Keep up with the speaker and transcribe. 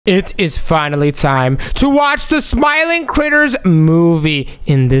It is finally time to watch the Smiling Critters movie.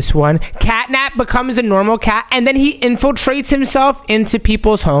 In this one, CATNAP becomes a normal cat and then he infiltrates himself into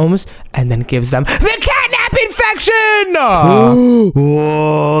people's homes and then gives them the CATNAP infection!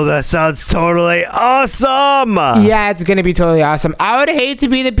 Whoa, that sounds totally awesome! Yeah, it's gonna be totally awesome. I would hate to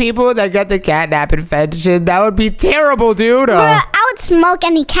be the people that get the CATNAP infection. That would be terrible, dude. Bruh, I would smoke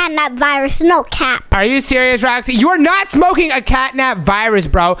any CATNAP virus, no cap. Are you serious, Roxy? You are not smoking a CATNAP virus,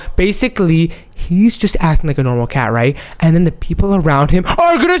 bro. Basically, he's just acting like a normal cat, right? And then the people around him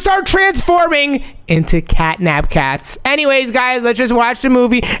are gonna start transforming into CATNAP cats. Anyways, guys, let's just watch the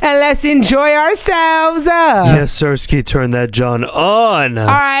movie and let's enjoy ourselves. Yes, Sirski, turn that John on. All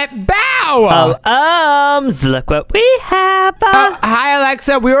right, bow. Look what we have. Hi,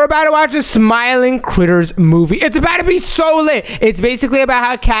 Alexa. We were about to watch a Smiling Critters movie. It's about to be so lit. It's basically about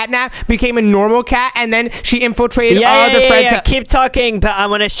how CATNAP became a normal cat and then she infiltrated all the friends. Keep talking, but I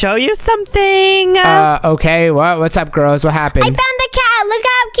want to show you something. Okay. What's up, girls? What happened? I found the cat. Look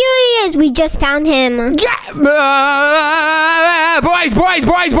how cute he is. We just found him. Yeah. Boys.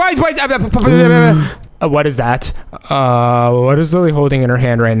 What is that? What is Lily holding in her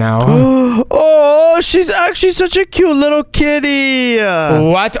hand right now? Oh, she's actually such a cute little kitty.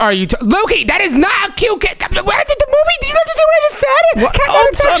 What are you Loki, that is not a cute kid. Where did the movie? Did you not just see what I just said?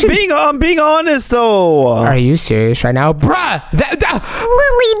 I'm being honest though. Are you serious right now? Bruh! Lily,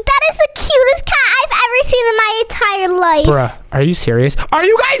 that is the cutest cat I've ever seen in my entire life. Bruh, are you serious? Are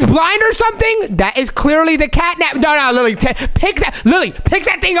you guys blind or something? That is clearly the CATNAP. No, Lily, pick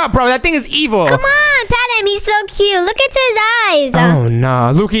that thing up, bro. That thing is evil. Come on, pet him. He's so cute. Look into his eyes. Oh,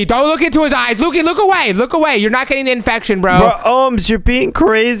 no. Luki, don't look into his eyes. Luki, look away. Look away. You're not getting the infection, bro. You're being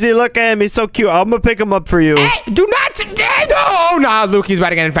crazy. Look at him. He's so cute. I'm gonna pick him up for you. Hey, do not. Oh, no. Luki's about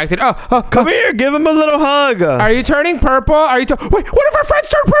to get infected. Come here. Give him a little hug. Are you turning purple? Wait, what if our friends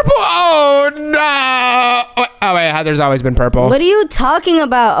turn purple? Oh, no. Oh, wait. There's always been purple. What are you talking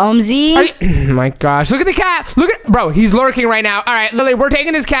about, Omzi? Oh my gosh. Look at the cat. Bro, he's lurking right now. All right, Lily, we're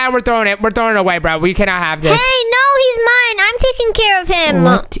taking this cat and we're throwing it away, bro. We cannot have this. Hey, no, he's mine. I'm taking care of him.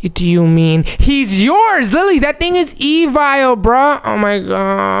 What do you mean? He's yours, Lily. That thing is evil, bro. Oh my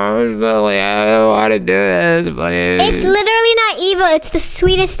gosh, Lily, I don't want to do this, please. It's literally not evil. It's the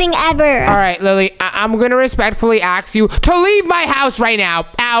sweetest thing ever. All right, Lily, I'm going to respectfully ask you to leave my house right now.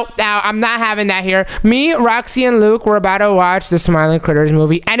 Out. I'm not having that here. Me, Roxy, and Luke were about to watch the Smiling Critters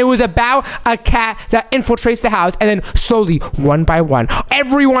movie, and it was about a cat that infiltrates the house, and then slowly, one by one,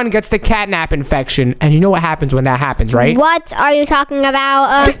 everyone gets the CATNAP infection. And you know what happens when that happens, right? What are you talking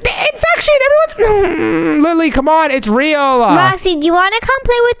about? The infection! Everyone's... Lily, come on, it's real. Roxy, do you want to come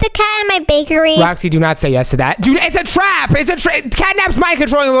play with the cat in my bakery? Roxy, do not say yes to that. Dude, it's a trap! CATNAP's mind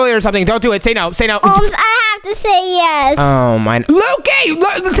controlling Lily or something. Don't do it. Say no. I have to say yes. Oh, my... Loki!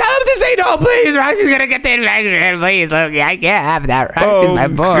 Tell him to say no, please. Roxy's gonna get the infection. Please, Loki. I can't have that. Roxy's my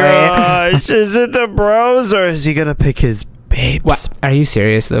boy. Gosh, is it the bros or is he gonna pick his babes? What? Are you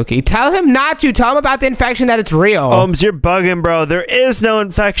serious, Loki? Tell him not to. Tell him about the infection, that it's real. You're bugging, bro. There is no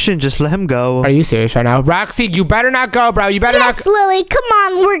infection. Just let him go. Are you serious right now? Roxy, you better not go, bro. You better not. Yes, Lily. Come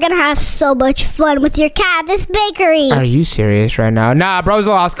on. We're gonna have so much fun with your cat at this bakery. Are you serious right now? Nah, bro's a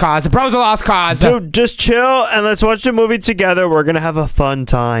lost cause. Dude, just chill and let's watch the movie together. We're gonna have a fun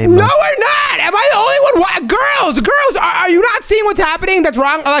time. No, we're not. Am I the only one? What? Girls, are you not seeing what's happening? That's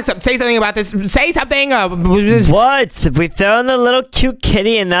wrong. Alexa, say something about this. Say something. What? We found a little cute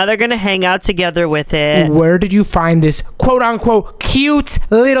kitty and now they're gonna hang out together with it. Where did you find this quote-unquote cute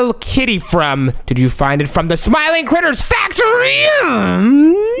little kitty from? Did you find it from the Smiling Critters factory?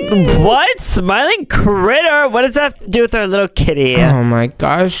 What? Smiling Critter? What does that have to do with our little kitty? Oh my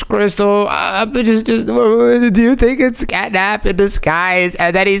gosh, Crystal. Do you think it's CATNAP in disguise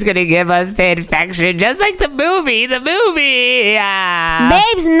and then he's gonna give us the infection just like the movie? Babes,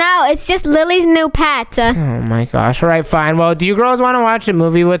 no, it's just Lily's new pet. Oh my gosh. All right, fine. Well, do you girls want to watch a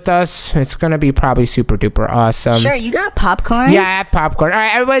movie with us? It's gonna be probably super duper awesome. Sure, you got popcorn? Yeah, I have popcorn. All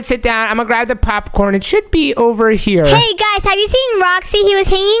right, everybody sit down. I'm gonna grab the popcorn. It should be over here. Hey guys, have you seen Roxy? He was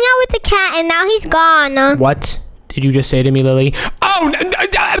hanging out with the cat and now he's gone. What did you just say to me, Lily? I'm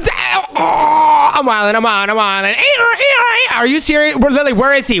wildin'. Are you serious? Lily,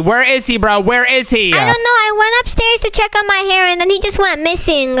 where is he, bro? Where is he? I don't know. I went upstairs to check on my hair and then he just went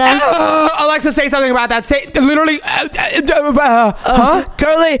missing. Alexa, say something about that. Say literally. Huh?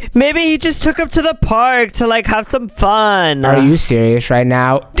 Carly, maybe he just took him to the park to like have some fun. Are you serious right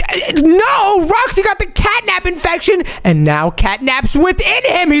now? No, Roxy got the catnap infection, and now catnap's within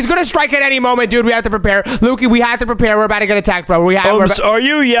him. He's gonna strike at any moment, dude. We have to prepare. Lukey, we have to prepare. We're about to get attacked, bro. Are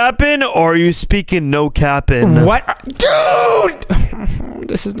you yapping or are you speaking no capping? What? Dude!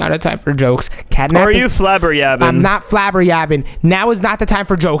 This is not a time for jokes. Catnap. Are you flabberyabbing? I'm not flabberyabbing. Now is not the time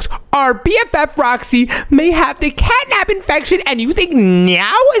for jokes. Our BFF Roxy may have the catnap infection, and you think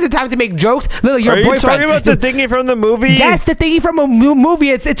now is the time to make jokes? Lily, your boyfriend. Are you talking about the thingy from the movie? Yes, the thingy from a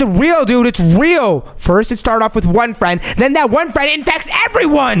movie. It's real, dude. It's real. First, it started off with one friend. Then that one friend infects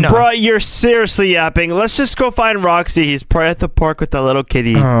everyone. Bro, you're seriously yapping. Let's just go find Roxy. He's probably at the park with the little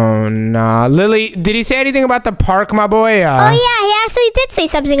kitty. Oh, no. Lily, did he say anything about the park, my boy? Oh, yeah, he actually did say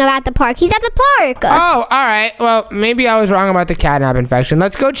something about the park. He's at the park. Oh, all right. Well, maybe I was wrong about the catnap infection.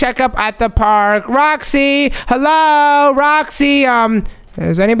 Let's go check up at the park. Roxy, hello, Roxy.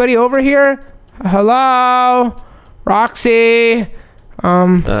 Is anybody over here? Hello, Roxy.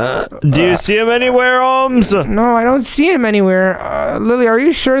 Do you see him anywhere, Ohms? No, I don't see him anywhere. Lily, are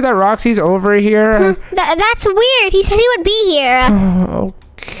you sure that Roxy's over here? That's weird. He said he would be here.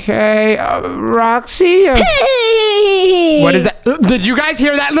 Okay, Roxy? What is that? Did you guys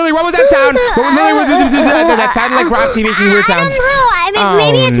hear that? Lily, what was that sound? Lily, that sounded like Roxy making weird sounds. I don't know.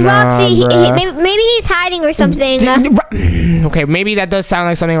 Maybe it's Roxy. Maybe he's hiding or something. Okay, maybe that does sound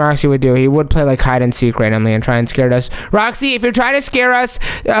like something Roxy would do. He would play like hide and seek randomly and try and scare us. Roxy, if you're trying to scare us,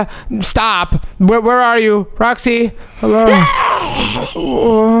 stop. Where are you? Roxy? Hello?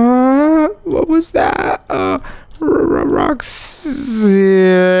 What was that? Roxy.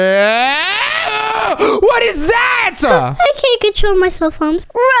 What is that? I can't control myself, Holmes.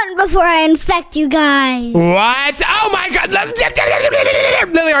 Run before I infect you guys. What? Oh my God!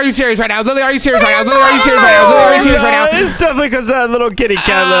 Lily, are you serious right now? Lily, are you serious right now? Lily, are you serious right now? Lily, are you serious right now? It's definitely because of that little kitty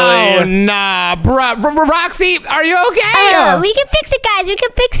cat, Oh, Lily. nah, bro. Roxy, are you okay? We can fix it, guys. We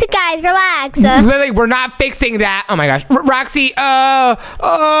can fix it, guys. Relax. Lily, we're not fixing that. Oh my gosh. Roxy,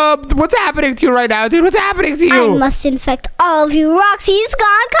 what's happening to you right now, dude? What's happening to you? I must infect all of you. Roxy's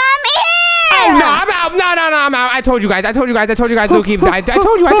gone. Come here. Oh, no, I'm out. No, I'm out. I told you guys. Luke, I told you.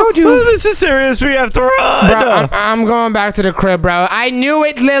 Oh, this is serious. We have to run. Bro, I'm going back to the crib, bro. I knew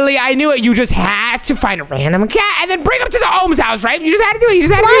it, Lily. I knew it. You just had to find a random cat and then bring him to the Ohms house, right? You just had to do it. You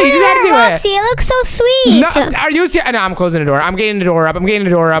just had to do it. Roxy, it looks so sweet. No, are you serious? No, I'm closing the door. I'm getting the door up.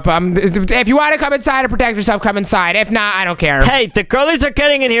 If you want to come inside and protect yourself, come inside. If not, I don't care. Hey, the girlies are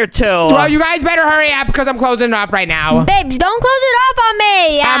getting in here too. Well, you guys better hurry up because I'm closing it off right now. Babes, don't close it off on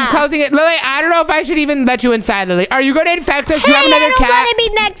me. I'm closing it. Lily, I don't know if I should even let you inside, Lily. Are you going to infect us? Do you have Hey, another I don't cat? want to be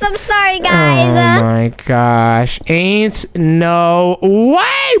next. I'm sorry, guys. Oh my gosh. Ain't no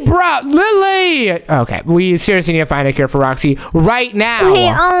way, bro. Lily. Okay, we seriously need to find a cure for Roxy right now. Hey,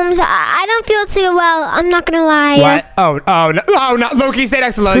 Ohms, I don't feel too well. I'm not going to lie. What? Oh, no. Loki, stay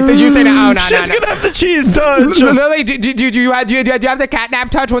next to Lily. You say no. Oh, no, She's no. gonna have the cheese touch. Lily, do you have the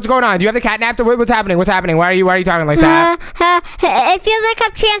catnap touch? What's going on? Do you have the catnap? What's happening? Why are you talking like that? It feels like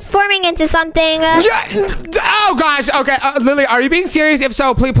I'm transforming into something. Oh gosh. Okay, Lily, are you being serious? If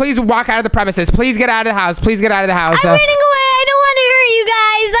so, please walk out of the premises. Please get out of the house. I'm running away. I don't want to hurt you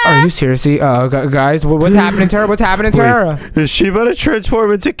guys. Are you seriously? Guys, what's happening to her? Is she about to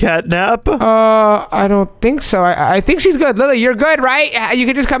transform into catnap? I don't think so. I think she's good. Lily, you're good, right? You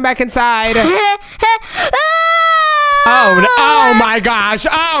can just come back inside. Oh my gosh.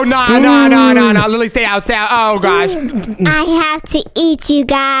 Oh, no. Lily, stay out. Oh, gosh. I have to eat you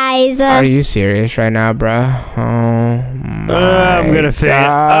guys. Are you serious right now, bro? Oh, my I'm gonna faint.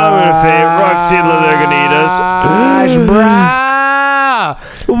 Roxy and Lily are gonna eat us. Gosh,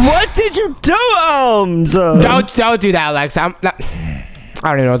 bro. What did you do, Ohms? Don't do that, Alex. I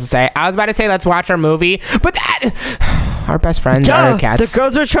don't even know what to say. I was about to say let's watch our movie, but our best friends are cats. The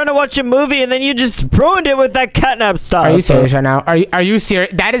girls are trying to watch a movie, and then you just ruined it with that catnap stuff. Are you serious right now? Are you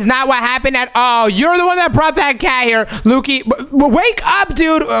serious? That is not what happened at all. You're the one that brought that cat here, Lukey. Wake up,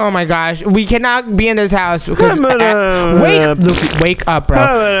 dude! Oh my gosh, we cannot be in this house. Wake up,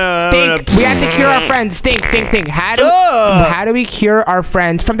 bro. Think. We have to cure our friends. Think. How do we cure our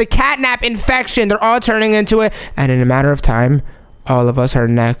friends from the catnap infection? They're all turning into it, and in a matter of time, all of us are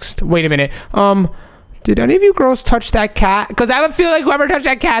next. Wait a minute. Did any of you girls touch that cat? Because I have a feeling like whoever touched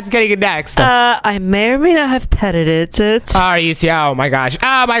that cat's getting it next. I may or may not have petted it. Are you see? Oh my gosh.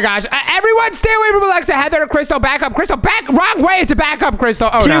 Everyone stay away from Alexa. Heather, Crystal, back up. Crystal, wrong way to back up, Crystal.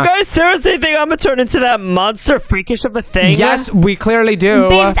 Oh, do you guys seriously think I'm gonna turn into that monster freakish of a thing? Yes, we clearly do.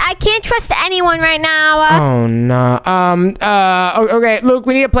 Babes, I can't trust anyone right now. Oh no. Okay, Luke,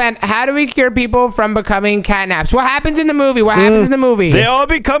 we need a plan. How do we cure people from becoming catnaps? What happens in the movie? They all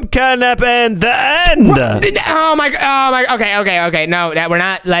become catnap and the end. Oh my. Okay. No, we're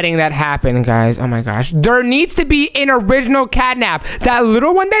not letting that happen, guys. Oh my gosh. There needs to be an original catnap. That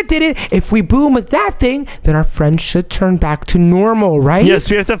little one that did it. If we boom with that thing, then our friends should turn back to normal, right? Yes,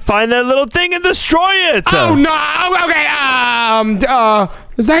 we have to find that little thing and destroy it. Oh no. Okay.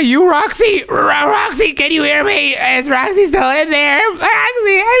 Is that you, Roxy? Roxy, can you hear me? Is Roxy still in there?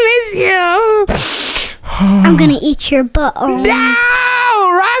 Roxy, I miss you. I'm gonna eat your butt. No, Roxy!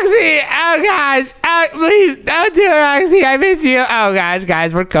 Oh gosh! Please don't do it, Roxy. I miss you. Oh gosh,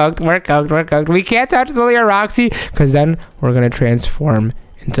 guys, we're cooked. We can't touch Lily or Roxy, because then we're gonna transform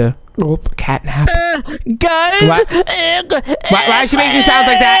into catnap. Guys, why is she making sounds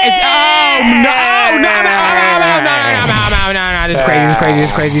like that? It's no. This is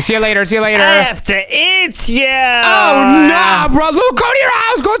crazy. See you later. I have to eat you. Oh no, bro! Luke, go to your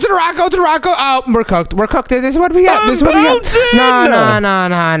house. Go to the rock. Oh, we're cooked. This is what we got. No.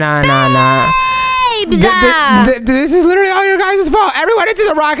 This is literally all your guys' fault. Everyone into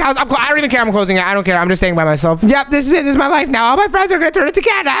the rock house. I don't even care. I'm closing it. I don't care. I'm just staying by myself. Yep, this is it. This is my life now. All my friends are gonna turn into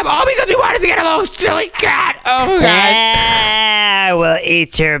catnap. All because we wanted to get a little silly cat. Oh god. I will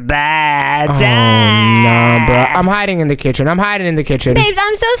eat your butt. Oh no, bro. I'm hiding in the kitchen. Babes,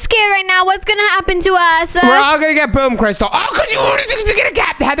 I'm so scared right now. What's gonna happen to us? We're all gonna get boom, Crystal. Oh, because you wanted to get a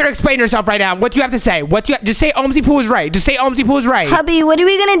cat. Heather, explain yourself right now. What do you have to say? Just say Omzy Poo is right. Hubby, what are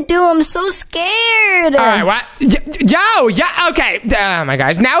we gonna do? I'm so scared. All right, what? Yeah, okay. Oh my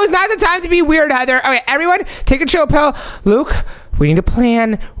gosh, now is not the time to be weird, Heather. Okay, everyone, take a chill pill. Luke, we need a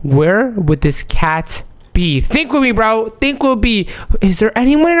plan. Where would this cat be? Think with me, bro. Is there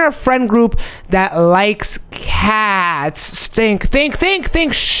anyone in our friend group that likes cats? Think.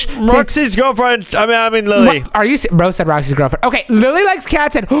 Shh. Roxy's girlfriend. I mean Lily. What? Are you? Bro said Roxy's girlfriend. Okay, Lily likes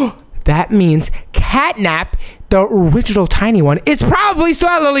cats, and that means catnap, the original tiny one, is probably still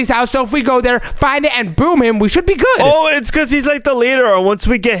at Lily's house. So if we go there, find it, and boom him, we should be good. Oh, it's because he's like the leader. And once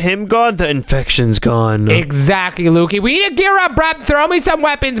we get him gone, the infection's gone. Exactly, Lukey. We need to gear up, bro. Throw me some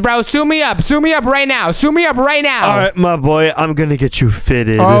weapons, bro. Sue me up right now. All right, my boy. I'm gonna get you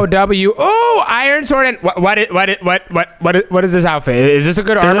fitted. Oh, iron sword and what is this outfit? Is this a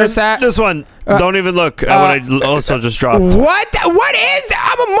good armor set? This one. Don't even look at what I also just dropped. What is that?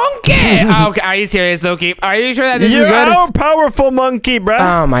 I'm a monkey. Okay, are you serious, Lukey? Are you sure that this is good? You're a powerful monkey, bro.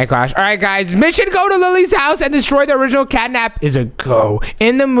 Oh my gosh. All right, guys. Mission: go to Lily's house and destroy the original catnap is a go.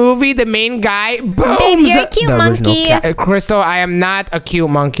 In the movie, the main guy booms. Babe, you're a cute monkey. Crystal, I am not a cute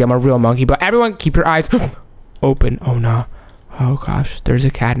monkey. I'm a real monkey. But everyone, keep your eyes open. Oh no. Oh gosh, there's a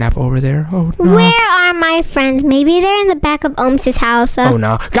catnap over there. Oh no. Where are my friends? Maybe they're in the back of Ohms' house. Oh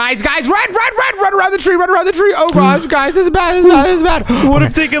no. Guys, run around the tree. Oh gosh, guys, this is bad. What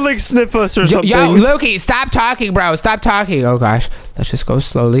if they can like sniff us or something? Yo, Loki, stop talking, bro. Stop talking. Oh gosh. Let's just go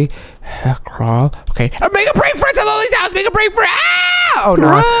slowly. Crawl. Okay. Make a break for it to Lily's house. Make a break for it. Ah! Oh no.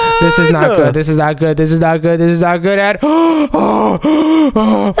 Run! This is not good. This is not good at okay.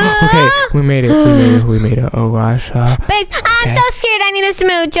 We made it. Oh gosh. Babe, I'm so scared. I need a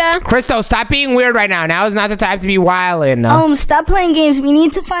smooch. Crystal, stop being weird right now. Now is not the time to be wildin'. Stop playing games. We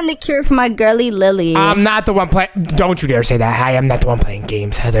need to find a cure for my girly Lily. I'm not the one playing. Don't you dare say that. I am not the one playing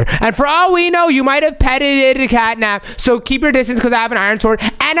games, Heather. And for all we know, you might have petted a catnap. So keep your distance because I have an iron sword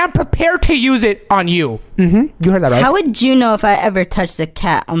and I'm prepared to use it on you. You heard that right? How would you know if I ever touched a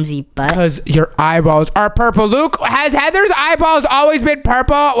cat, Omzy butt? Because your eyeballs are purple. Luke, has Heather's eyeballs always been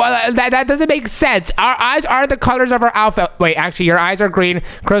purple? Well, that doesn't make sense. Our eyes aren't the colors of our outfit. Wait, actually, your eyes are green.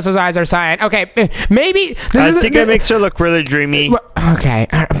 Crystal's eyes are cyan. Okay, maybe I think it makes her look really dreamy. Okay,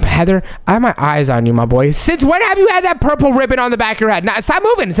 Heather, I have my eyes on you, my boy. Since when have you had that purple ribbon on the back of your head? Now, stop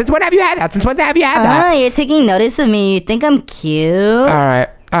moving. Since when have you had that? Oh, you're taking notice of me. You think I'm cute? All right.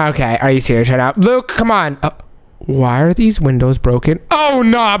 Okay, are you serious right now? Luke, come on. Why are these windows broken? Oh,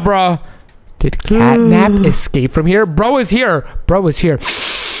 nah, bro. Did catnap escape from here? Bro is here.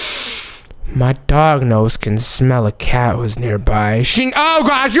 My dog nose can smell a cat who's nearby. Oh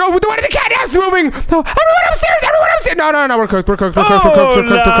gosh, yo, what are the catnaps moving? Oh, everyone upstairs! No, we're cooked.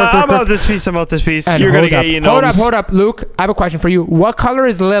 I'm out this piece. And you're gonna get eaten. Hold up, Luke. I have a question for you. What color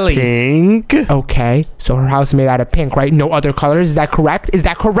is Lily? Pink. Okay, so her house is made out of pink, right? No other colors. Is that correct?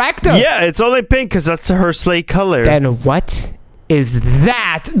 Yeah, it's only pink because that's her slate color. Then what is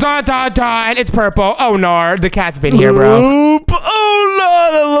that? Dun, it's purple. Oh no, the cat's been here, bro. Oh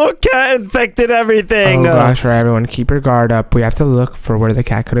no, the little cat infected everything. Oh gosh, all right, everyone, keep your guard up. We have to look for where the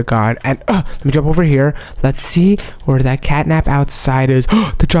cat could have gone. And let me jump over here. Let's see where that catnap outside is.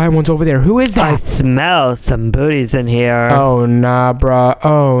 The giant one's over there. Who is I that? smell some booties in here. Oh nah, bruh.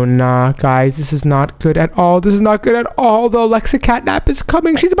 Oh nah, guys, this is not good at all. This is not good at all. The Alexa catnap is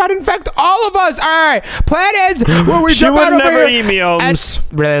coming. She's about to infect all of us. All right, plan is where we She jump would out over never here. eat me, Ohms.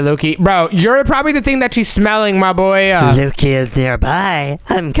 Really, Lukey? Bro, you're probably the thing that she's smelling, my boy. Lukey is nearby.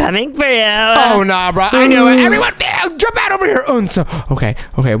 I'm coming for you. Oh, nah, bro. I knew it. Everyone, jump out over here. Okay,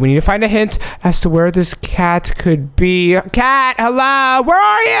 we need to find a hint as to where this cat could be. Cat, hello. Where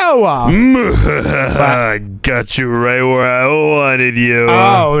are you? I got you right where I wanted you.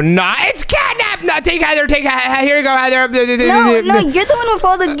 Oh, nah. It's catnap. No, take Heather. Here you go, Heather. No, you're the one with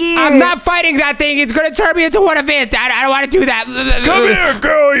all the gear. I'm not fighting that thing. It's going to turn me into one of it. I don't want to do that. Come here,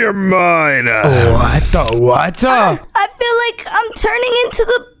 girl. You're mine. What the what? I feel like I'm turning into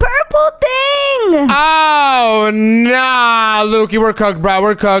the purple thing. Oh, nah. Lukey, we're cooked, bro.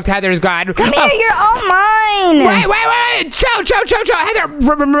 We're cooked. Heather's gone. Come here, you're all mine. Wait. Chill. Heather,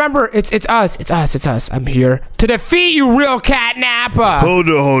 remember, it's us. I'm here to defeat you, real catnap. Hold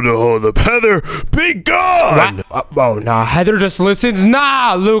up. Heather, be gone. Oh, nah. Heather just listens.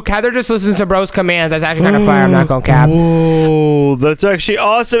 Nah, Luke. Heather just listens to bro's commands. That's actually kind of fire. I'm not going to cap. Oh, that's actually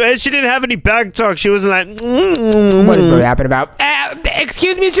awesome. And she didn't have any back talk. She wasn't like, What is bro yapping about?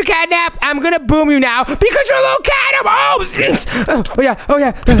 Excuse me, Mr. Catnap. I'm going to boom you now because you're a little catnap. Oh,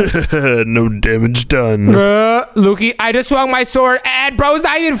 yeah. No damage done. Lukey, I just swung my sword and bro's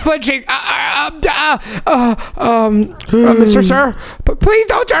not even flinching. Mr. Sir, please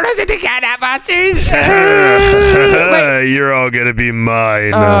don't turn us into catnap monsters. You're all gonna be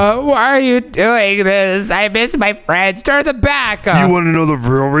mine. Why are you doing this? I miss my friends. Turn them back. You want to know the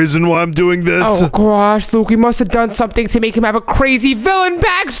real reason why I'm doing this? Oh gosh, Luke, we must have done something to make him have a crazy villain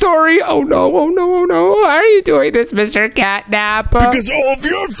backstory. Oh no. Why are you doing this, Mr. Catnap? Because all of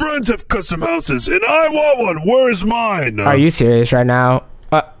your friends have custom houses, and I want one. Where's mine? Are you serious right now?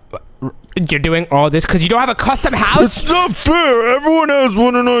 You're doing all this because you don't have a custom house? It's not fair. Everyone has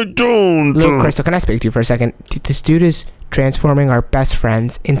one and I don't. Look, Crystal, can I speak to you for a second? This dude is transforming our best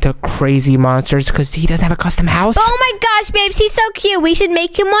friends into crazy monsters because he doesn't have a custom house. Oh my gosh, babes, he's so cute. We should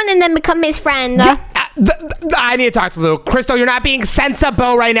make him one and then become his friend. Yeah, I need to talk to Luke. Crystal, you're not being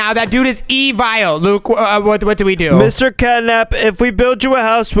sensible right now. That dude is evil. Luke, what do we do? Mr. Catnap, if we build you a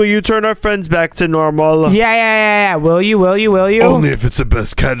house, will you turn our friends back to normal? Yeah. Will you? Only if it's the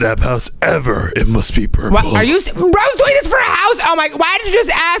best catnap house ever. It must be purple. What, are you? Bro's doing this for a house? Oh my! Why did you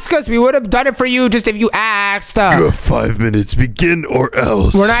just ask us? We would have done it for you just if you asked. You have 5 minutes. Begin or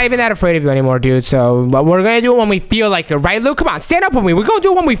else. We're not even that afraid of you anymore, dude. So we're gonna do it when we feel like it, right, Luke? Come on, stand up with me. We're gonna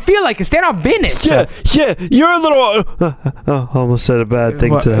do it when we feel like it. Stand on business. Yeah. You're a little. Almost said a bad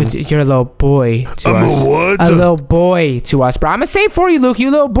thing to him. You're a little boy to us. I'm a what? A little boy to us, bro. I'm gonna say it for you, Luke. You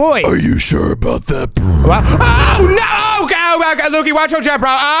little boy. Are you sure about that, bro? What? Oh no! Okay, Lukey, watch your jet, bro.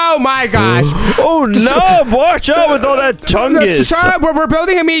 Oh my gosh. Oh no! Watch out with all that chungus. We're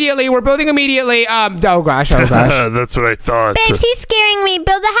building immediately. Oh gosh. That's what I thought. Babes, he's scaring me.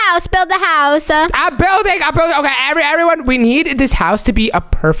 Build the house. I'm building. Okay, everyone, we need this house to be a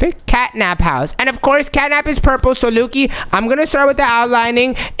perfect catnap house. And of course, catnap is purple. So, Lukey, I'm going to start with the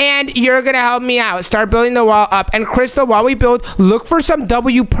outlining, and you're going to help me out. Start building the wall up. And Crystal, while we build, look for some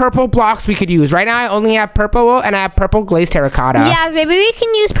W purple blocks we could use. Right now, I only have purple, and I have purple glazed terracotta. Yes, maybe we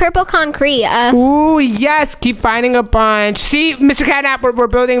can use purple concrete. Ooh, yes. Keep finding a bunch. See, Mr. Catnap, we're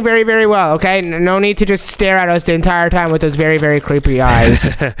building very, very well, okay? No need to just stare at us the entire time with those very, very creepy eyes.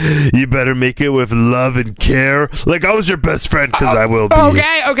 You better make it with love and care. Like I was your best friend, because I will be.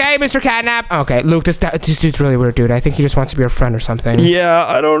 Okay, Mr. Catnap. Okay, Luke, this dude's really weird, dude. I think he just wants to be our friend or something. Yeah,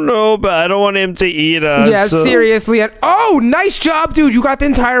 I don't know, but I don't want him to eat us. Yeah, seriously. Oh, nice job, dude. You got the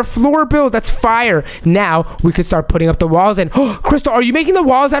entire floor built. That's fire. Now, we could start putting up the walls. And, Crystal, are you making the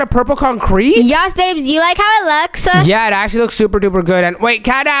walls out of purple concrete? Yes, babes. Do you like how it looks? Yeah, it actually looks super duper good. And wait,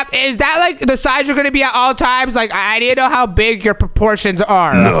 Catnap, is that like the size you're going to be at all times? Like, I need to know how big your proportions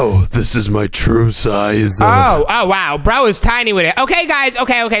are. No, this is my true size. Oh, wow. Bro is tiny with it. Okay, guys.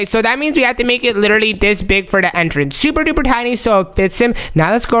 Okay. So that means we have to make it literally this big for the entrance. Super duper tiny so it fits him.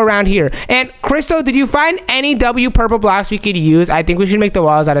 Now let's go around here. And Crystal, did you find any W purple blocks we could use? I think we should make the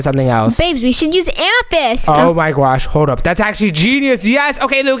walls out of something else. Babes, we should use amethyst. Oh my gosh. Hold up. That's actually genius. Yes.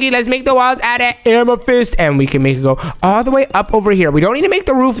 Okay, Lukey, let's make the walls out of amethyst. And we can make it go all the way up over here. We don't need to make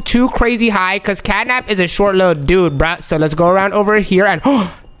the roof too crazy high because Catnap is a short little dude, bruh. So let's go around over here and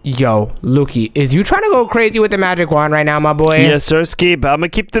Yo, Lukey, is you trying to go crazy with the magic wand right now, my boy? Yes, Sirski, but I'm gonna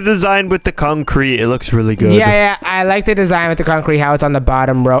keep the design with the concrete. It looks really good. Yeah, I like the design with the concrete, how it's on the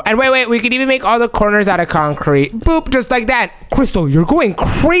bottom, bro. And wait, we could even make all the corners out of concrete. Boop, just like that. Crystal, you're going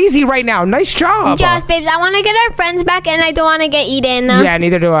crazy right now. Nice job. Yes, babes, I want to get our friends back, and I don't want to get eaten. Yeah,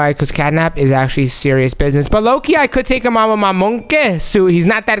 neither do I, because CATNAP is actually serious business. But low-key, I could take him on with my monkey suit. He's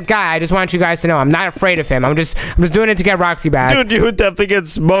not that guy. I just want you guys to know I'm not afraid of him. I'm just doing it to get Roxy back. Dude, you would definitely get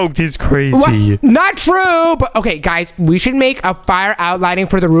smoked. He's crazy. What? Not true. But okay, guys, we should make a fire outlining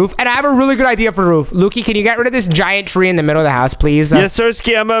for the roof, and I have a really good idea for the roof. Lukey, can you get rid of this giant tree in the middle of the house, please? Yes,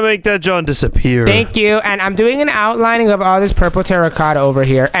 Sirski, I'm gonna make that John disappear. Thank you. And I'm doing an outlining of all this purple terracotta over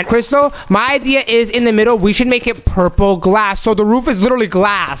here. And Crystal, my idea is in the middle, we should make it purple glass, so the roof is literally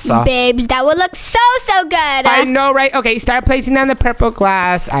glass. Babes, that would look so good. I know, right? Okay, start placing down the purple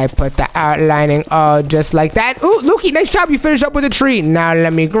glass. I put the outlining all just like that. Ooh, Lukey, nice job. You finished up with a tree. Now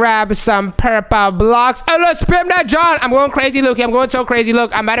let me grab some purple blocks. Oh, let's spam that, John. I'm going crazy, Lukey. I'm going so crazy.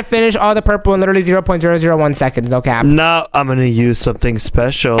 Look, I'm about to finish all the purple in literally 0.001 seconds. No cap. Now I'm gonna use something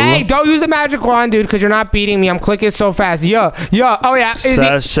special. Hey, don't use the magic wand, dude, because you're not beating me. I'm clicking so fast. Yo. Oh, yeah.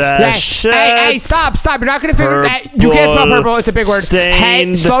 Hey, stop. You're not going to figure it. You can't spell purple. It's a big word.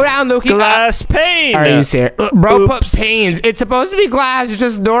 Hey, slow down, Lukey. Glass pane. Are you serious? Bro, put panes. It's supposed to be glass. It's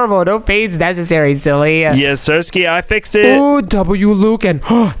just normal. No panes necessary, silly. Yes, Sirski, I fixed it. Ooh, W, Luke, and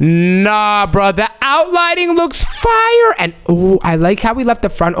nah, bro. The outlining looks fire. And ooh, I like how we left the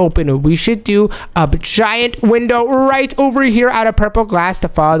front open. We should do a giant window right over here out of purple glass to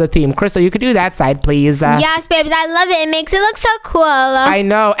follow the theme. Crystal, you could do that side, please. Yes, babes, I love it. It makes it look so cool. I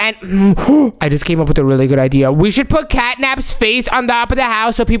know, and I just came up with a really good idea. We should put CATNAP's face on the top of the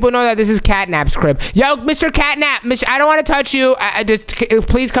house so people know that this is CATNAP's crib. Yo, Mr. CATNAP, I don't want to touch you. Just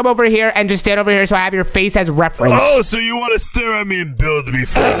please come over here and just stand over here so I have your face as reference. Oh, so you want to stare at me and build me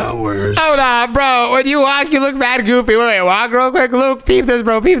for hours? Hold on, bro. When you walk, you look mad goofy. Wait, walk real quick. Luke, peep this,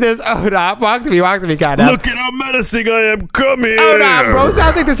 bro. Peep this. Hold on. Walk to me, CATNAP. Look at how menacing I am. Come here. Hold on, bro.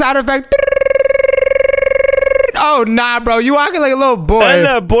 Sounds like the sound effect. Oh, nah, bro. You walking like a little boy. And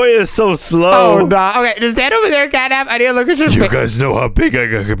that boy is so slow. Oh, nah. Okay, just stand over there, CATNAP. I need to look at your face. You guys know how big I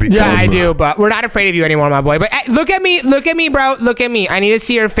could become. Yeah, I do, but we're not afraid of you anymore, my boy. But look at me, bro. Look at me. I need to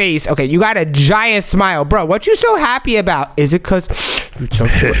see your face. Okay, you got a giant smile. Bro, what you so happy about? Is it because you're so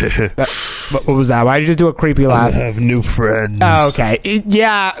what was that? Why did you just do a creepy laugh? I have new friends. Oh, okay.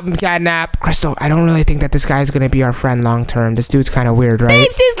 Yeah, CATNAP. Crystal, I don't really think that this guy's going to be our friend long term. This dude's kind of weird, right?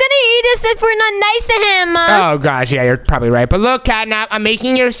 Babes, he's going to eat us if we're not nice to him. Oh, gosh. Yeah, you're probably right. But look, CATNAP, I'm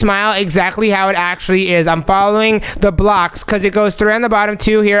making your smile exactly how it actually is. I'm following the blocks because it goes 3 on the bottom,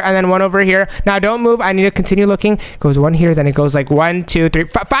 2 here, and then 1 over here. Now, don't move. I need to continue looking. It goes 1 here, then it goes like 1, 2, 3,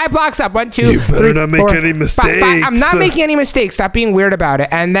 5 blocks up. 1, 2, 3, You better not make any mistakes. I'm not making any mistakes. Stop being weird about it.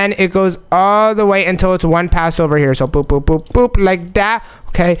 And then it goes all the way until it's 1 pass over here. So boop, boop, boop, boop, like that.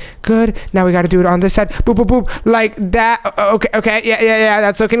 Okay, good. Now we got to do it on this side. Boop, boop, boop, like that. Okay, yeah.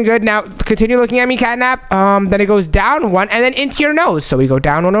 That's looking good. Now continue looking at me, CATNAP. Then it goes down 1 and then into your nose. So we go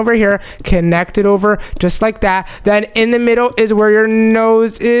down 1 over here, connect it over just like that. Then in the middle is where your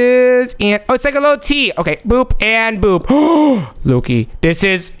nose is, and oh, it's like a little T. Okay, boop and boop. Lukey, this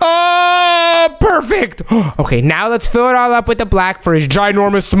is perfect. Okay, now let's fill it all up with the black for his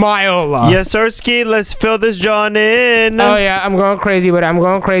ginormous smile. Yes, Sirski, let's fill this John in. Oh yeah, I'm going crazy with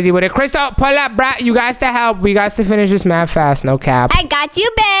it. Crystal, pull up, brat. You guys to help. We guys to finish this map fast. No cap. I got you,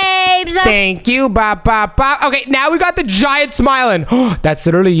 babes. Thank you. Bop, bop, bop. Okay, now we got the giant smiling. That's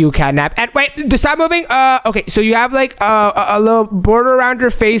literally you, CATNAP. And wait, stop moving. Okay, so you have like a little border around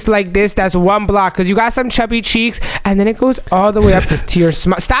your face like this. That's 1 block because you got some chubby cheeks, and then it goes all the way up to your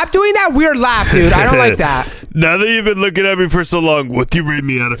smile. Stop doing that weird laugh, dude. I don't like that. Now that you've been looking at me for so long, what do you rate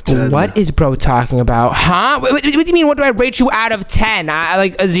me out of 10? What is bro talking about? Huh? What do you mean? What do I rate you out of 10?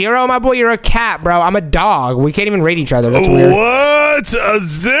 Like a 0, my boy? You're a cat, bro. I'm a dog. We can't even rate each other. That's weird. What? A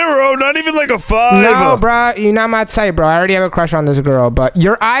 0? Not even like a 5? No, bro. You're not my type, bro. I already have a crush on this girl, but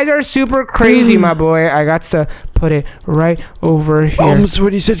your eyes are super crazy, my boy. I got to put it right over here. So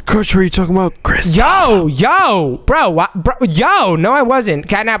when you said crush, were you talking about Chris? Yo, bro, what, bro? Yo, no, I wasn't.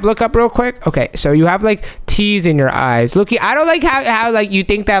 CATNAP, look up real quick. Okay, so you have like T's in your eyes. Looky, I don't like how like you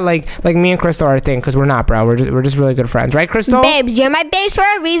think that like me and Crystal are a thing, because we're not, bro. We're just really good friends, right, Crystal? Babes, you're my babes for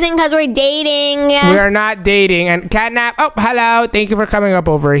a reason, because we're dating. We are not dating. And CATNAP, oh, hello. Thank you for coming up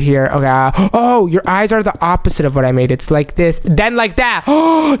over here. Okay. Oh, your eyes are the opposite of what I made. It's like this, then like that.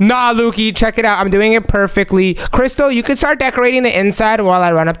 Oh, nah, Lukey, check it out. I'm doing it perfectly. Crystal, you could start decorating the inside while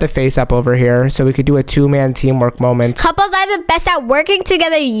I run up the face up over here, so we could do a 2-man teamwork moment. Couples are the best at working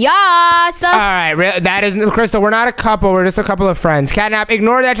together, y'all. So all right, that is Crystal. We're not a couple. We're just a couple of friends. Catnap,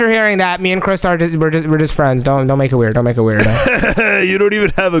 ignore that you're hearing that. Me and Crystal we're just friends. Don't make it weird. Don't make it weird. You don't even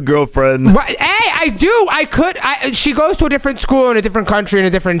have a girlfriend. But, hey, I do. I could. She goes to a different school in a different country in a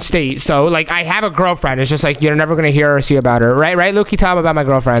different state. So like, I have a girlfriend. It's just like you're never gonna hear or see about her, right? Right, Luke? Tell him about my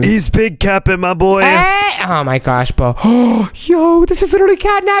girlfriend. He's big capping, my boy. Hey! Oh my gosh, bro. Yo, this is literally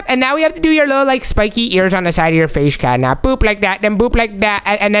Catnap. And now we have to do your little like spiky ears on the side of your face, Catnap. Boop like that, then boop like that,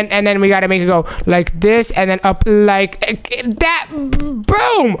 and then we gotta make it go like this, and then up like that.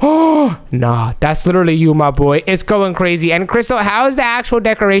 Boom! Nah, that's literally you, my boy. It's going crazy. And Crystal, how's the actual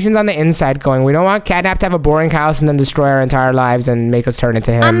decorations on the inside going? We don't want Catnap to have a boring house and then destroy our entire lives and make us turn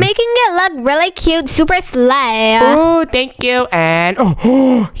into him. I'm making it look really cute, super slay. Oh, thank you. And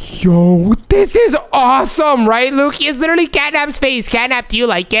yo, this is awesome, right, Luke? It's literally Catnap's face. Catnap, do you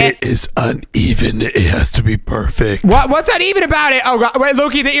like it? It is uneven. It has to be perfect. What's uneven about it? Oh god, wait,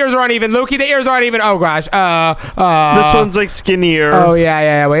 Loki, the ears are uneven. Loki, the ears aren't even. Oh gosh. This one's like skinnier. Oh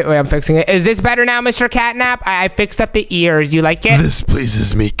yeah. Wait, I'm fixing it. Is this better now, Mr. Catnap? I fixed up the ears. You like it? This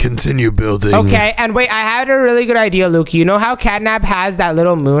pleases me. Continue building. Okay, and wait, I had a really good idea, Luke. You know how Catnap has that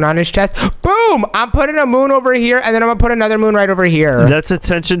little moon on his chest? Boom! I'm putting a moon over here, and then I'm gonna put another moon right over here. That's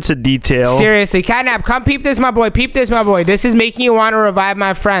attention to detail. Seriously, Catnap, come peep this, my boy. Peep this, my boy. This is making you want to revive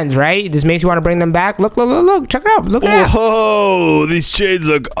my friends, right? This makes you want to bring them back. Look. Check it out. Look at that. Whoa, these shades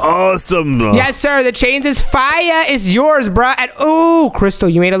look awesome. Yes, sir. The chains is fire. Is yours, bruh. And oh, Crystal,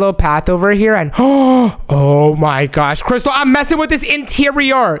 you made a little path over here, and oh my gosh, Crystal, I'm messing with this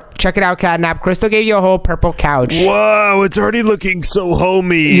interior. Check it out, Catnap. Crystal gave you a whole purple couch. Wow, it's already looking so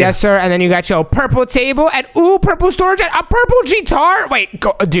homey. Yes, sir. And then you got your purple table and purple storage and a purple guitar. Wait,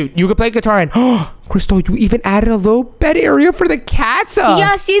 dude, you could play guitar and Crystal, you even added a little bed area for the cats.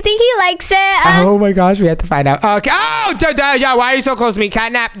 Yes, do you think he likes it? Oh my gosh, we have to find out. Okay. Oh, yeah. Why are you so close to me,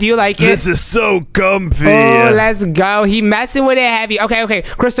 Catnap? Do you like it? This is so comfy. Oh, let's go. He messing with it heavy. Okay.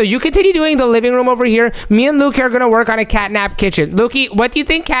 Crystal, you continue doing the living room over here. Me and Luke are gonna work on a Catnap kitchen. Lukey, what do you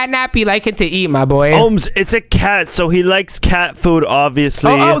think Catnap be liking to eat, my boy? Holmes, it's a cat, so he likes cat food,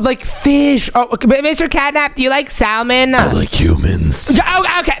 obviously. Oh, like fish. Oh, okay. Mr. Catnap, do you like salmon? I like humans.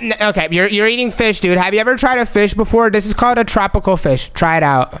 Oh, okay. You're eating fish, dude. Have you ever tried a fish before? This is called a tropical fish. Try it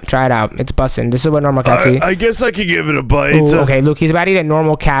out. It's bussin'. This is what normal cats eat. I guess I could give it a bite. Ooh, okay, Luke, he's about to eat a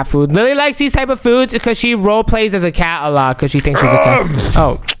normal cat food. Lily likes these type of foods because she role plays as a cat a lot because she thinks she's a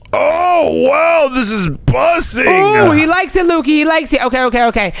cat. Oh, wow, this is bussing. Oh, he likes it, Lukey. He likes it.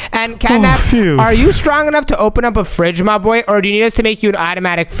 Okay. And Catnap, are you strong enough to open up a fridge, my boy, or do you need us to make you an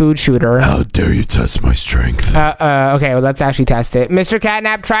automatic food shooter? How dare you test my strength? Okay, well, let's actually test it. Mr.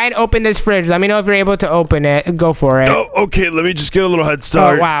 Catnap, try and open this fridge. Let me know if you're able to open it. Go for it. Oh, okay, let me just get a little head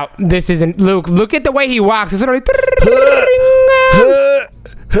start. Oh, wow. This isn't... Luke, look at the way he walks. It's literally...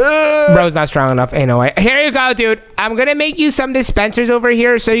 Bro's not strong enough. Ain't no way. Here you go, dude. I'm gonna make you some dispensers over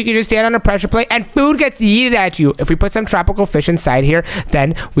here so you can just stand on a pressure plate and food gets yeeted at you. If we put some tropical fish inside here,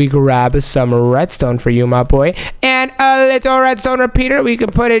 then we grab some redstone for you, my boy. And a little redstone repeater. We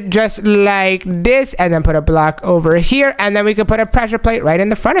can put it just like this and then put a block over here and then we can put a pressure plate right in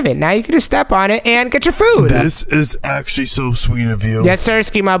the front of it. Now you can just step on it and get your food. This is actually so sweet of you. Yes, sir,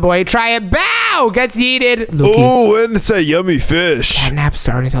 Ski, my boy. Try it. Bow! Gets yeeted. Oh, and it's a yummy fish. Catnap's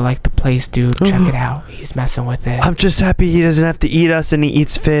starting to like the place, dude. Check it out. He's messing with it. I'm just happy he doesn't have to eat us and he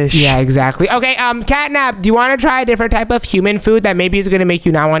eats fish. Yeah, exactly. Okay, Catnap, do you want to try a different type of human food that maybe is going to make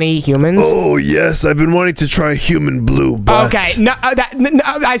you not want to eat humans? Oh, yes. I've been wanting to try human blue, but... Okay, no,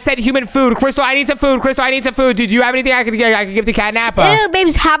 I said human food. Crystal, I need some food. Dude, do you have anything I could give to Catnap? Ew,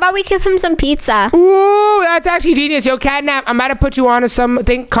 babes, how about we give him some pizza? Ooh, that's actually genius. Yo, Catnap, I'm about to put you on to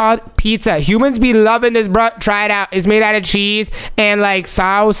something called pizza. Humans be loving this, bro. Try it out. It's made out of cheese and like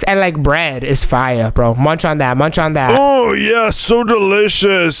sauce and like bread. It's fire, bro. Munch on that. Oh, yeah, so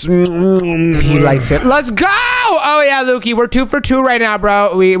delicious. He likes it. Let's go! Oh, yeah, Lukey, we're 2 for 2 right now,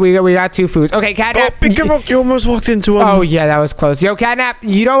 bro. We got 2 foods. Okay, Catnap. Oh, be careful. You almost walked into him. Oh, yeah, that was close. Yo, Catnap,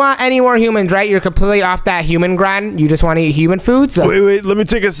 you don't want any more humans, right? You're completely off that human grind. You just want to eat human foods? Wait, let me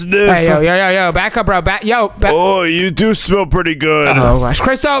take a sniff. Hey, yo, back up, bro. Oh, you do smell pretty good. Oh, gosh.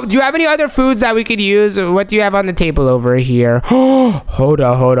 Crystal, do you have any other foods that we could use? What do you have on the table over here? Hold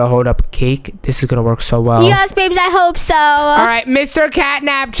up. Cake. This is going to work so well. Yes, babes, I hope so. All right, Mr.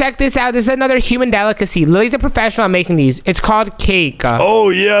 Catnap, check this out. This is another human delicacy. Lily's a professional at making these. It's called cake. Oh,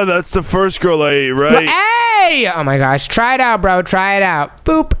 yeah, that's the first girl I ate, right? way. Oh my gosh. Try it out, bro. Try it out.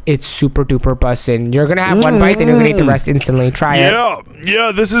 Boop. It's super duper bussin'. You're gonna have one bite, then you're gonna eat the rest instantly. Try it.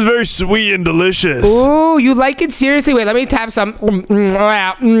 Yeah, this is very sweet and delicious. Ooh, you like it? Seriously? Wait, let me tap some. Oh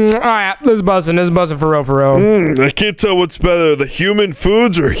yeah. This is bussin' for real. I can't tell what's better, the human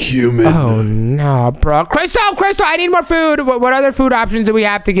foods or human. Oh no, bro. Crystal, I need more food. What other food options do we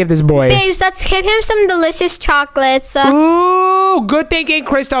have to give this boy? Babes, let's give him some delicious chocolates. Ooh, good thinking,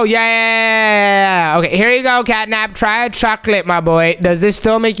 Crystal. Yeah. Okay, here you go, Catnap. Try a chocolate, my boy. Does this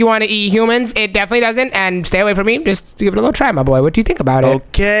still make you want to eat humans? It definitely doesn't. And stay away from me. Just give it a little try, my boy. What do you think about it?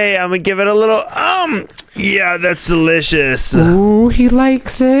 Okay, I'm gonna give it a little, yeah, that's delicious. Ooh, he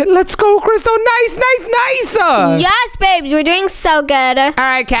likes it. Let's go, Crystal. Nice. Yes, babes, we're doing so good. All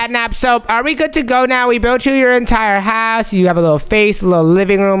right, Catnap. So, are we good to go now? We built you your entire house. You have a little face, a little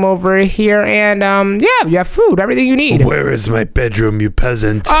living room over here, and yeah, you have food, everything you need. Where is my bedroom, you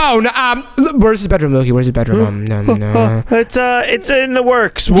peasant? Oh no, where's his bedroom, Loki? Where's his bedroom? No. It's in the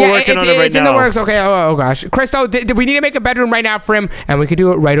works. We're working on it right now. It's in the works. Okay. Oh gosh, Crystal, we need to make a bedroom right now for him, and we could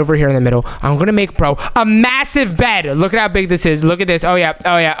do it right over here in the middle. I'm gonna make a massive bed. Look at how big this is. Look at this. Oh yeah.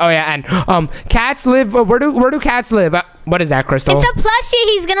 And cats live. Where do cats live? What is that, Crystal? It's a plushie.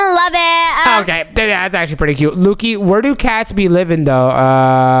 He's gonna love it. Okay, that's actually pretty cute. Lukey, where do cats be living though?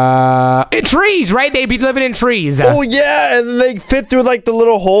 In trees, right? They be living in trees. Oh yeah, and they fit through like the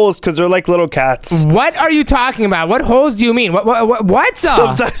little holes because they're like little cats. What are you talking about? What holes do you mean? What?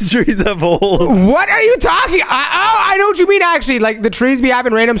 Sometimes trees have holes. What are you talking? I know what you mean. Actually, like the trees be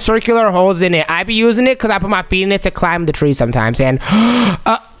having random circular holes in it. I be using it because I put my feet in it to climb the tree sometimes. And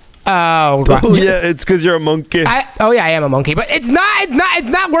oh yeah, it's because you're a monkey. I am a monkey, but it's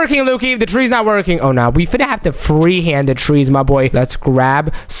not working, Lukey. The tree's not working. Oh no, we finna have to freehand the trees, my boy. Let's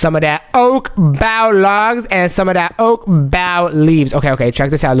grab some of that oak bough logs and some of that oak bough leaves. Okay, check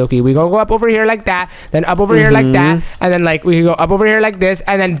this out, Lukey. We gonna go up over here like that, then up over here like that, and then like we can go up over here like this,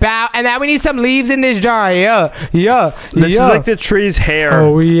 and then bow, and then we need some leaves in this jar. Yeah. This is like the tree's hair.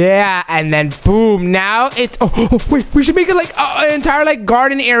 Oh yeah, and then boom. Now it's wait, we should make it like an entire like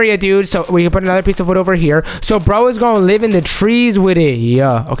garden area, dude. So we can put another piece of wood over here. So bro is gonna live in the trees with it.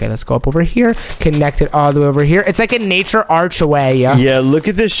 Yeah. Okay, let's go up over here. Connect it all the way over here. It's like a nature archway. Yeah, look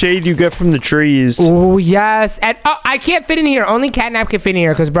at the shade you get from the trees. Oh yes. And I can't fit in here. Only Catnap can fit in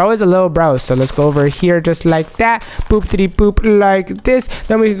here because bro is a little bro. So let's go over here just like that. Boop diddy boop like this.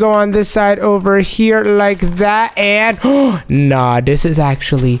 Then we can go on this side over here like that. And nah, this is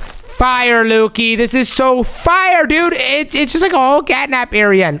actually fire, Lukey. This is so fire, dude. It's just like a whole Catnap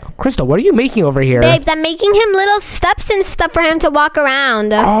area. And Crystal, what are you making over here? Babes, I'm making him little steps and stuff for him to walk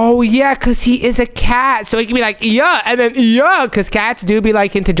around. Oh yeah, because he is a cat, so he can be like yeah, and then yeah, because cats do be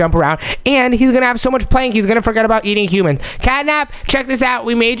liking to jump around. And he's gonna have so much playing, he's gonna forget about eating humans. Catnap, check this out.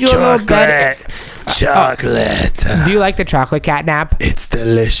 We made you a little bed. Chocolate. Do you like the chocolate, Catnap? It's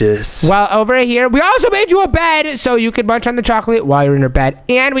delicious. Well, over here, we also made you a bed so you could munch on the chocolate while you're in your bed.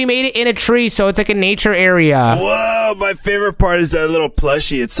 And we made it in a tree, so it's like a nature area. Whoa, my favorite part is that little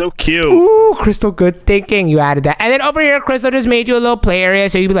plushie. It's so cute. Ooh, Crystal, good thinking. You added that. And then over here, Crystal just made you a little play area,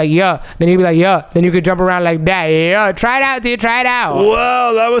 so you'd be like, yeah. Then you'd be like, yeah. Then you could jump around like that. Yeah, try it out, dude. Try it out.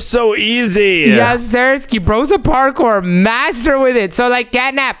 Whoa, that was so easy. Yes, Sirski. Bro's a parkour master with it. So, like,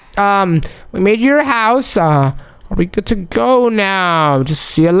 Catnap, we made your house. Are we good to go now? Just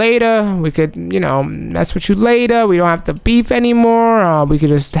see you later. We could, mess with you later. We don't have to beef anymore. We could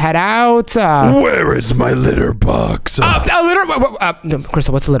just head out. Where is my litter box?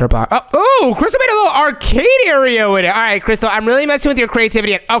 Crystal, what's a litter box? Oh, Crystal made a little arcade area with it. All right, Crystal, I'm really messing with your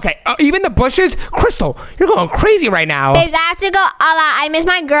creativity. Okay, even the bushes. Crystal, you're going crazy right now. Babes, I have to go all out. I miss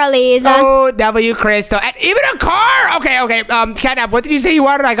my girlies. Oh, W, Crystal. And even a car. Okay. Catnap, what did you say you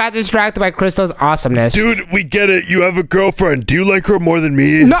wanted? I got distracted by Crystal's awesomeness. Dude, we get it. You have a girlfriend. Do you like her more than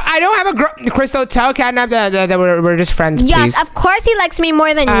me? No, I don't have a girl. Crystal, tell Catnap that we're just friends, yes, please. of course he likes me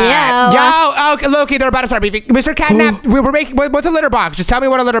more than you. Okay, Loki, they're about to start beefing. Mr. Catnap, we're making. What's a litter box? Just tell me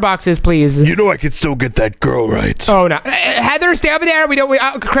what a litter box is, please. You know I could still get that girl right. Oh no, Heather, stay over there.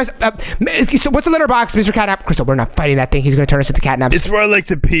 Chris. So what's a litter box, Mr. Catnap? Crystal, we're not fighting that thing. He's gonna turn us into catnaps. It's where I like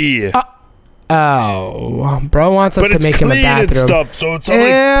to pee. Oh, bro wants us to make him a bathroom. And stuff, so it's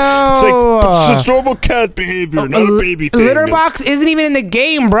just normal cat behavior, not a baby thing. Litter box isn't even in the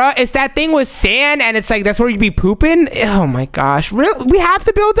game, bro. It's that thing with sand, and it's like that's where you be pooping. Oh my gosh, really? We have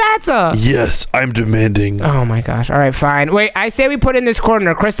to build that? Yes, I'm demanding. Oh my gosh. All right, fine. Wait, I say we put in this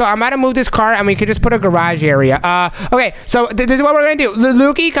corner. Crystal, I'm gonna move this car, and we could just put a garage area. Okay. So this is what we're gonna do.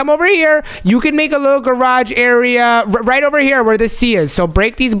 Lukey, come over here. You can make a little garage area right over here where the sea is. So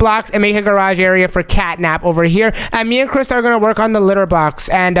break these blocks and make a garage area for CATNAP over here. And me and Chris are going to work on the litter box.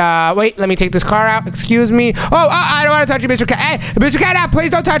 And, wait, let me take this car out. Excuse me. Oh, I don't want to touch you, Mr. Cat. Hey, Mr. CATNAP,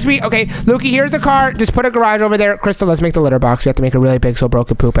 please don't touch me. Okay, Lukey, here's the car. Just put a garage over there. Crystal, let's make the litter box. We have to make it really big so bro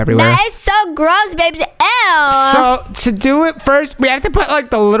can poop everywhere. That is so gross, babes. Ew. So, to do it first, we have to put, like,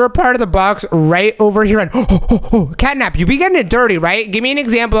 the litter part of the box right over here. And, CATNAP, you be getting it dirty, right? Give me an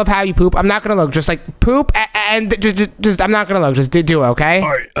example of how you poop. I'm not going to look. Just, like, poop and just I'm not going to look. Just do it, okay? All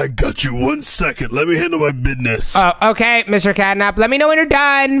right, I got you. 1 second. Let me handle my business. Oh, okay, Mr. CATNAP. Let me know when you're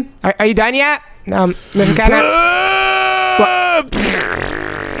done. Are you done yet? Mr. CATNAP?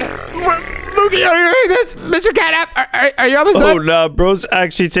 Lukey, are you hearing this? Mr. CATNAP, are you almost done? Oh, no. Bro's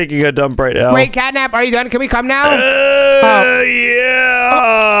actually taking a dump right now. Wait, CATNAP, are you done? Can we come now?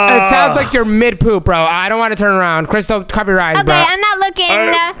 Yeah. It sounds like you're mid-poop, bro. I don't want to turn around. Crystal, cover your eyes, Okay, bro. I'm not looking.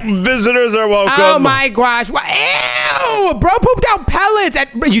 Visitors are welcome. Oh, my gosh. Ew! Bro pooped out pellets.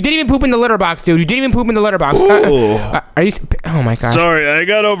 You didn't even poop in the litter box, dude. You didn't even poop in the litter box. Are you... Oh, my gosh. Sorry, I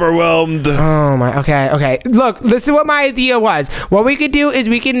got overwhelmed. Oh, my... Okay. Look, this is what my idea was. What we could do is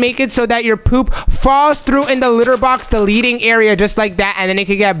we can make it so that your poop falls through in the litter box, the leading area, just like that, and then it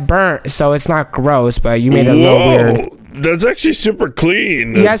could get burnt. So it's not gross, but you made it a little weird. That's actually super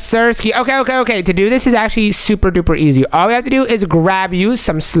clean. Yes, sir. Okay. To do this is actually super duper easy. All we have to do is grab you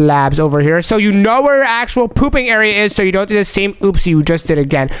some slabs over here so you know where your actual pooping area is so you don't do the same oops you just did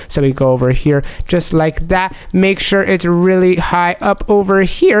again. So we go over here just like that. Make sure it's really high up over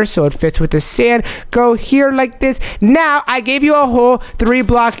here so it fits with the sand. Go here like this. Now, I gave you a whole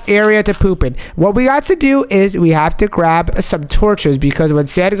 3-block area to poop in. What we got to do is we have to grab some torches because when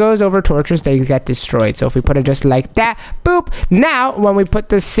sand goes over torches, they get destroyed. So if we put it just like that, boop. Now, when we put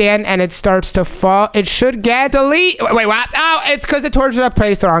the sand and it starts to fall, it should get delete. Wait, what? Oh, it's because the torches are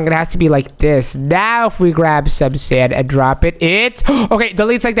placed wrong. It has to be like this. Now, if we grab some sand and drop it, okay,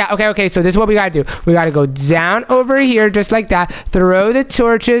 deletes like that. Okay, so this is what we gotta do. We gotta go down over here, just like that. Throw the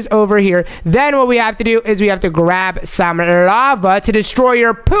torches over here. Then what we have to do is we have to grab some lava to destroy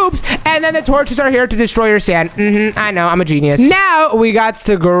your poops, and then the torches are here to destroy your sand. I know, I'm a genius. Now, we got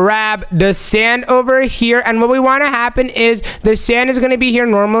to grab the sand over here, and what we want to have is the sand is going to be here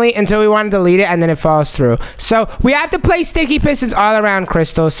normally until we want to delete it and then it falls through. So we have to place sticky pistons all around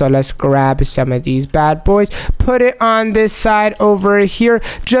Crystal. So let's grab some of these bad boys, put it on this side over here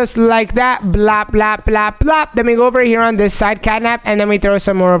just like that. Blop, blop, blop, blop. Then we go over here on this side, CATNAP, and then we throw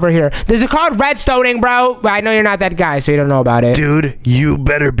some more over here. This is called redstoning, bro. I know you're not that guy, so you don't know about it. Dude, you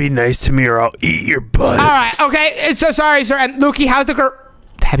better be nice to me or I'll eat your butt. All right, okay. So sorry, sir. And Lukey, how's the girl?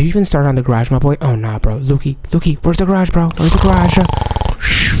 Have you even started on the garage, my boy? Oh, nah, bro. Lukey, where's the garage, bro? Where's the garage? Wake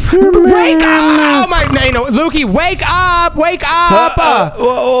up! Oh, my... No, Lukey, wake up! Wake up!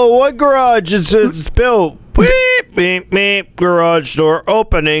 What garage? It's built. Beep, beep, beep. Garage door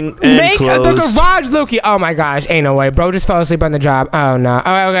opening and Make closed. the garage, Lukey. Oh my gosh, ain't no way. Bro just fell asleep on the job. Oh no.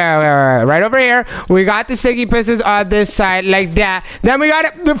 Okay. Right over here. We got the sticky pistons on this side like that. Then we got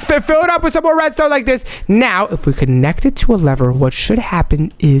it fill it up with some more redstone like this. Now, if we connect it to a lever, what should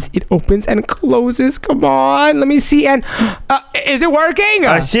happen is it opens and closes. Come on, let me see. And is it working?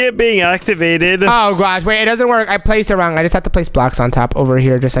 I see it being activated. Oh gosh, wait, it doesn't work. I placed it wrong. I just have to place blocks on top over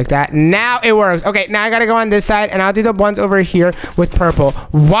here just like that. Now it works. Okay, now I gotta go on this side and I'll do the ones over here with purple.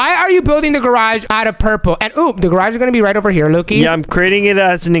 Why are you building the garage out of purple? And ooh, the garage is gonna be right over here, Lukey. Yeah, I'm creating it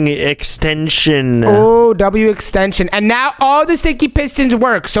as an extension. Oh, W extension. And now all the sticky pistons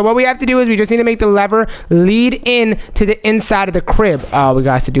work. So what we have to do is we just need to make the lever lead in to the inside of the crib. All we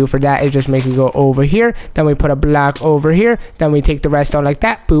got to do for that is just make it go over here. Then we put a block over here. Then we take the redstone like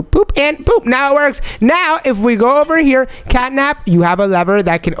that. Boop, boop, and boop. Now it works. Now, if we go over here, CATNAP, you have a lever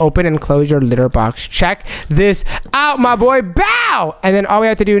that can open and close your litter box. Check this out, my boy. Bow! And then all we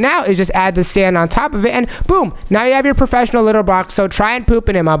have to do now is just add the sand on top of it, and boom, now you have your professional litter box. So try and poop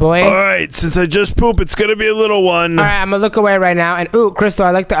in it, my boy. All right, since I just pooped, it's gonna be a little one. All right, I'm gonna look away right now. And ooh, Crystal,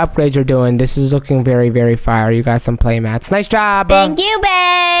 I like the upgrades you're doing. This is looking very, very fire. You got some play mats. Nice job. Thank you,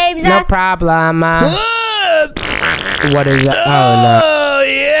 babes. No problem. What is that? Oh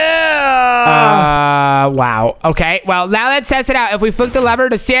yeah. Wow. Okay, well, now let's test it out. If we flick the lever,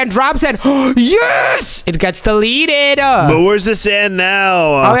 the sand drops and yes! It gets deleted. But where's the sand now?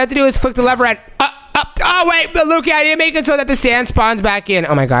 All we have to do is flick the lever and Oh, wait, but Luke, I didn't make it so that the sand spawns back in.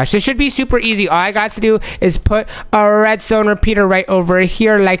 Oh my gosh, this should be super easy. All I got to do is put a redstone repeater right over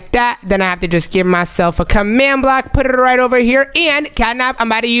here like that. Then I have to just give myself a command block, put it right over here, and CATNAP, I'm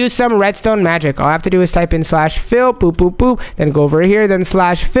about to use some redstone magic. All I have to do is type in /fill, boop, boop, boop, then go over here, then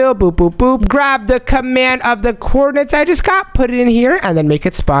 /fill, boop, boop, boop, grab the command of the coordinates I just got, put it in here, and then make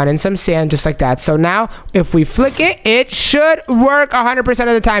it spawn in some sand just like that. So now, if we flick it, it should work 100%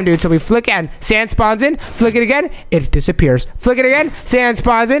 of the time, dude. So we flick it, and sand spawns in, flick it again, it disappears. Flick it again, sand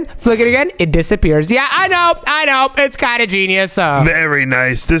spawns in, flick it again, it disappears. Yeah, I know, it's kind of genius. Very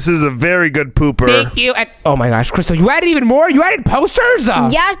nice. This is a very good pooper. Thank you. And oh my gosh, Crystal, you added even more? You added posters?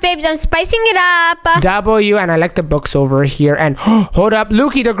 Yes, babes, I'm spicing it up. W, and I like the books over here. And hold up,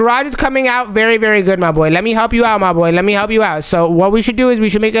 Lukey, the garage is coming out very, very good, my boy. Let me help you out, my boy. Let me help you out. So what we should do is we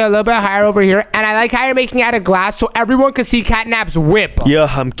should make it a little bit higher over here. And I like how you're making it out of glass so everyone can see CATNAP's whip. Yeah,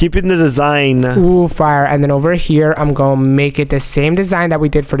 I'm keeping the design. Ooh, fire. And then over here, I'm going to make it the same design that we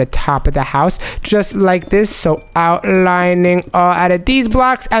did for the top of the house. Just like this. So outlining all out of these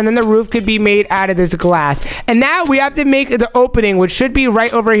blocks. And then the roof could be made out of this glass. And now we have to make the opening, which should be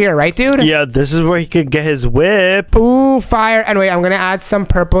right over here, right, dude? Yeah, this is where he could get his whip. Ooh, fire. And wait, I'm going to add some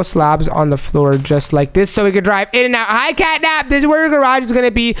purple slabs on the floor just like this so we could drive in and out. Hi, CATNAP. This is where your garage is going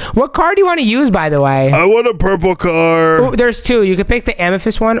to be. What car do you want to use, by the way? I want a purple car. Ooh, there's two. You could pick the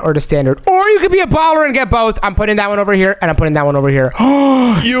amethyst one or the standard. Or you could be a baller and get both. I'm putting that one over here and I'm putting that one over here.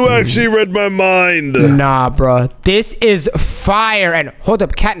 You actually read my mind. Nah, bro. This is fire. And hold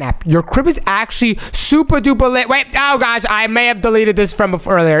up, CATNAP. Your crib is actually super duper lit. Wait, oh gosh, I may have deleted this from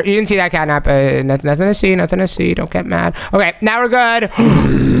before earlier. You didn't see that, CATNAP. Nothing to see, nothing to see. Don't get mad. Okay, now we're good.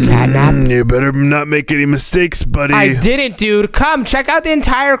 CATNAP. You better not make any mistakes, buddy. I didn't, dude. Come, check out the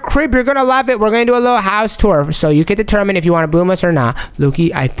entire crib. You're gonna love it. We're gonna do a little house tour, so you can determine if you want to boom us or not.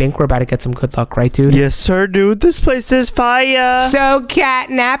 Lukey, I think we're about to get some good luck, right, dude? Yes, sir, dude. This place is fire. So,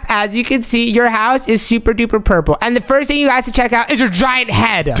 CATNAP, as you can see, your house is super duper purple. And the first thing you guys to check out is your giant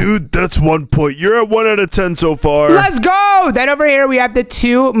head. Dude, that's 1 point. You're at 1 out of 10 so far. Let's go. Then over here, we have the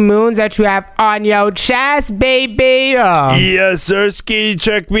 2 moons that you have on your chest, baby. Yes, sir, Ski.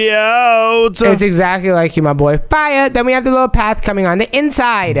 Check me out. It's exactly like you, my boy. Fire. Then we have the little path coming on the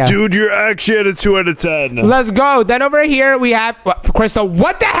inside. Dude, you're actually at a 2 out of 10. Let's go. Then over here, we have... Crystal,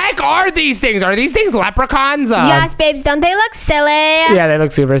 what the heck are these things? Are these things leprechauns? Yes, babes, don't they look silly? Yeah, they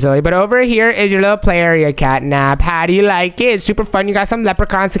look super silly. But over here is your little play area, CATNAP. How do you like it? It's super fun. You got some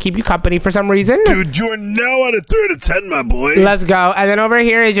leprechauns to keep you company for some reason. Dude, you are now at a 3 out of 10, my boy. Let's go. And then over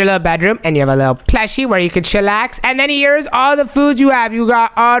here is your little bedroom. And you have a little plushie where you can chillax. And then here's all the foods you have. You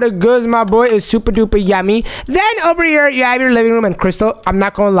got all the goods, my boy. It's super duper yummy. Then over here, you have your living room. And Crystal, I'm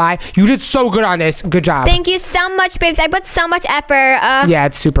not going to lie. You did so good on this. Good job. Thank you so much, babes. I put so much effort. Yeah,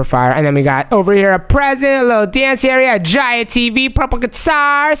 it's super fire. And then we got over here a present, a little dance area, a giant TV, purple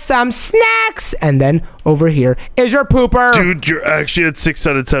guitar, some snacks. And then over here is your pooper. Dude, you're actually at 6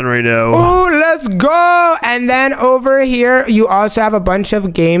 out of 10 right now. Oh, let's go. And then over here, you also have a bunch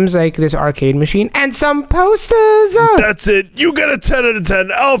of games like this arcade machine and some posters. That's it. You get a 10 out of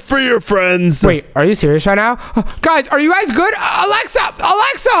 10. Out for your friends. Wait, are you serious right now? Guys, are you guys good? Alexa,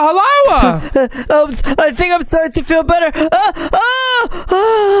 hello? I think I'm starting to feel better.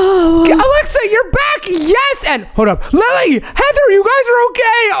 Alexa, you're back. Yes. And hold up. Lily, Heather, you guys are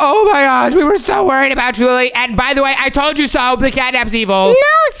okay. Oh my gosh, we were so worried about you, Lily. And by the way, I told you so. The CATNAP's evil. No,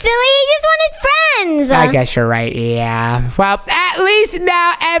 silly. You just wanted friends. I guess you're right. Yeah. Well, at least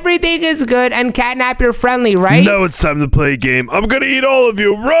now everything is good. And CATNAP, you're friendly, right? Now it's time to play a game. I'm gonna eat all of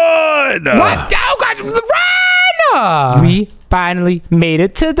you. Run! What? Oh gosh, run! We finally made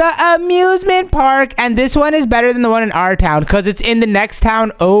it to the amusement park, and this one is better than the one in our town because it's in the next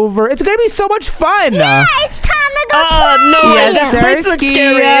town over. It's gonna be so much fun. Yeah, it's time to go play. No, yes, this place looks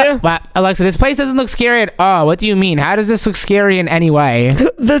scary. Wow, Alexa, this place doesn't look scary at all. What do you mean? How does this look scary in any way?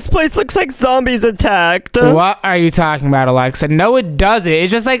 This place looks like zombies attacked. What are you talking about, Alexa? No, it doesn't.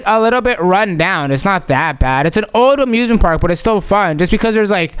 It's just like a little bit run down. It's not that bad. It's an old amusement park, but it's still fun. Just because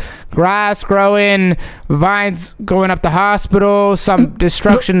there's like grass growing, vines going up the hospital, some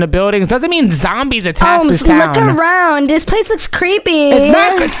destruction in the buildings doesn't mean zombies attack this town. Look around. This place looks creepy. It's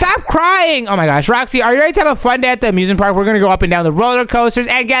not good. Stop crying. Oh my gosh. Roxy, are you ready to have a fun day at the amusement park? We're going to go up and down the roller coasters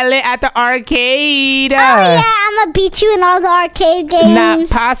and get lit at the arcade. Oh, yeah. I'm going to beat you in all the arcade games. Not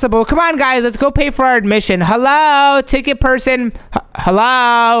possible. Come on, guys. Let's go pay for our admission. Hello, ticket person.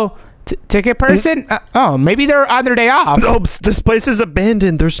 Hello. Ticket person? Oh, maybe they're on their day off. No, this place is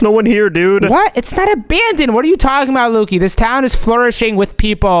abandoned. There's no one here, dude. What? It's not abandoned. What are you talking about, Lukey? This town is flourishing with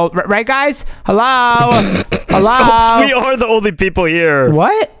people. Right, guys? Hello? Hello? Oops, we are the only people here.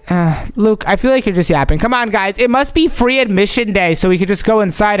 What? Luke, I feel like you're just yapping. Come on, guys. It must be free admission day, so we could just go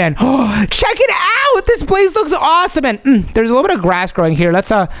inside and check it out. This place looks awesome. And there's a little bit of grass growing here.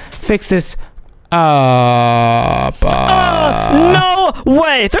 Let's fix this up. No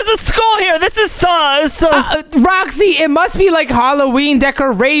way! There's a skull here. This is Roxy, it must be like Halloween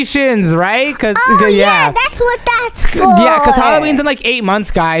decorations, right? Cause yeah, that's what that's for. Yeah, because Halloween's in like 8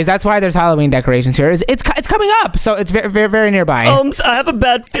 months, guys. That's why there's Halloween decorations here. It's coming up, so it's very, very, very nearby. I have a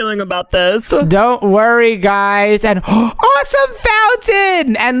bad feeling about this. Don't worry, guys. And awesome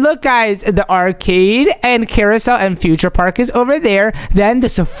fountain! And look, guys, the arcade and carousel and future park is over there. Then the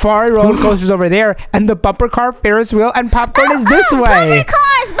safari roller coaster's over there. And the bumper car, Ferris wheel, and popcorn is this way. Bumper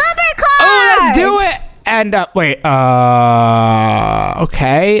cars! Oh, let's do it! And wait,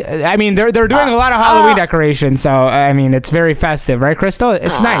 okay. I mean, they're doing a lot of Halloween decorations, so I mean, it's very festive, right, Crystal?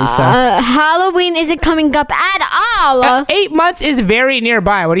 It's nice. Halloween isn't coming up at all. 8 months is very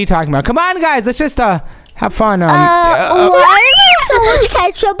nearby. What are you talking about? Come on, guys. Let's just have fun. Why is there so much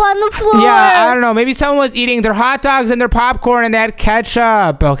ketchup on the floor? Yeah, I don't know. Maybe someone was eating their hot dogs and their popcorn and they had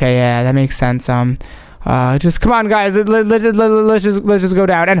ketchup. Okay, yeah, that makes sense. Just come on, guys. Let's just go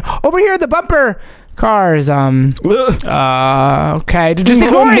down. And over here, the bumper cars. Okay, just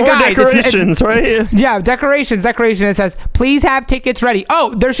ignore it, guys. Decorations, right? Yeah, decorations. It says, please have tickets ready.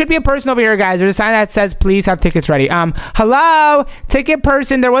 Oh, there should be a person over here, guys. There's a sign that says, please have tickets ready. Hello, ticket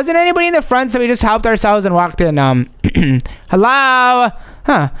person. There wasn't anybody in the front, so we just helped ourselves and walked in. Hello.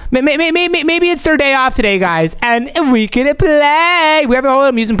 Huh. Maybe it's their day off today, guys, and we can play. We have a whole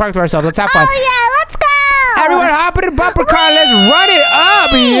amusement park to ourselves. Let's have fun. Oh, yeah, let's go. Everyone hop in the bumper car and let's run it up.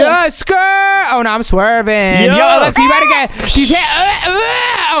 Yes, skirt. Oh, no, I'm swerving. Yo, Alexa, you better get these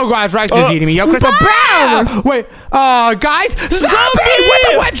oh, gosh, Roxy's just eating me. Yo, Crystal, bam. Wait, guys, zombie.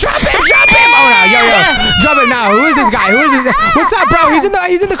 What? Jump him. Oh, no, yo. Jump him now. Who is this guy? What's up, bro?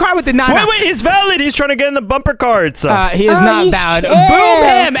 He's in the car with the nana. Wait, he's valid. He's trying to get in the bumper carts. He is not valid. Boom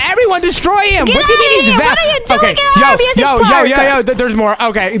him. Everyone destroy him. What do you mean he's valid? What are you doing? Yo. There's more.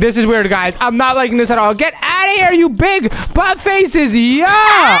 Okay, this is weird, guys. I'm not liking this at all. Get out of here, you big butt faces. Yeah.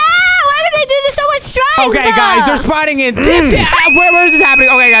 Why do they do this so much strong? Okay, guys, they're spawning in. Where is this happening?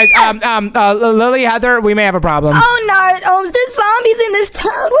 Okay, guys. Lily, Heather, we may have a problem. Oh no, there's zombies in this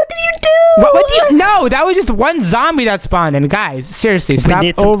town. What did you do? What do you? No, that was just one zombie that spawned in. Guys, seriously, stop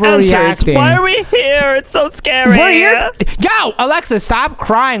overreacting. Why are we here? It's so scary. We're here. Yo, Alexa, stop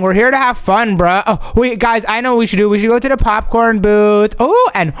crying. We're here to have fun, bruh. Oh, wait, guys, I know what we should do. We should go to the popcorn booth.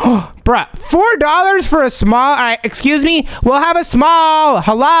 Oh, and bruh, $4 for a small. All right, excuse me. We'll have a small.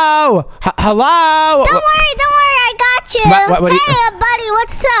 Hello. Hello. Don't worry, I got you. What hey, buddy,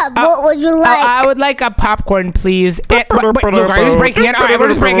 what's up? What would you like? I would like a popcorn, please. Wait, are you just breaking in? All right, we're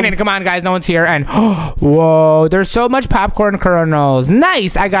just breaking in. Come on, guys. No one's here. And whoa, there's so much popcorn kernels.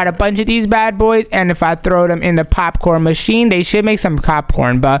 Nice. I got a bunch of these bad boys, and if I throw them in the popcorn machine, they should make some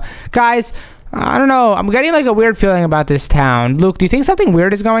popcorn. But guys, I don't know. I'm getting like a weird feeling about this town. Luke, do you think something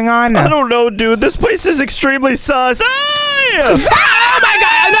weird is going on? I don't know, dude. This place is extremely sus. Oh my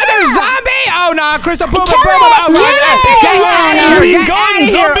God! Another zombie! Oh no, Crystal! Boom!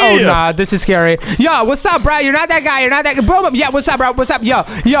 Oh no, this is scary. Yo, what's up, bro? You're not that guy. Boom! Yeah, what's up, bro? What's up? Yo.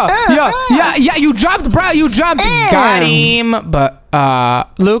 Yeah. You jumped, bro. You jumped. Got him. But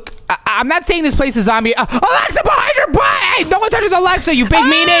Luke, I'm not saying this place is zombie. Alexa, behind your butt! Hey, no one touches Alexa, you big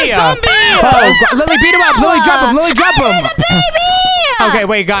meanie! Zombie! Oh, Lily, beat him up! Lily, jump him! Okay,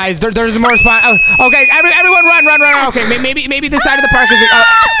 wait, guys. There's more spawn. Oh, okay, everyone run! Okay, maybe this side of the park is.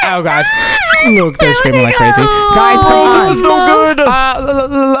 Oh gosh, Luke, they're screaming like crazy. Guys, come on! This is no good.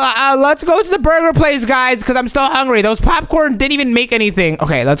 Let's go to the burger place, guys, because I'm still hungry. Those popcorn didn't even make anything.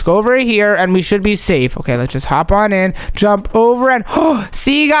 Okay, let's go over here, and we should be safe. Okay, let's just hop on in, jump over, and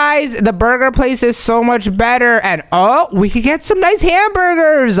see, guys, the burger place is so much better. And we could get some nice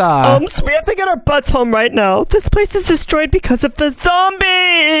hamburgers. So we have to get our butts home right now. This place is destroyed because of the zombies.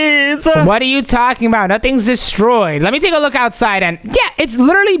 What are you talking about? Nothing's destroyed. Let me take a look outside, and yeah, it's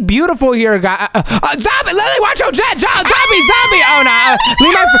literally beautiful here, guys. Zombie, Lily, watch your jet, zombie. Oh no,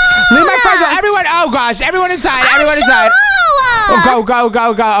 leave my friends. Everyone, oh gosh, everyone inside. Go.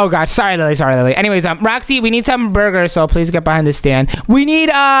 Oh gosh, sorry, Lily. Anyways, Roxy, we need some burgers, so please get behind the stand. We need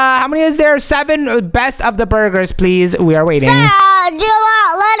how many is there? 7 best of the burgers, please. We are waiting. Do you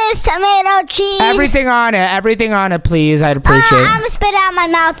want lettuce, tomato, cheese? Everything on it, please. I'd appreciate it. I'm gonna spit out my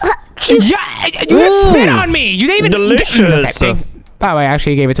mouth. Yeah, you spit on me. You didn't even delicious. Oh, wait,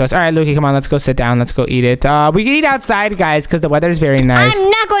 actually, he gave it to us. All right, Lukey, come on. Let's go sit down. Let's go eat it. We can eat outside, guys, because the weather's very nice. I'm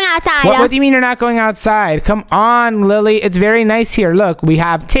not going outside. What do you mean you're not going outside? Come on, Lily. It's very nice here. Look, we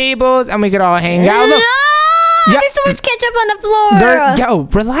have tables, and we could all hang out. Look. No, there's so much ketchup on the floor. Yo,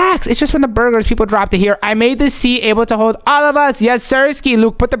 relax. It's just from the burgers. People dropped it here. I made this seat able to hold all of us. Yes, sirski.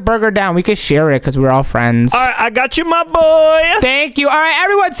 Luke, put the burger down. We could share it because we're all friends. All right, I got you, my boy. Thank you. All right,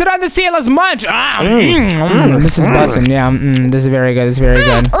 everyone, sit on the seat. Let's munch. This is bussin'. Yeah, this is very good. This is very good.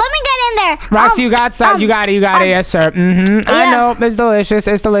 Let me get in there. Roxy, you got some. You got it. Yes, sir. I know. It's delicious.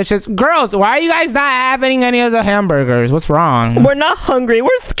 It's delicious. Girls, why are you guys not having any of the hamburgers? What's wrong? We're not hungry. We're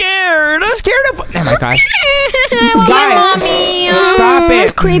scared. Scared of... Oh, my gosh. Guys, stop it.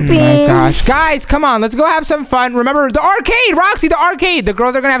 It's creepy. Oh, my gosh. Guys, come on. Let's go have some fun. Remember, the arcade. Roxy, the arcade. The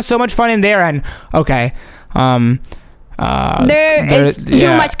girls are going to have so much fun in there. And, okay. There is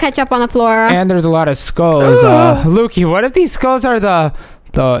too much ketchup on the floor. And there's a lot of skulls. Lukey, what if these skulls are the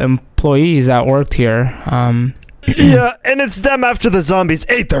employees that worked here? Yeah, and it's them after the zombies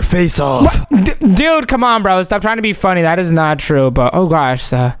ate their face off. Dude, come on, bro. Stop trying to be funny. That is not true. But, oh,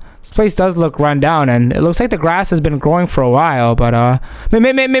 gosh. This place does look run down, and it looks like the grass has been growing for a while. But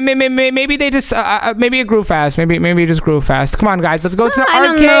maybe they just maybe it grew fast. Maybe it just grew fast. Come on, guys, let's go to the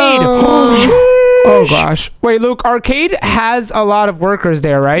arcade. Oh gosh, wait, Luke, arcade has a lot of workers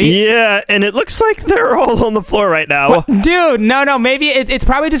there, right? Yeah, and it looks like they're all on the floor right now. What? Dude, no, maybe it's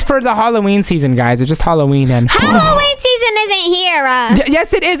probably just for the Halloween season, guys. It's just Halloween and Halloween season isn't here.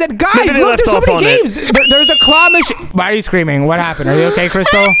 Yes, it is. And guys, look, there's so many games. There's a claw machine. Why are you screaming? What happened? Are you okay,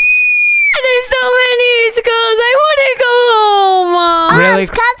 Crystal? There's so many skulls. I want to go home. Really?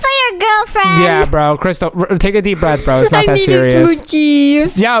 It's come for your girlfriend. Yeah, bro. Crystal, take a deep breath, bro. It's not that serious. I need a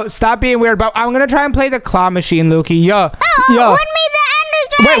smoochie. Yo, stop being weird, bro. I'm gonna try and play the claw machine, Lukey. Yo. Win me the Ender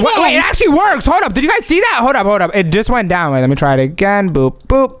Dragon. Wait, it actually works. Hold up. Did you guys see that? Hold up. It just went down. Wait, let me try it again. Boop,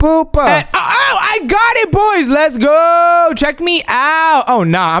 boop, boop. And, I got it, boys. Let's go. Check me out. Oh,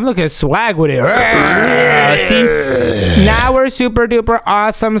 nah. I'm looking swag with it. See? Now we're super duper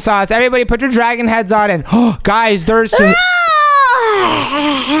awesome sauce. Everybody put your dragon heads on and guys, there's some...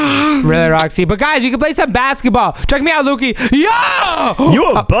 Really, Roxy? But guys, we can play some basketball. Check me out, Lukey. Yo!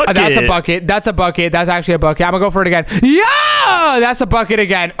 You a bucket. That's a bucket. That's a bucket. That's actually a bucket. I'm gonna go for it again. Yo! That's a bucket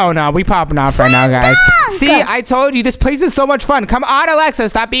again. Oh, no. We popping off right now, guys. See, I told you. This place is so much fun. Come on, Alexa.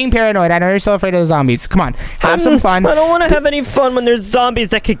 Stop being paranoid. I know you're so afraid of the zombies. Come on. Have some fun. I don't want to have any fun when there's zombies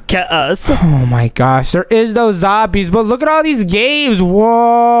that could get us. Oh, my gosh. There is those zombies. But look at all these games.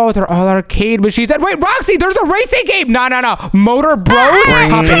 Whoa. They're all arcade machines. And wait, Roxy, there's a racing game. No. Motor Bros.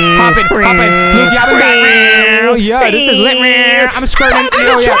 Hop in. Luke, yeah, this is lit. I'm skirting.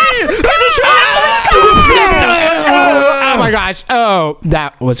 Oh my gosh. Oh,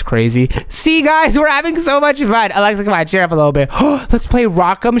 that was crazy. See, guys, we're having so much fun. Alexa, come on, cheer up a little bit. Let's play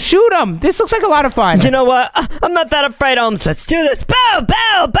Rock'em Shoot 'em. This looks like a lot of fun. You know what? I'm not that afraid, Holmes. Let's do this. Bow,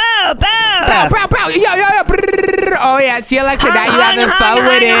 bow, bow, bow. Bow, bow, bow. Yo. Oh, yeah. See, Alexa, now you having fun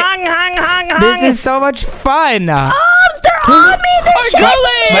with it. This is so much fun. They're on me. They're chasing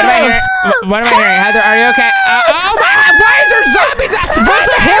me. What am I hearing? Heather, are you okay? Oh my God! Why is there zombies? Why is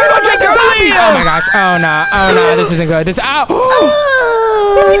there hair on the zombies? Oh my gosh! Oh no! This isn't good.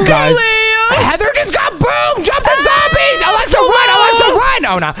 Guys, Heather just got boom! Jump the zombies! Alexa, run!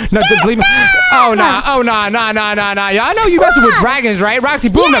 Oh no! Leave me! Oh no! Yeah, I know you messing with dragons, right? Roxy,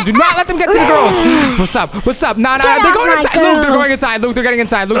 boom them! Do not let them get to the girls. What's up? No! They're going inside. Luke, they're going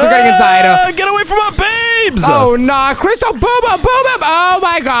inside. Luke, they're getting inside. Get away from my babes! Oh no! Crystal, boom him! Oh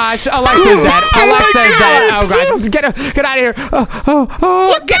my gosh! Alexa's dead. Oh gosh! Get out of here! Get out of here!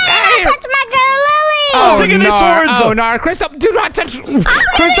 Touch my girl, Lily. Oh, taking these swords. Oh no! Crystal, do not touch!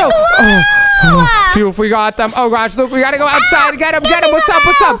 Crystal! Phew, we got them. Oh gosh, Luke, we gotta go outside. Get him. What's up?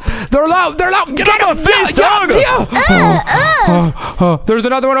 They're low. Get out of my face, dog! There's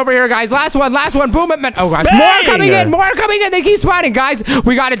another one over here, guys. Last one. Boom it, man. Oh gosh, Bang! more coming in. They keep spawning, guys.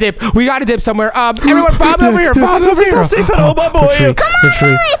 We gotta dip somewhere. Everyone, follow me over here. Not safe at all, my boy. Come on,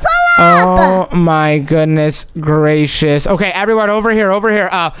 Lily, pull up. Oh my goodness gracious. Okay, everyone over here.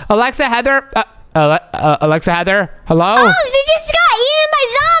 Alexa, Heather. Alexa, Heather. Hello. Oh, they just got eaten by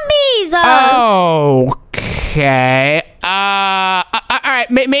zombies. Okay. All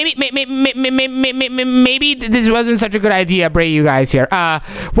right. Maybe this wasn't such a good idea, bringing you guys here.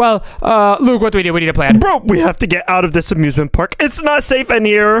 Well, Luke, what do we do? We need a plan. Bro, we have to get out of this amusement park. It's not safe in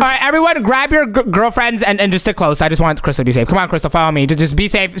here. All right, everyone, grab your girlfriends and just stick close. I just want Crystal to be safe. Come on, Crystal, follow me. Just be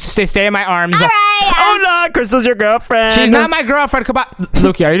safe. Stay in my arms. All right. Oh no, Crystal's your girlfriend. She's not my girlfriend. Come on,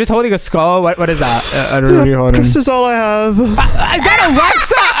 Luke. Are you just holding a skull? What is that? I don't know what you're holding. This is all I have. Is that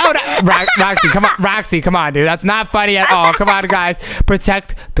Alexa? Oh, no. Roxy, come on. Roxy, come on, dude. That's not funny at all. Come on, guys.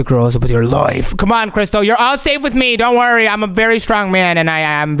 Protect the girls with your life. Come on, Crystal. You're all safe with me. Don't worry. I'm a very strong man, and I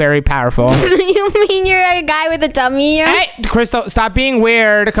am very powerful. You mean you're a guy with a dummy? Hey, Crystal, stop being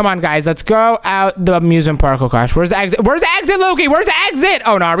weird. Come on, guys. Let's go out the amusement park. Oh, gosh. Where's the exit? Where's the exit, Loki? Where's the exit?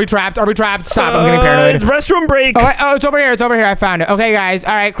 Oh, no. Are we trapped? Are we trapped? Stop. I'm getting paranoid. It's restroom break. Oh, it's over here. It's over here. I found it. Okay, guys.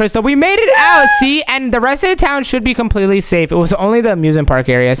 All right, Crystal. We made it out. See? And the rest of the town should be completely safe. It was only the amusement park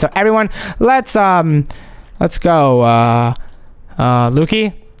area. So, everyone, let's go.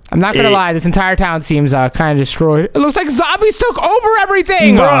 Lukey? I'm not gonna lie, this entire town seems kind of destroyed. It looks like zombies took over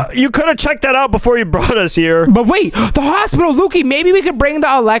everything. Bruh, you could have checked that out before you brought us here. But wait, the hospital, Lukey, maybe we could bring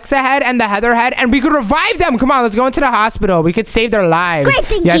the Alexa head and the Heather head and we could revive them. Come on, let's go into the hospital. We could save their lives. Great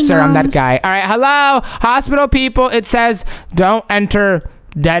thinking, yes, sir, I'm that Holmes. guy. All right, hello, hospital people. It says, don't enter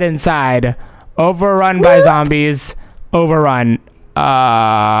dead inside. Overrun by zombies. Overrun.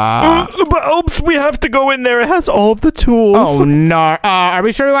 But oops, we have to go in there. It has all of the tools. Oh no! Are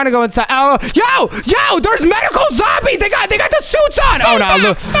we sure we want to go inside? Oh, yo! There's medical zombies. They got the suits on. Oh no!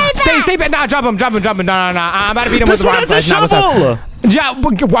 Look, stay back. No, jump him. No. I'm about to beat him with the rock. This one has a shovel. Yeah,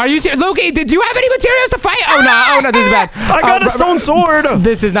 why are you serious? Loki, do you have any materials to fight? Oh no, this is bad. I got a stone sword.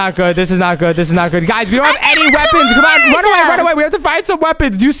 This is not good. Guys, we don't have any weapons. Come on, run away. We have to find some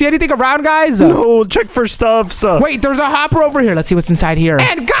weapons. Do you see anything around, guys? No, check for stuffs. Wait, there's a hopper over here. Let's see what's inside here.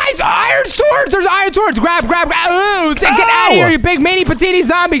 And guys, iron swords. There's iron swords. Grab. Ooh, get out of here, you big meaty patini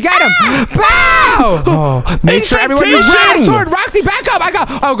zombie. Get him. Bow. Oh, make sure everyone uses iron sword. Roxy, back up.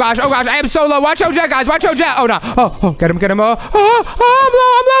 Oh gosh. I am so low. Watch out, Jet, guys. Watch out, Jet. Oh no. Oh, get him. I'm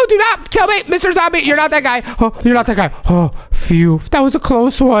low. Do not kill me, Mr. Zombie. You're not that guy. Oh, you're not that guy. Oh, phew. That was a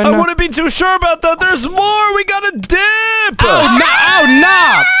close one. I wouldn't be too sure about that. There's more. We gotta dip. Oh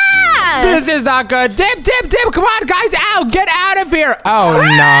no. This is not good. Dip. Come on, guys. Ow, get out of here. Oh,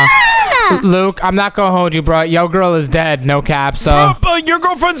 no. Luke, I'm not gonna hold you, bro. Yo girl is dead. No cap, so. Your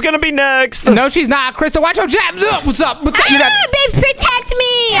girlfriend's gonna be next. No, she's not. Crystal, watch out, Jab. What's up? Babes, protect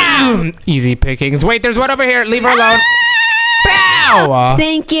me. Easy pickings. Wait, there's one over here. Leave her alone. Bow.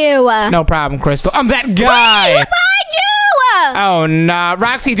 Thank you. No problem, Crystal. I'm that guy. Look behind you. Oh, no.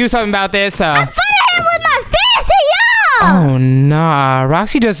 Roxy, do something about this. I'm fighting him with my fist. Oh, nah.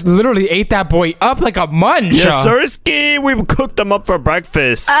 Roxy just literally ate that boy up like a munch. Yes, sirski. We cooked them up for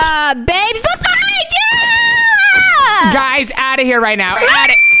breakfast. Babes, look behind you. Guys, out of here right now.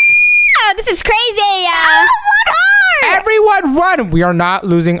 This is crazy. Everyone run. We are not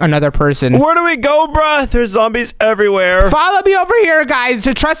losing another person. Where do we go, bruh? There's zombies everywhere. Follow me over here, guys.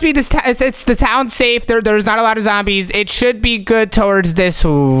 So trust me, it's the town's safe. There's not a lot of zombies. It should be good towards this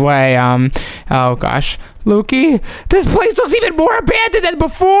way. Oh gosh. Lukey, this place looks even more abandoned than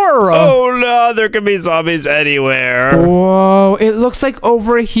before. Oh no, there could be zombies anywhere. Whoa, it looks like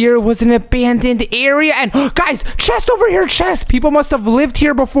over here was an abandoned area. And guys, chest over here, chest. People must have lived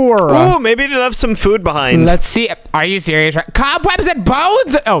here before. Oh, maybe they left some food behind. Let's see. Are you serious? Cobwebs and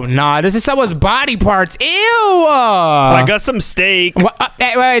bones? Oh no, this is someone's body parts. Ew. I got some steak.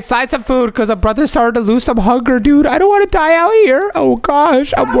 Wait, slide some food because a brother started to lose some hunger, dude. I don't want to die out here. Oh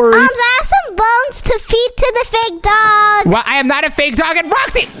gosh, I'm worried. I have some bones to feed to the fake dog. Well, I am not a fake dog. And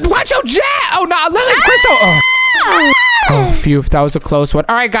Roxy, watch out, Jet. Oh no, Lily, Crystal. Oh, phew, that was a close one.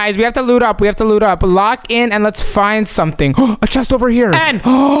 All right, guys, we have to loot up. Lock in and let's find something. A chest over here. And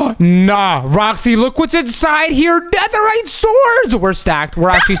nah, Roxy, look what's inside here. Netherite swords. We're stacked. We're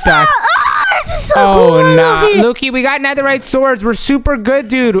actually stacked. This is so cool. Oh, nah. Lukey, we got netherite swords. We're super good,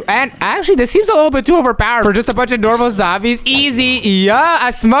 dude. And actually, this seems a little bit too overpowered for just a bunch of normal zombies. Easy. Yeah,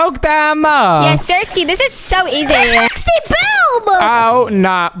 I smoked them. Yes, Sirski, this is so easy. 360 boom. Oh,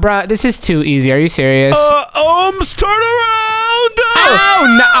 nah, bruh. This is too easy. Are you serious? Turn around. Oh,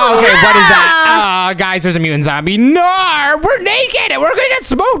 no. Okay, what is that? Guys, there's a mutant zombie. No, we're naked. We're gonna get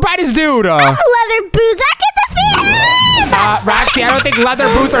smoked by this dude. Leather boots. I can defeat him. Roxy, I don't think leather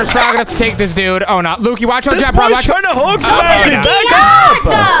boots are strong enough to take this dude. Oh, no. Lukey, watch out, Jet, bro. This boy's trying to hook smash it.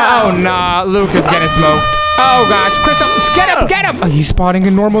 Oh, no. Luke is getting smoked. Oh, gosh. Crystal, get him. Oh, he's spawning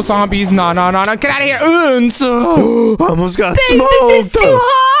in normal zombies. No. Get out of here. Almost got smoked. This is too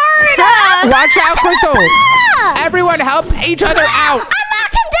hard. Watch out, Crystal. Everyone help each other out. I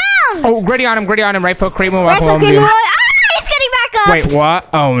knocked him down. Oh, gritty on him. Right foot cream. Right foot cream. He's getting back up. Wait, what?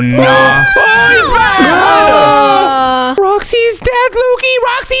 Oh, no. Roxy's dead, Lukey.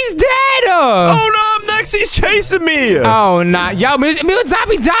 Roxy's dead. Oh, no, I'm next. He's chasing me. Oh, no. Yo, me and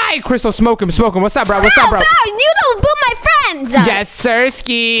Zombie die. Crystal, smoke him. What's up, bro? What's up, bro? Bro, you don't boo my friends. Yes,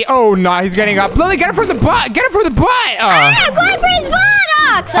 Sirski. Oh, no, he's getting up. Lily, get him from the butt. Get him from the butt. I'm going for his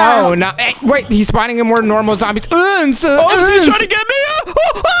buttocks. Oh, no. Hey, wait, he's spawning in more normal zombies. He's trying to get me.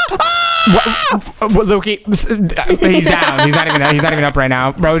 What, Lukey? He's down. He's not even up right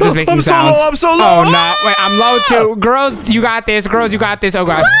now. Bro, just making sounds. I'm so low. Oh, no. Wait, I'm low, too. Girls, you got this. Oh,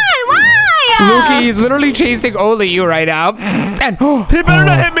 gosh. Why? Lukey is literally chasing only you right now. And he better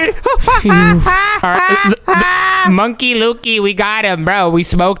not hit me. Monkey Lukey, we got him, bro. We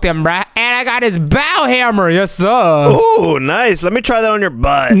smoked him, bro. And I got his bow hammer. Yes, sir. Oh, nice. Let me try that on your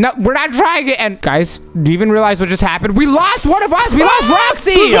butt. No, we're not trying it. And guys, do you even realize what just happened? We lost one of us. We lost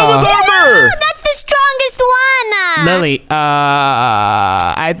Roxy. Who's wrong with armor? That's the strongest one. Lily,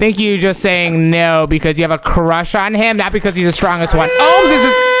 I think you're just saying no because you have a crush on him, not because he's the strongest one. Ohms is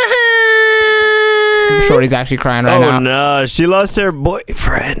just... I'm sure he's actually crying right now. Oh, no. She lost her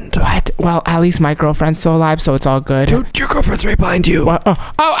boyfriend. What? Well, at least my girlfriend's still alive, so it's all good. Dude, your girlfriend's right behind you. What? We're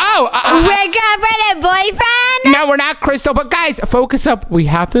girlfriend and boyfriend? No, we're not, Crystal. But guys, focus up. We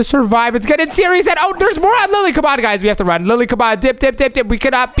have to survive. It's getting serious. And oh, there's more on Lily. Come on, guys. We have to run. Lily, come on. Dip. We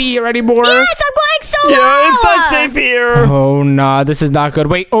cannot be here anymore. Yes, I'm going so low. Yeah, it's not safe here. Oh, nah. This is not good.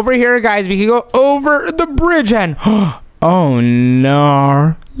 Wait, over here, guys. We can go over the bridge and... Oh,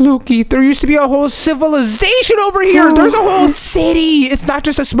 no. Lukey, there used to be a whole civilization over here. There's a whole city. It's not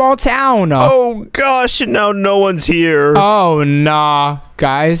just a small town. Oh, gosh. And now no one's here. Oh, nah.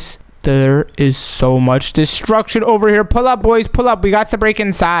 Guys, there is so much destruction over here. Pull up, boys. Pull up. We got to break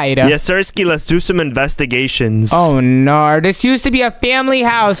inside. Yes, Sirski. Let's do some investigations. Oh, no. This used to be a family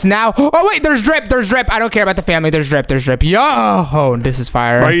house. Now... Oh, wait. There's drip. I don't care about the family. There's drip. Yo. Oh, this is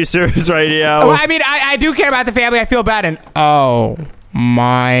fire. Are you serious right now? Well, I mean, I do care about the family. I feel bad. And... Oh,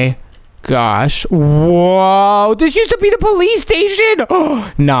 my... Gosh. Whoa. This used to be the police station.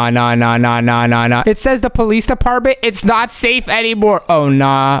 Nah. It says the police department. It's not safe anymore. Oh,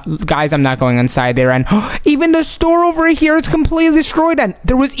 nah. Guys, I'm not going inside there. And even the store over here is completely destroyed. And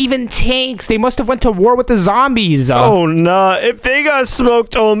there was even tanks. They must have went to war with the zombies. Oh, nah. If they got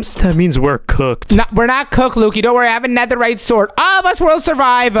smoked, that means we're cooked. No, we're not cooked, Lukey. Don't worry. I have a netherite sword. All of us will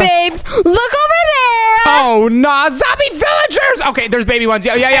survive. Babes, look over there. Oh, nah. Zombie villagers. Okay, there's baby ones.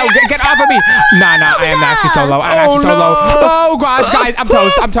 Yo. Get off of me. Nah. I am actually so low. Oh, gosh, guys. I'm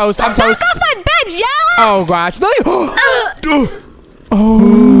toast. Back off my babes, yo. Oh, gosh. Oh,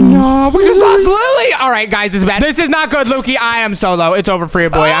 no. We just lost Lily. All right, guys, this is bad. This is not good, Lukey. I am so low. It's over for you,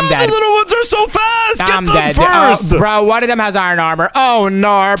 boy. I'm dead. The little ones are so fast. I'm dead. First. Bro, one of them has iron armor. Oh,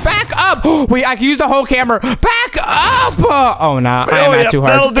 no. Back up. Wait, I can use the whole camera. Back up. Oh, no. I am at too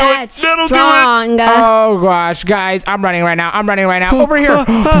hard. That'll do it. Oh, gosh, guys. I'm running right now. Over here.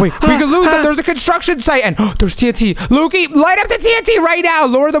 Wait, we could lose them. There's a construction site, and there's TNT. Lukey, light up the TNT right now.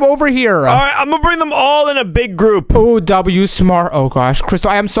 Lure them over here. All right, I'm going to bring them all in a big group. Oh, W smart. Oh, gosh.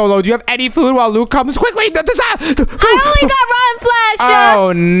 Crystal, I am so low. Do you have any food while Luke comes? Quickly. I only got rotten flesh.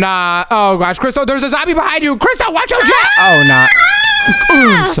 Oh, nah. Oh, gosh. Crystal, there's a zombie behind you. Crystal, watch your jet. Oh, nah.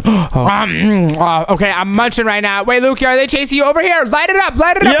 Okay, I'm munching right now. Wait, Luke, are they chasing you over here? Light it up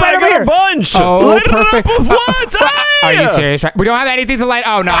right over here. Yeah, I got a bunch. Oh, light perfect. it up with what? Are you serious? We don't have anything to light.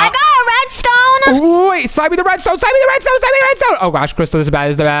 Oh, no. I got a redstone. Wait, slide me the redstone. Oh, gosh, Crystal, this is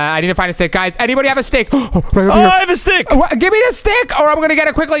bad. I need to find a stick. Guys, anybody have a stick? Right over here. I have a stick. Give me the stick, or I'm going to get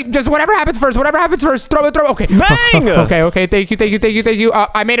it quickly. Just whatever happens first. Throw it. Okay. Bang. Okay. Thank you.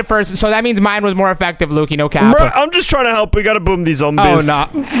 I made it first, so that means mine was more effective, Lukey. No cap. Bro, I'm just trying to help. We got to boom these zombies. Oh, no.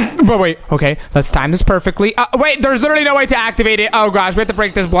 But wait. Okay, let's time this perfectly. Wait, there's literally no way to activate it. Oh, gosh, we have to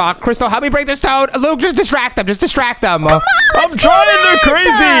break this block. Crystal, help me break this toad. Luke, just distract them. Come on, I'm trying. They're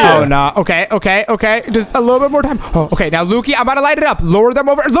crazy. Oh, no. Okay. Just a little bit more time. Oh, okay, now, Lukey, I'm about to light it up. Lower them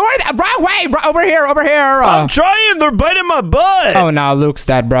over. Lower them. Wrong way. Over here. I'm trying. They're biting my butt. Oh, no. Luke's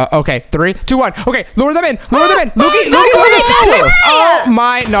dead, bro. Okay, 3, 2, 1. Okay, lower them in. Lukey. Oh,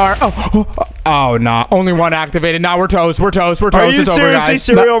 my nar. Oh, no. Only one activated. Now we're toast. Are you seriously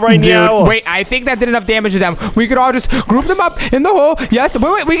cereal right now? Wait, I think that did enough damage to them. We could all just group them up in the hole. Yes.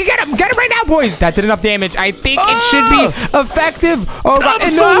 Wait. We can get them. Get them right now, boys. That did enough damage. I think it should be effective. Oh, I'm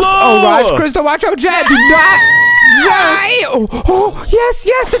so low. Oh, gosh. Crystal, watch out, Jet. Do not. Die! Oh, yes,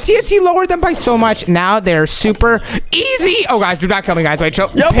 the TNT lowered them by so much. Now they're super easy. Oh, guys, do not kill me, guys. Wait, chill.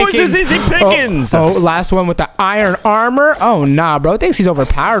 Yeah, boys, it's easy pickings. Oh, last one with the iron armor. Oh, nah, bro. Thinks he's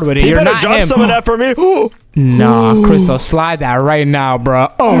overpowered with it. You You're better not drop him. some of that for me. Nah, Crystal, slide that right now, bro.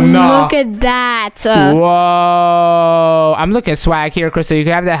 Oh, no. Look at that. Whoa. I'm looking swag here, Crystal. You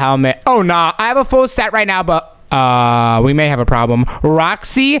can have the helmet. Oh, nah. I have a full set right now, but we may have a problem.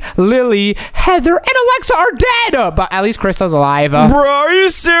 Roxy, Lily, Heather, and Alexa are dead. But at least Crystal's alive. Bro, are you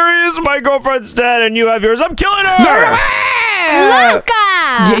serious? My girlfriend's dead and you have yours. I'm killing her.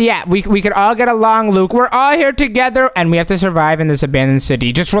 Luca! Yeah, we could all get along, Luke. We're all here together, and we have to survive in this abandoned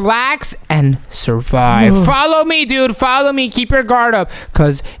city. Just relax and survive. Follow me, dude. Follow me. Keep your guard up.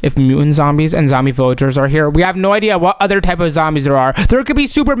 Because if mutant zombies and zombie villagers are here, we have no idea what other type of zombies there are. There could be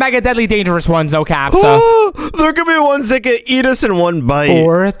super mega deadly dangerous ones, though, Caps. There could be ones that can eat us in one bite.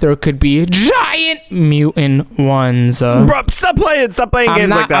 Or there could be giant mutant ones. Bro, stop playing. Stop playing games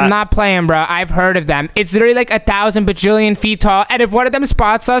like that. I'm not playing, bro. I've heard of them. It's literally like 1,000 bajillion feet tall. And if one of them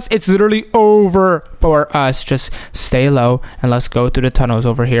spots us, it's literally over for us. Just stay low and let's go through the tunnels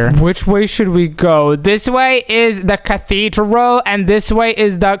over here. Which way should we go? This way is the cathedral and this way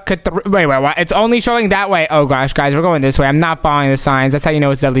is the wait, what? It's only showing that way. Oh gosh, guys, we're going this way. I'm not following the signs. That's how you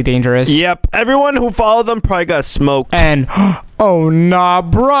know it's deadly dangerous. Yep. Everyone who followed them probably got smoked. And oh nah,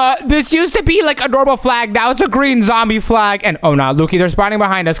 bruh. This used to be like a normal flag. Now it's a green zombie flag. And oh nah, Lukey, they're spawning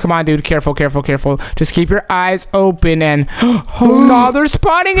behind us. Come on, dude. Careful, careful, careful. Just keep your eyes open. And oh nah, they're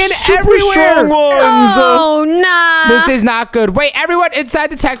spawning in everywhere. Strong ones. Oh, nah. This is not good. Wait, everyone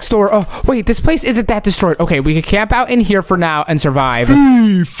inside the tech store. Oh, wait, this place isn't that destroyed. Okay, we can camp out in here for now and survive.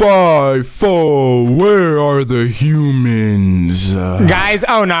 3, 5, 4. Where are the humans? Guys,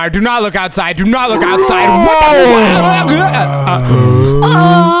 oh no, do not look outside. Do not look outside. What the?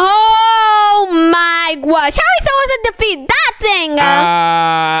 Oh my gosh. How are we supposed to defeat that thing?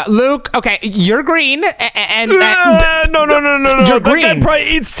 Luke, okay, you're green. And no. You're That green. guy probably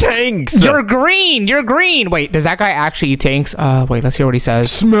eats tanks. You're green. You're green. Wait, does that guy actually eat tanks? Wait, let's hear what he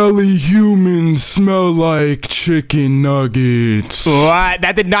says. Smelly humans smell like chicken nuggets. What?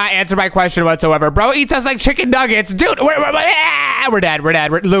 That did not answer my question whatsoever. Bro eats us like chicken nuggets. Dude, we're dead.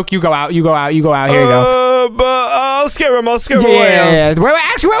 Luke, you go out. You go out. Here you go. But I'll scare him. I'll scare him away. Yeah.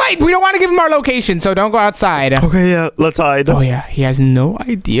 Wait. We don't want to give him our location, so don't go outside. Okay, yeah. Let's hide. Oh, yeah. He has no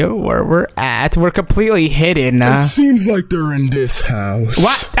idea where we're at. We're completely hidden. It seems like they're in this house.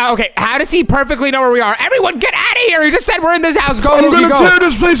 What? Okay, how does he perfectly know where we are? Everyone, get out of here! He just said we're in this house. Go, I'm Luke, gonna go. tear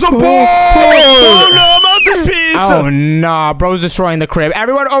this place apart! Oh no, I'm out this piece. Oh, nah. Bro's destroying the crib.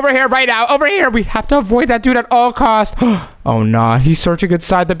 Everyone over here right now. Over here. We have to avoid that dude at all costs. Oh, nah. He's searching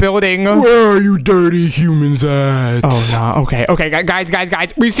inside the building. Where are you dirty humans at? Oh, no. Okay,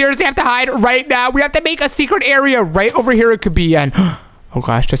 guys. We seriously have to hide right now. We have to make a secret area right over here. It could be. And oh,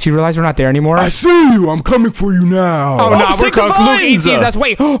 gosh. Does he realize we're not there anymore? I see you. I'm coming for you now. Oh, no. We're cooked. Luke, he vines. sees us.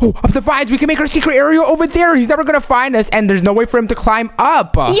 Wait. Oh, up the vines. We can make our secret area over there. He's never going to find us. And there's no way for him to climb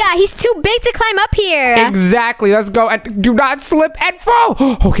up. Yeah, he's too big to climb up here. Exactly. Let's go. And do not slip and fall.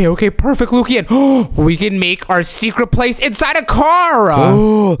 Okay. Perfect, Luke. And we can make our secret place inside a car.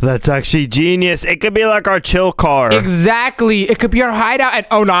 Oh, that's actually genius. It could be like our chill car. Exactly. It could be our hideout. And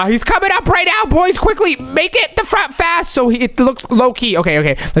oh, no. He's coming up right now, boys. Quickly. Make it the front fast so it looks low-key.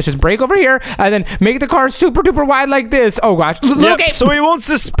 Okay. Let's just break over here and then make the car super duper wide like this. Oh, gosh. Look Yep, so he won't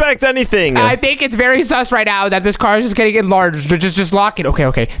suspect anything. I think it's very sus right now that this car is just getting enlarged. Just lock it.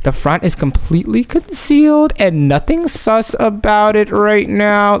 Okay. The front is completely concealed and nothing sus about it right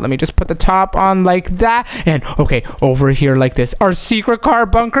now. Let me just put the top on like that. And okay, over here like this. Our secret car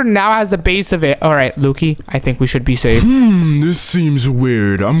bunker now has the base of it. All right, Lukey, I think we should be safe. This seems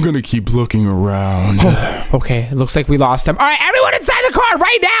weird. I'm gonna keep looking around. Okay, it looks like we lost him. All right, everyone inside the car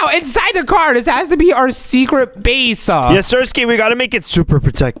right now. Inside the car. This has to be our secret base. Yes, Sirski, we gotta make it super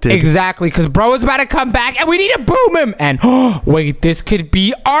protected. Exactly, because bro is about to come back and we need to boom him. And wait, this could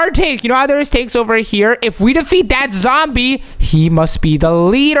be our tank. You know how there's tanks over here? If we defeat that zombie, he must be the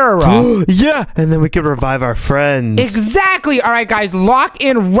leader. Yeah, and then we can revive our friends. Exactly. All right, guys, lock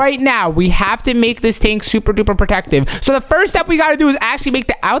in right now. We have to make this tank super duper protective. So the first step we got to do is actually make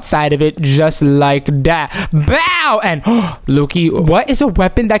the outside of it just like that. Bow. And Lukey, what what is a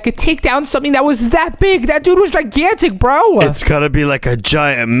weapon that could take down something that was that big? That dude was gigantic, bro. It's gotta be like a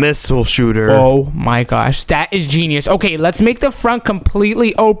giant missile shooter. Oh my gosh, that is genius. Okay, let's make the front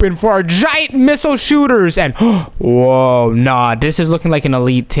completely open for our giant missile shooters. And whoa, nah, this is looking like an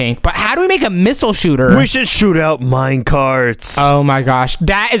elite tank. But how do we make a missile shooter? We should shoot out mine carts. Oh my gosh,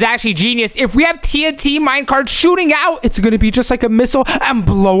 that is actually genius. If we have TNT mine carts shooting out, it's gonna be just like a missile and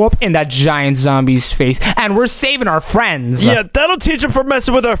blow up in that giant zombie's face. And we're saving our friends. Yeah, that'll teach him for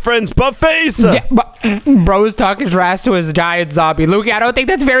messing with our friends' butt face. Yeah, but bro's talking trash to his giant zombie. Luki, I don't think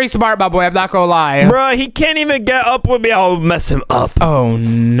that's very smart, my boy. I'm not gonna lie. Bruh, he can't even get up with me. I'll mess him up. Oh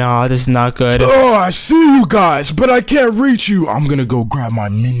no, this is not good. Oh, I see you guys, but I can't reach you. I'm gonna go grab my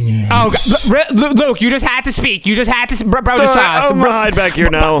minions. Oh, Luke, you just had to speak. You just had to, bro. Just I'm gonna hide back here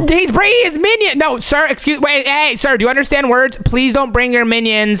now. He's bringing his minion. No, sir. Wait, hey, sir. Do you understand words? Please don't bring your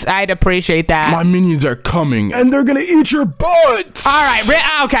minions. I'd appreciate that. My minions are coming, and they're gonna eat your butt. All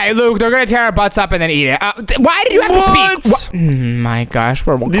right, okay, Luke. They're gonna tear our butts up and then eat it. Why did you have to speak? My gosh,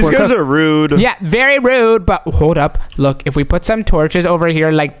 these guys are rude. Yeah, very rude. But hold up. Look, if we put some torches over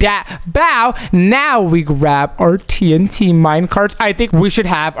here like that, bow. Now we grab our TNT mine carts. I think we should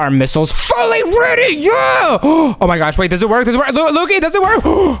have our missiles fully ready. Yeah. Oh my gosh. Wait, does it work? Does it work? Look, does it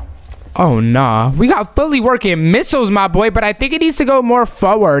work? Oh, nah. We got fully working missiles, my boy, but I think it needs to go more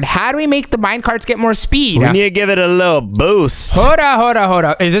forward. How do we make the minecarts get more speed? We need to give it a little boost. Hold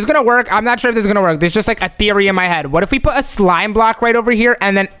up. Is this going to work? I'm not sure if this is going to work. There's just like a theory in my head. What if we put a slime block right over here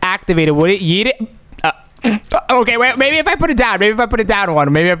and then activate it? Would it yeet it? Okay, wait, maybe if I put it down. Maybe if I put it down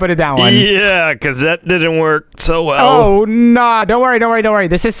one. Yeah, because that didn't work so well. Oh, nah. Don't worry.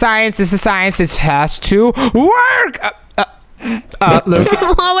 This is science. It has to work. Luke.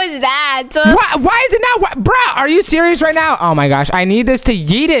 What was that? Why is it not? Bruh, are you serious right now? Oh my gosh, I need this to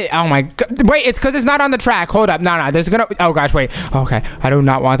yeet it. Oh my god. Wait, it's because it's not on the track. Hold up. No, this is gonna. Oh gosh, wait. Okay, I do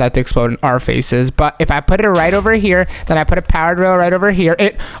not want that to explode in our faces. But if I put it right over here, then I put a powered rail right over here.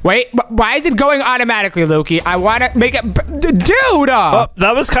 Wait, why is it going automatically, Loki? I want to make it. Dude! Oh,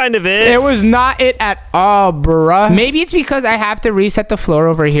 that was kind of it. It was not it at all, bruh. Maybe it's because I have to reset the floor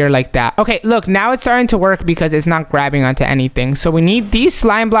over here like that. Okay, look, now it's starting to work because it's not grabbing onto anything. So we need these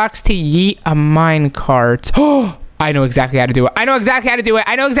slime blocks to yeet a mine cart. Oh, I know exactly how to do it.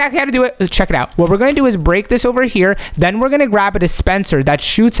 Let's check it out. What we're going to do is break this over here. Then we're going to grab a dispenser that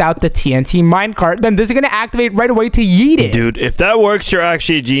shoots out the TNT minecart. Then this is going to activate right away to yeet it. Dude, if that works, you're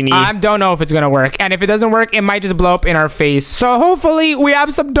actually a genie. I don't know if it's going to work. And if it doesn't work, it might just blow up in our face. So hopefully we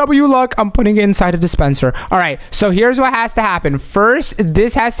have some W luck. I'm putting it inside a dispenser. All right. So here's what has to happen. First,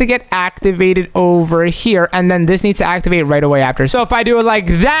 this has to get activated over here. And then this needs to activate right away after. So if I do it like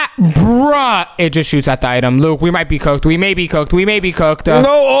that, bruh, it just shoots at the item. Luke, we might be cooked. We may be cooked. No,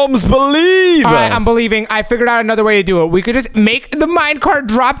 almost believe. All right, I'm believing. I figured out another way to do it. We could just make the minecart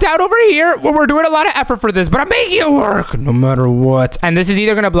drop down over here. We're doing a lot of effort for this, but I'm making it work no matter what. And this is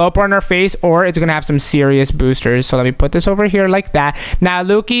either going to blow up on our face or it's going to have some serious boosters. So let me put this over here like that. Now,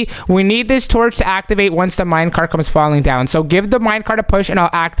 Lukey, we need this torch to activate once the minecart comes falling down. So give the minecart a push and I'll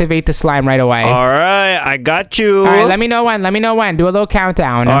activate the slime right away. All right, I got you. All right, let me know when. Do a little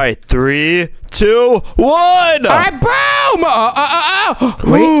countdown. All right, 3, 2, 1. All right,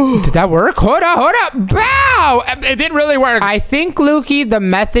 boom! Wait, did that work? Hold up. Bow! It didn't really work. I think, Lukey, the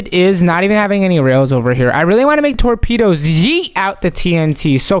method is not even having any rails over here. I really want to make torpedoes yeet out the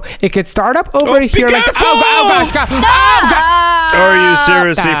TNT. So it could start up over here like that. Oh gosh. Are you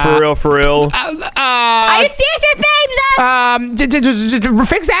seriously for real? Are you serious, babes?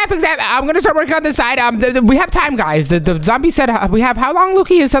 Fix that. I'm gonna start working on this side. We have time, guys. The zombie said we have how long,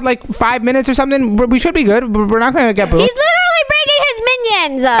 Lukey? He said like 5 minutes or something. We should be good. We're not gonna get booped. He's literally bringing his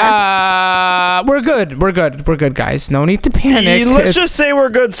minions. We're good, guys. No need to panic. Let's just say we're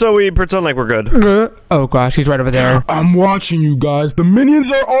good, so we pretend like we're good. Oh gosh, he's right over there. I'm watching you guys. The minions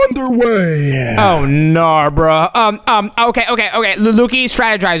are on their way. Oh no, bro. Okay. Lukey,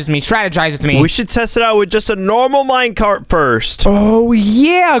 strategize with me. We should test it out with just a normal minecart first. Oh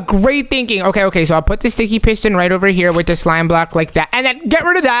yeah, great thinking. Okay. So I'll put the sticky piston right over here with the slime block like that, and then get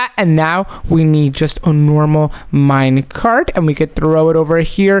rid of that. And now we need just a normal minecart, and we could throw it over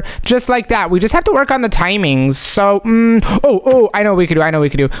here just like that. We just have to work on the timings. So, I know what we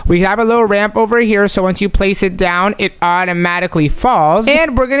could do. We have a little ramp over here, so once you place it down, it automatically falls.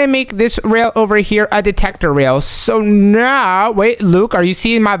 And we're gonna make this rail over here a detector rail. So now, wait, Luke, are you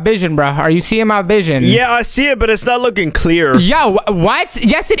seeing my vision, bro? Are you seeing my vision? Yeah, I see it, but it's not looking clear. Yo, what?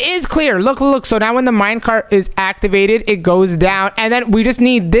 Yes, it is clear. Look. So now when the minecart is activated, it goes down, and then we just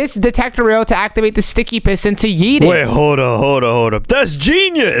need this detector rail to activate the sticky piston to yeet it. Wait, hold up. That's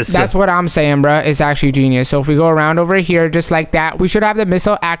genius. That's what I'm saying, plan, bruh. It's actually genius. So if we go around over here just like that, we should have the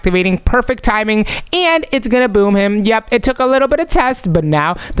missile activating, perfect timing, and it's gonna boom him. Yep, it took a little bit of test, but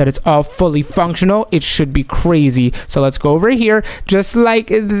now that it's all fully functional, it should be crazy. So let's go over here just like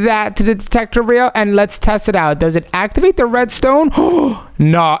that to the detector rail, and let's test it out. Does it activate the redstone?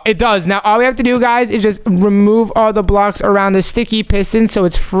 No, it does. Now all we have to do, guys, is just remove all the blocks around the sticky piston so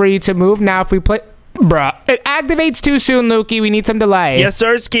it's free to move. Now if we play... Bruh, it activates too soon, Lukey. We need some delay. Yes,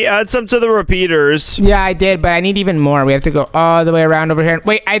 Sirski, add some to the repeaters. Yeah, I did, but I need even more. We have to go all the way around over here.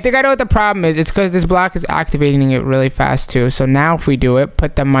 Wait, I think I know what the problem is. It's because this block is activating it really fast, too. So now if we do it,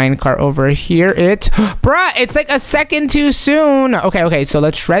 put the minecart over here. Bruh, it's like a second too soon. Okay, so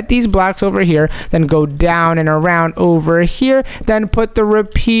let's shred these blocks over here, then go down and around over here, then put the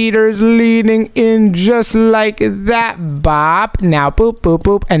repeaters leading in just like that. Bop. Now, boop, boop,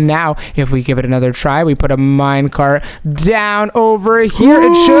 boop. And now, if we give it another try, we put a minecart down over here.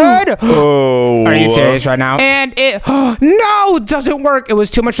 It should. Oh. Are you serious right now? And it no, it doesn't work. It was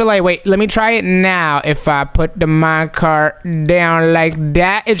too much delay. Wait, let me try it now. If I put the minecart down like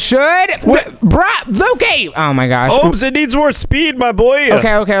that, it should. Bruh, Lukey. Oh my gosh. Oops, it needs more speed, my boy.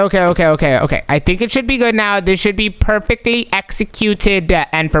 Okay. I think it should be good now. This should be perfectly executed.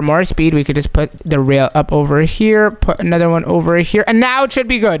 And for more speed, we could just put the rail up over here, put another one over here, and now it should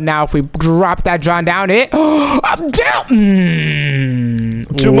be good. Now if we drop that John down it. I'm down.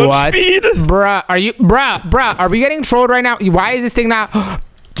 Too much speed. Bruh, are we getting trolled right now? Why is this thing not...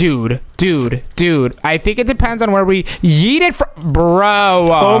 Dude, I think it depends on where we yeet it from.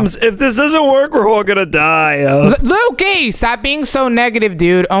 Bro. If this doesn't work, we're all gonna die. Lukey, stop being so negative,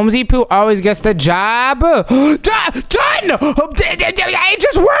 dude. Omzy Poo always gets the job. Done! It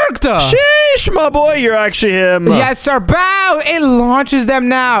just worked! Sheesh, my boy, you're actually him. Yes, sir. Bow! It launches them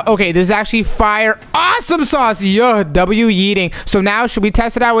now. Okay, this is actually fire. Awesome sauce. Yo, W yeeting. So now, should we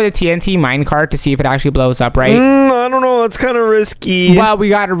test it out with a TNT minecart to see if it actually blows up, right? I don't know. That's kind of risky. Well, we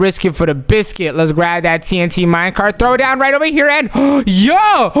gotta risk it for the biscuit. Let's grab that TNT minecart, throw it down right over here, and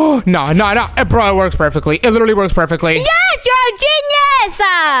yo! No. Bro, it works perfectly. It literally works perfectly. Yes, you're a genius!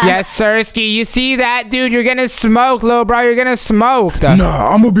 Yes, Sirski. You see that, dude? You're gonna smoke, little bro. You're gonna smoke. Nah,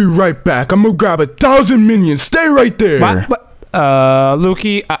 I'm gonna be right back. I'm gonna grab 1,000 minions. Stay right there. What?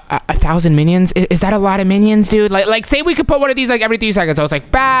 Lukey, 1,000 minions? Is that a lot of minions, dude? Like, say we could put one of these like every 3 seconds. So it's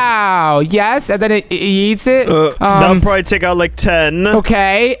like, bow, yes, and then it eats it. That'll probably take out like 10.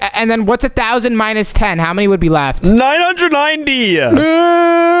 Okay, and then what's 1,000 minus 10? How many would be left? 990.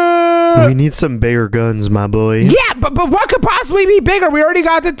 We need some bigger guns, my boy. Yeah, but what could possibly be bigger? We already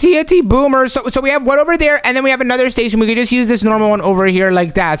got the TNT boomer, so we have one over there, and then we have another station. We could just use this normal one over here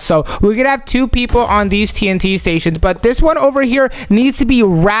like that. So we could have 2 people on these TNT stations, but this one over here needs to be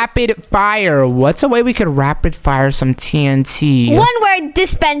rapid fire. What's a way we could rapid fire some TNT? One word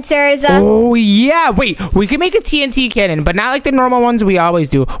dispensers. Oh yeah, wait, we can make a TNT cannon, but not like the normal ones we always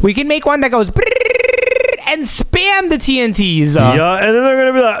do. We can make one that goes and spam the TNTs. Yeah, and then they're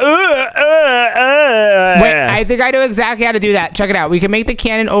gonna be like, Wait, I think I know exactly how to do that. Check it out. We can make the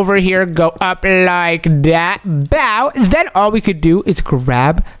cannon over here go up like that. Bow. Then all we could do is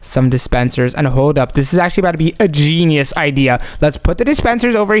grab some dispensers and hold up. This is actually about to be a genius idea. Let's put the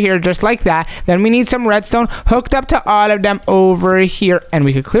dispensers over here just like that. Then we need some redstone hooked up to all of them over here. And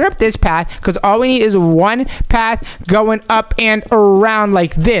we could clear up this path because all we need is one path going up and around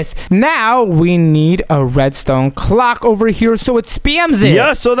like this. Now we need a redstone clock over here so it spams it.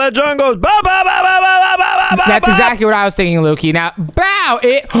 Yeah, so that John goes, bow, bow, bow, bow, bow, bow, bow, bow. That's exactly what I was thinking, Lukey. Now, bow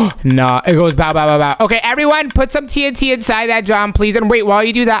it. No, it goes bow, bow, bow, bow. Okay, everyone, put some TNT inside that, John, please. And wait, while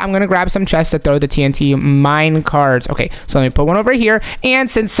you do that, I'm going to grab some chests to throw the TNT mine cards. Okay, so let me put one over here. And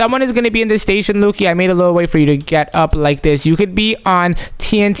since someone is going to be in this station, Lukey, I made a little way for you to get up like this. You could be on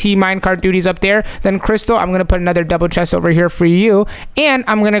TNT minecart duties up there. Then, Crystal, I'm going to put another double chest over here for you. And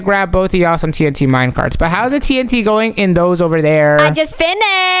I'm going to grab both of y'all some TNT minecarts. But how's the TNT going in those over there? I just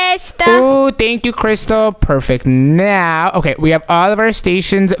finished. Oh, thank you, Crystal. Perfect. Now, okay, we have all of our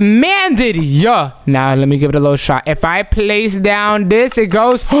stations manned. Yeah. Now, let me give it a little shot. If I place down this, it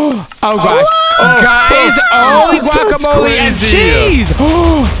goes. Oh, gosh. Guys, holy guacamole and cheese.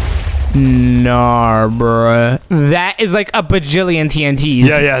 Nah, bruh. That is like a bajillion TNTs.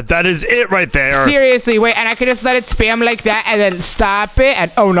 Yeah, that is it right there. Seriously, wait, and I could just let it spam like that and then stop it,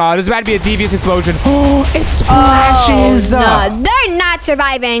 and oh no, there's about to be a devious explosion. Oh, it splashes. No, they're not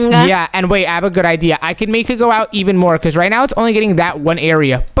surviving. Yeah, and wait, I have a good idea. I could make it go out even more, because right now it's only getting that one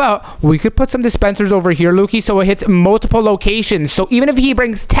area, but we could put some dispensers over here, Lukey, so it hits multiple locations, so even if he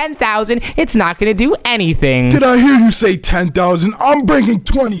brings 10,000, it's not going to do anything. Did I hear you say 10,000? I'm bringing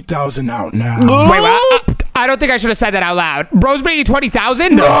 20,000 out now. Wait, what? I don't think I should have said that out loud. Bro's bringing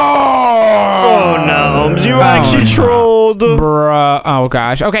 20,000? No! Oh, no. You actually trolled. Bruh. Oh,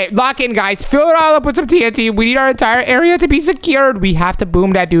 gosh. Okay, lock in, guys. Fill it all up with some TNT. We need our entire area to be secured. We have to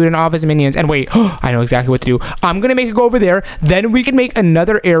boom that dude and all of his minions. And wait, I know exactly what to do. I'm going to make it go over there. Then we can make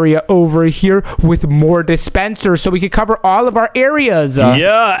another area over here with more dispensers so we can cover all of our areas.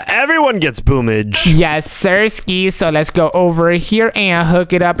 Yeah, everyone gets boomage. Yes, sirski. So let's go over here and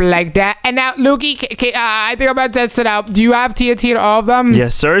hook it up like that. And now, Lukey, I think I'm about to test it out. Do you have TNT in all of them?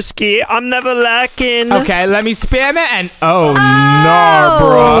 Yes, sirski. I'm never lacking. Okay, let me spam it and no,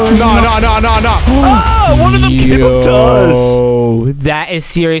 bro. No. Oh, one of them came up to us. That is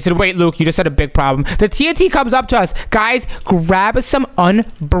serious. And wait, Luke, you just had a big problem. The TNT comes up to us. Guys, grab some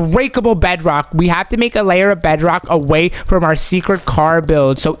unbreakable bedrock. We have to make a layer of bedrock away from our secret car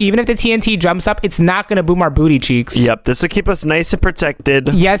build. So even if the TNT jumps up, it's not going to boom our booty cheeks. Yep, this will keep us nice and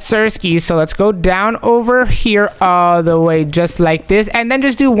protected. Yes, sirski. So let's go down over here all the way just like this. And then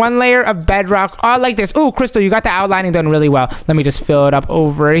just do one layer of bedrock all like this. Ooh, Crystal, you got the outlining done really well. Let me just fill it up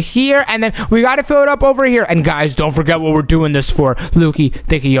over here. And then we got to fill it up over here. And guys, don't forget what we're doing this for. Lukey,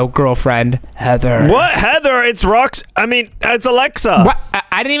 think of your girlfriend, Heather. What? Heather? It's Rox. I mean, it's Alexa. What?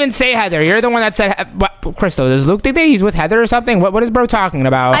 I didn't even say Heather. You're the one that said... What? Crystal, does Luke think that he's with Heather or something? What is bro talking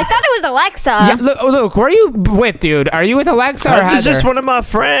about? I thought it was Alexa. Yeah, Luke, who are you with, dude? Are you with Alexa or Heather? Heather's just one of my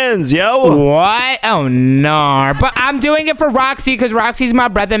friends, yo. What? Oh, no. But I'm doing it for Roxy because Roxy's my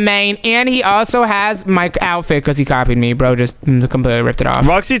brother main, and he also has my outfit because he copied me. Bro just completely ripped it off.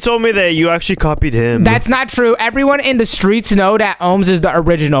 Roxy told me that you actually copied him. That's not true. Everyone in the streets know that Ohms is the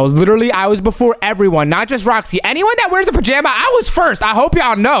original. Literally, I was before everyone, not just Roxy. Anyone that wears a pajama, I was first. I hope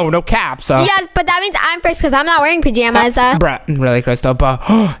y'all know. No caps. Yes, but that means I'm first because I'm not wearing pajamas. Bruh, really, Crystal? But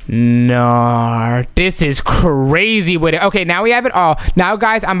no, this is crazy with it. Okay, now we have it all. Now,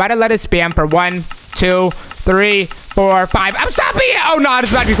 guys, I'm about to let it spam for 1, 2, 3, 4, 5. I'm stopping it. Oh no,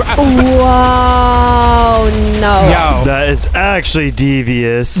 it's about to be. Whoa, no. Yo, that is actually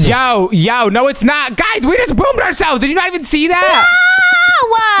devious. Yo, no, it's not. Guys, we just boomed ourselves. Did you not even see that?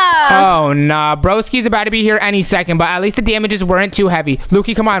 Oh, nah. Broski's about to be here any second, but at least the damages weren't too heavy.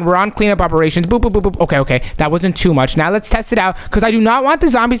 Lukey, come on. We're on cleanup operations. Boop, boop, boop, boop. Okay. That wasn't too much. Now let's test it out, because I do not want the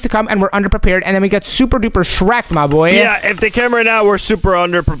zombies to come and we're underprepared, and then we get super duper Shrek, my boy. Yeah, if they come right now, we're super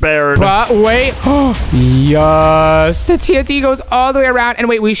underprepared. But wait. Yes. The TNT goes all the way around. And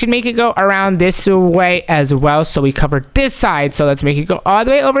wait, we should make it go around this way as well, so we cover this side. So let's make it go all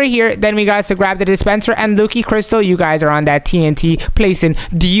the way over here. Then we got to grab the dispenser, and Lukey, Crystal, you guys are on that TNT placing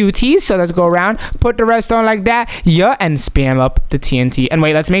duties. So let's go around, put the rest on like that, yeah, and spam up the TNT. And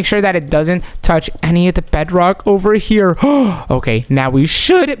wait, let's make sure that it doesn't touch any of the bedrock over here. Okay, now we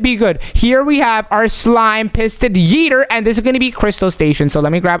should be good. Here we have our slime piston yeeter, and this is going to be Crystal Station. So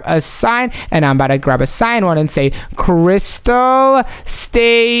let me grab a sign, and I'm about to grab a sign one and say Crystal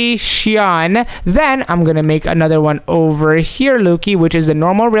Station. Then I'm going to make another one over here, Lukey, which is the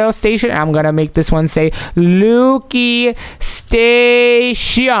normal rail station. I'm going to make this one say Lukey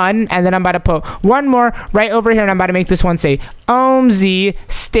Station, and then I'm about to put one more right over here, and I'm about to make this one say Ohmsy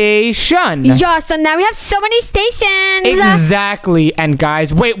Station. Yeah, so now we have so many stations. Exactly. And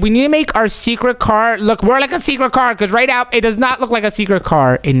guys, wait, we need to make our secret car look more like a secret car, because right now it does not look like a secret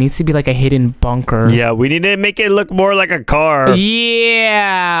car. It needs to be like a hidden bunker. Yeah, we need to make it look more like a car.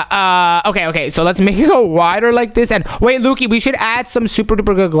 Yeah. Okay. So let's make it go wider like this. And wait, Lukey, we should add some super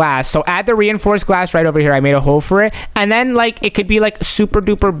duper good glass. So add the reinforced glass right over here. I made a hole for it. And then like it could be like super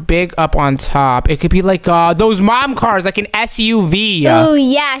duper big up on top. It could be like those mom cars, like an SUV. Oh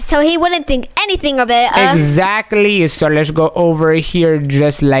yeah, so he wouldn't think anything of it. Exactly. So let's go over here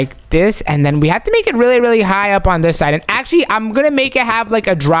just like this, and then we have to make it really, really high up on this side. And actually, I'm gonna make it have like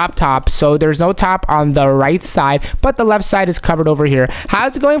a drop top, so there's no top on the right side, but the left side is covered over here.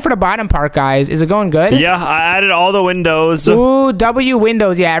 How's it going for the bottom part, guys? Is it going good? Yeah, I added all the windows. Ooh, W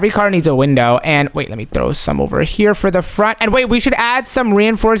windows. Yeah, every car needs a window. And wait, let me throw some over here for the front. And wait, we should add some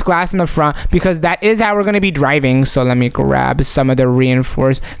reinforced glass in the front, because that is how we're gonna be driving. So let me grab some of the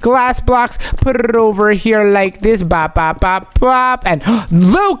reinforced glass blocks, put it over here like this. Bop, bop, bop, bop. And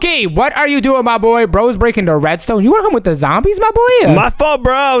Lukey, what are you doing, my boy? Bro's breaking the redstone. You working with the zombies, my boy? My fault,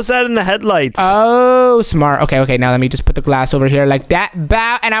 bro. I was adding the headlights. Oh, smart. Okay. Now let me just put the glass over here like that.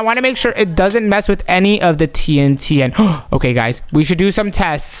 Bow. And I want to make sure it doesn't mess with any of the TNT. And okay, guys, we should do some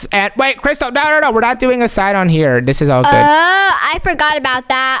tests. And wait, Crystal, no. We're not doing a side on here. This is all good. I forgot about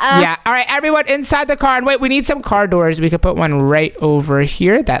that. Yeah. All right, everyone inside the car. And wait, we need some car doors. We could put one right over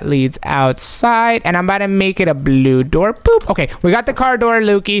here that leads outside. And I'm about to make it a blue door. Boop. Okay, we got the car door,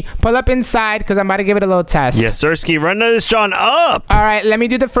 Lukey. pull up inside because I'm about to give it a little test. Yes, Sirski, run this John up. All right, let me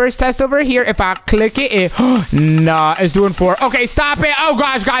do the first test over here. If I click it, nah, it's doing 4. Okay, stop it. Oh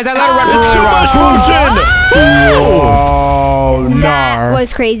gosh, guys, I let it run. It's too much motion. Oh, no. That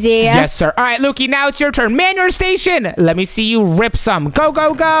was crazy. Yes, sir. All right, Lukey, now it's your turn. Man your station. Let me see you rip some. Go,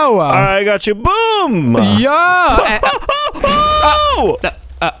 go, go. All right, I got you. Boom. Yeah. Oh!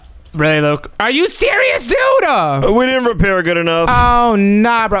 Really, Luke? Are you serious, dude? We didn't repair good enough. Oh,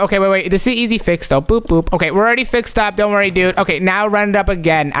 nah, bro. Okay, wait. This is an easy fix, though. Boop, boop. Okay, we're already fixed up. Don't worry, dude. Okay, now run it up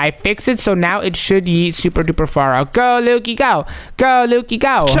again. I fixed it, so now it should yeet super duper far out. Go, Lukey, go. Go, Lukey,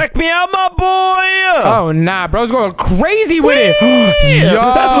 go. Check me out, my boy. Oh, nah. Bro's going crazy with it.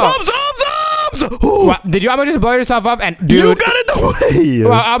 Yo. What? Did you almost just blow yourself up? And dude, you got in the way.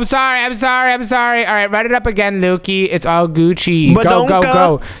 Well, I'm sorry. All right, run it up again, Lukey. It's all Gucci.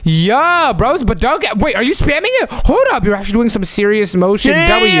 Go. Yeah, bros, but don't get. Wait, are you spamming it? Hold up, you're actually doing some serious motion.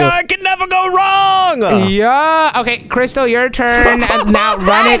 Yeah, I can never go wrong. Yeah. Okay, Crystal, your turn. And now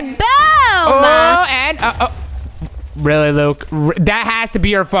run it. Boom. Oh, and really, Luke? That has to be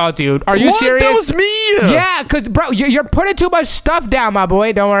your fault, dude. Are you serious? That was me. Yeah, because, bro, you're putting too much stuff down, my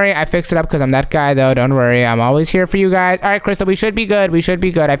boy. Don't worry. I fixed it up because I'm that guy, though. Don't worry. I'm always here for you guys. All right, Crystal, we should be good.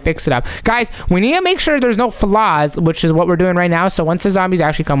 I fixed it up. Guys, we need to make sure there's no flaws, which is what we're doing right now. So once the zombies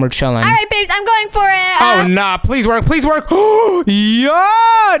actually come, we're chilling. All right, babes, I'm going for it. Oh, nah. Please work. Yo,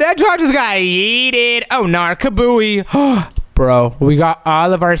 that truck just got yeeted. Oh, nah. Kabooey. Bro, we got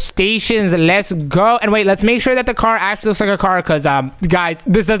all of our stations. Let's go. And wait, let's make sure that the car actually looks like a car because, guys,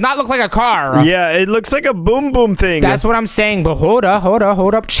 this does not look like a car. Yeah, it looks like a boom boom thing. That's what I'm saying. But hold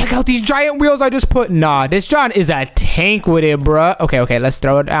up. Check out these giant wheels I just put. Nah, this John is a tank with it, bro. Okay, let's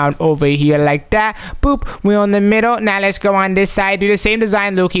throw it down over here like that. Boop. Wheel in the middle. Now let's go on this side. Do the same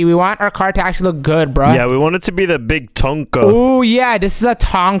design, Lukey. We want our car to actually look good, bro. Yeah, we want it to be the big Tonka. Oh, yeah, this is a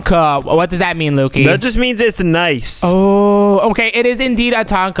Tonka. What does that mean, Lukey? That just means it's nice. Oh, okay, it is indeed a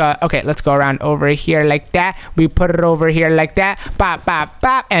Tonka. Okay, let's go around over here like that. We put it over here like that. Bop, bop,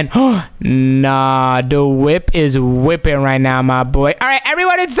 bop. And nah, the whip is whipping right now, my boy. All right,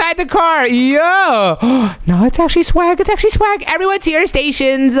 everyone inside the car. Yo. No, it's actually swag. Everyone to your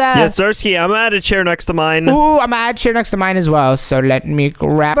stations. Yes, Sirski, I'm gonna add a chair next to mine. Ooh, I'm gonna add a chair next to mine as well. So let me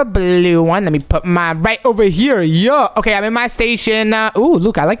grab a blue one. Let me put mine right over here. Yo. Okay, I'm in my station. Ooh,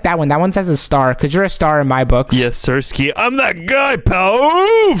 look, I like that one. That one says a star because you're a star in my books. Yes, Sirski, I'm that guy, pal.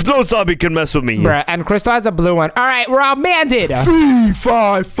 Oof, no zombie can mess with me. Bruh, and Crystal has a blue one. All right, we're all manded. Fee,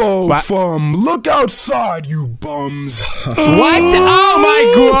 fi, fo, What? fum. Look outside, you bums. What? Oh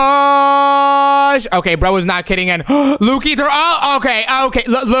my gosh. Okay, bro was not kidding. And Lukey, they're all okay.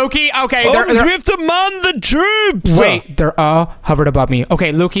 Lukey, okay. We have to man the troops. Wait, they're all hovered above me.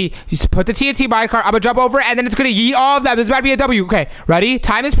 Okay, Lukey, you just put the TNT by car. I'm gonna jump over, and then it's gonna yeet all of them. This is about to be a W. Okay, ready?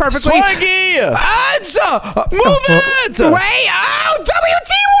 Time is perfectly. Swaggy! Move it! Wait! Oh,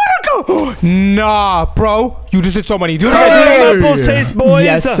 WT work! Nah, bro. You just did so many. Dude, Apples taste, boys.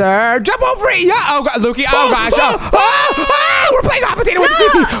 Yes, sir. Jump over it. Yeah. Oh, God, Lukey. Oh, gosh. We're playing hot potato with the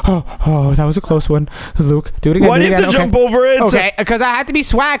TNT. Oh, that was a close one. Luke, do it again. Why do you have to jump over it? Okay, because I had to be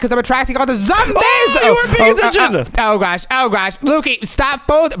swag because I'm attracting all the zombies. You weren't paying attention. Oh, gosh. Lukey, stop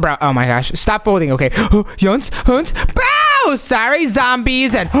folding. Bro, oh, my gosh. Stop folding. Okay. Hunts. Bow. Sorry,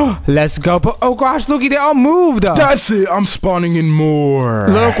 zombies. And let's go. But, oh, gosh, Lukey, they all moved. That's it. I'm spawning in more.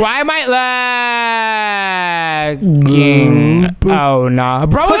 Look, why am I lagging? Oh, no.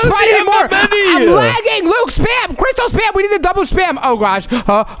 Bro, it's spawning more. I'm lagging. Luke, spam. Crystal, spam. We need a double spam. Oh, gosh.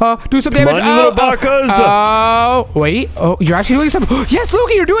 Do some damage. Come on, you little bakas. Oh, wait. Oh, you're actually doing some. Yes,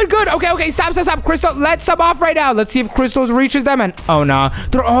 Lukey, you're doing good. Okay. Stop. Crystal, let's sub off right now. Let's see if Crystal reaches them. And oh, no.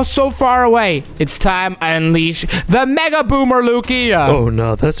 They're all so far away. It's time I unleash the Mega Boomer, Lukey. Oh,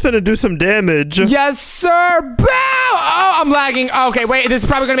 no. That's finna do some damage. Yes, sir. Bow. Oh, I'm lagging. Okay, wait. This is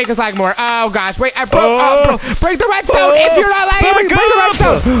probably going to make us lag more. Oh, gosh. Wait. I broke. Break the redstone. If you're not lagging, break the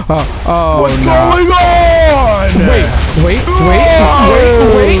redstone. What's going on?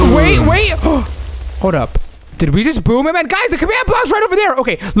 Wait. Hold up. Did we just boom him? And guys, the command block's right over there.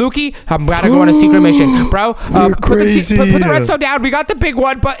 Okay, Lukey, I'm gotta go on a secret mission. Bro, put the redstone down. We got the big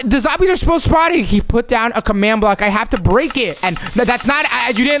one, but the zombies are still spawning. He put down a command block. I have to break it. And that's not,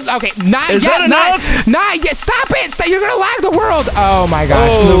 you didn't, okay, not Is yet. that enough? Not yet. Stop it. You're gonna lag the world. Oh my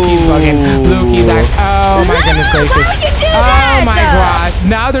gosh, Lukey's bugging. Lukey's actually, oh my goodness gracious. Why would you do that? Oh my gosh.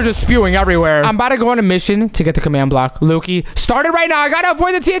 Now they're just spewing everywhere. I'm about to go on a mission to get the command block. Lukey, start it right now. I gotta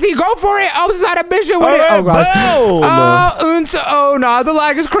avoid the TNT. Go for it. Oh, this is not a mission. Oh gosh. film. Oh no, the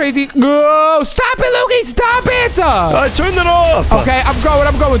lag is crazy. Go! Stop it, Loki! Stop it! I turned it off. Okay, I'm going.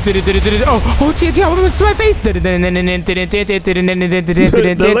 Oh, TNT, I'm going to my face.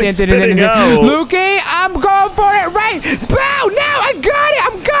 Luki, I'm going for it right. Bow! Now I got it.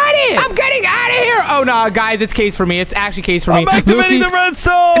 I'm getting out of here. Oh no, guys, it's case for me. It's actually case for me. I'm activating the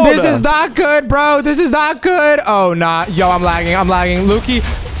redstone. This is not good, bro. This is not good. Oh nah, yo, I'm lagging. Luki.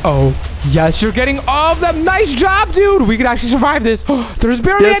 Oh. Yes, you're getting all of them. Nice job, dude. We can actually survive this. There's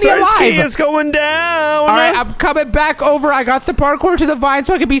barely any alive. It's going down. All right, I'm coming back over. I got the parkour to the vine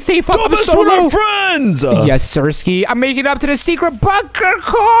so I can be safe up the solo. With our friends. Yes, Sirski. I'm making it up to the secret bunker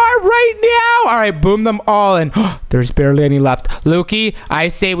car right now. All right, boom them all in. There's barely any left. Luki, I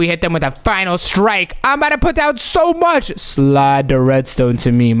say we hit them with a final strike. I'm about to put down so much. Slide the redstone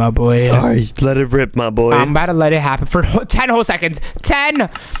to me, my boy. All right, let it rip, my boy. I'm about to let it happen for 10 whole seconds. 10,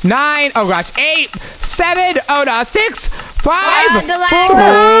 9, oh gosh, 8, 7, oh no, 6, 5, 4, 3,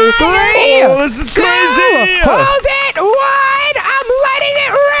 this is crazy. Hold it, 1, I'm letting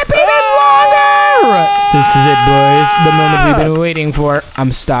it rip even longer. This is it, boys. The moment we've been waiting for.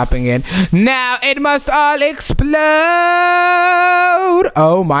 I'm stopping it. Now it must all explode.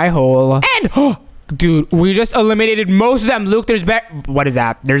 Oh, my hole. And, dude, we just eliminated most of them. Luke, what is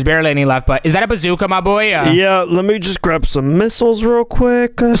that? There's barely any left, but is that a bazooka, my boy? Yeah, let me just grab some missiles real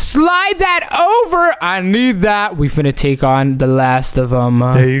quick. Slide that over. I need that. We finna take on the last of them.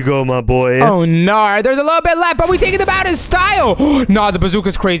 There you go, my boy. Oh, no. There's a little bit left, but we taking them out in style. No, the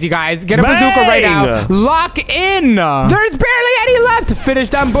bazooka's crazy, guys. Get a bazooka right now. Lock in. There's barely any left. Finish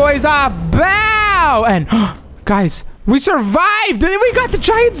them boys off. Bow. And, guys, we survived! We got the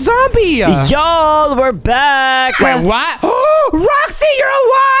giant zombie! Y'all, we're back! Wait, what? Roxy, you're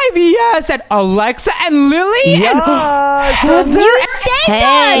alive! Yes! And Alexa and Lily and Heather You saved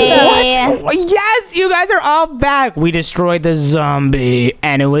us! What? Yes, you guys are all back. We destroyed the zombie,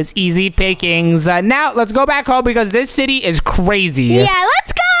 and it was easy pickings. Now, let's go back home because this city is crazy. Yeah,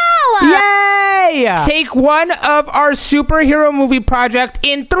 let's go! Yay! Take one of our superhero movie project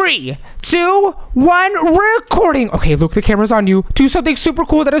in 3, 2, 1, recording. Okay, look, the camera's on you. Do something super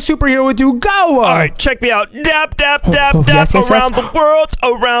cool that a superhero would do. Go! All right, check me out. Dap, dap, dap, dap, yes, around the world,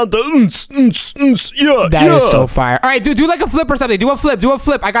 around the yeah, That is so fire. All right, dude, do like a flip or something. Do a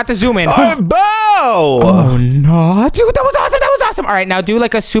flip. I got to zoom in. Bow! Oh, no. Dude, that was awesome. All right, now do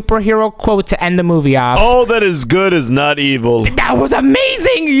like a superhero quote to end the movie off. All that is good is not evil. That was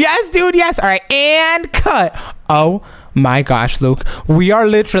amazing. Yes, dude, yes. All right, and cut. Oh, my gosh, Luke. We are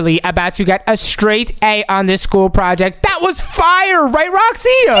literally about to get a straight A on this school project. That was fire, right, Roxy?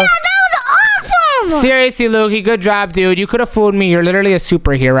 Yeah, that was awesome! Seriously, Luke, good job, dude. You could have fooled me. You're literally a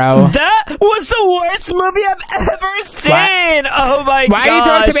superhero. That was the worst movie I've ever seen! What? Oh my gosh. Why are you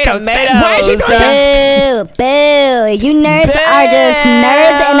throwing tomatoes? Why is she throwing Boo! You nerds are just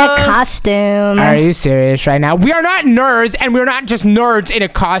nerds in a costume. Are you serious right now? We are not nerds, and we're not just nerds in a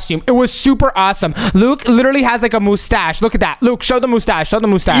costume. It was super awesome. Luke literally has like a mustache. Look at that. Luke, show the mustache.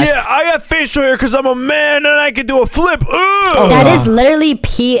 Yeah, I got facial hair because I'm a man and I can do a flip. That is literally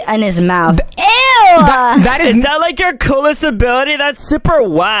pee in his mouth. Ew! That is that like your coolest ability? That's super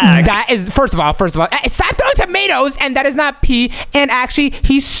whack. That is, first of all, stop throwing tomatoes, and that is not pee. And actually,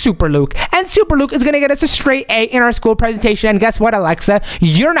 he's Super Luke. And Super Luke is going to get us a straight A in our school presentation. And guess what, Alexa?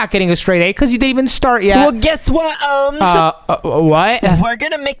 You're not getting a straight A because you didn't even start yet. Well, guess what, what? We're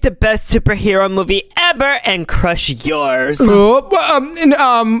going to make the best superhero movie ever and crush yours. No,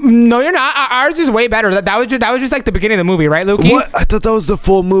 you're not. Ours is way better. That was just like the beginning of the movie, right, Lukey? What? I thought that was the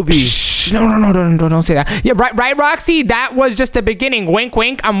full movie. Shh, no, don't say that. Yeah, right, Roxy. That was just the beginning. Wink,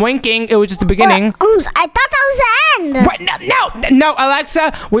 wink. I'm winking. It was just the beginning. I thought that was the end. What? No,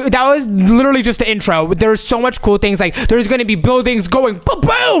 Alexa. That was literally just the intro. There's so much cool things. Like there's gonna be buildings going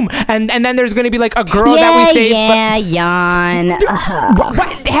boom, and then there's gonna be like a girl that we saved. Yeah, yawn.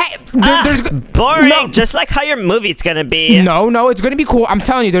 There's boring. No. Just like how your movie's gonna be. No, it's gonna be cool. I'm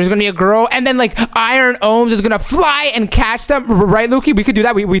telling you, there's gonna be a girl, and then like Iron Ohms is gonna fly and catch them. Right, Lukey? We could do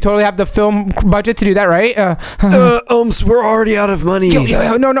that. We totally have the film budget to do that, right? Ohms, we're already out of money.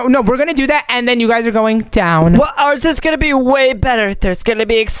 Yo, no, we're gonna do that, and then you guys are going down. Well, ours is gonna be way better. There's gonna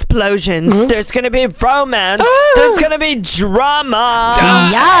be explosions. There's gonna be romance. There's gonna be drama.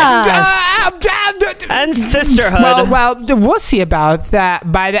 And sisterhood. Well, we'll see about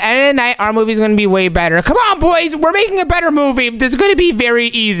that. By the end of the night, our movie's gonna be way better. Come on, boys, we're making a better movie. This is gonna be very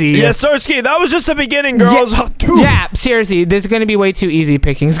easy. Yeah, Sarsky, that was just the beginning, girls. Yeah, seriously, this is gonna be way too easy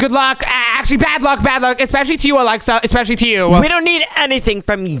pickings. Good luck. luck. Actually, bad luck, especially to you, Alexa, especially to you. We don't need anything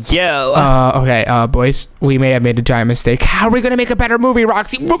from you. Okay, boys, we may have made a giant mistake. How are we gonna make a better movie,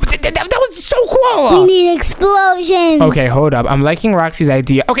 Roxy? That was so cool. We need explosions. Okay, hold up. I'm liking Roxy's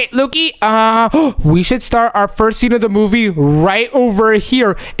idea. Okay, Lukey, we should start our first scene of the movie right over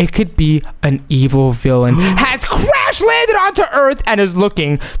here. It could be an evil villain has crash landed onto Earth and is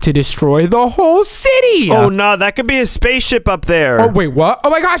looking to destroy the whole city. Oh, no, that could be a spaceship up there. Oh, wait, what? Oh,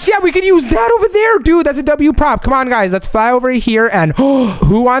 my gosh, yeah, we could use that over there, dude. That's a W prop. Come on, guys, let's fly over here. And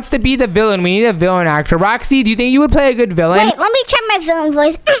who wants to be the villain? We need a villain actor. Roxy, do you think you would play a good villain? Wait, let me try my villain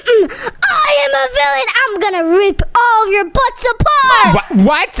voice. I am a villain. I'm gonna rip all of your butts apart.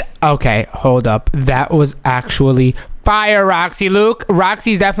 What? Okay, hold up. That was actually fire, Roxy. Luke,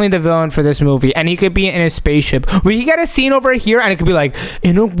 Roxy's definitely the villain for this movie, and he could be in a spaceship. We could get a scene over here, and it could be like,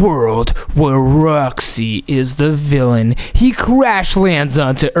 in a world where Roxy is the villain, he crash lands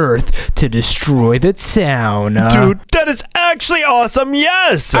onto Earth to destroy the town. Dude, that is actually awesome.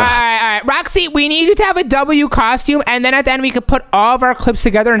 Yes. All right. Roxy, we need you to have a W costume, and then at the end, we could put all of our clips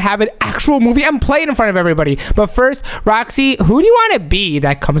together and have an actual movie and play it in front of everybody. But first, Roxy, who do you want to be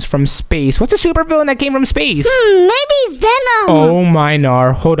that comes from space? What's a super villain that came from space? Maybe Venom. Oh my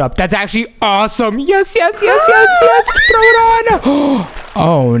nar. Hold up. That's actually awesome. Yes. Throw it on.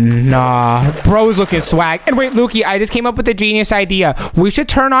 Oh nah. Bro's looking swag. And wait, Lukey, I just came up with a genius idea. We should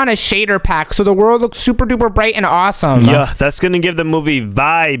turn on a shader pack so the world looks super duper bright and awesome. Yeah, that's gonna give the movie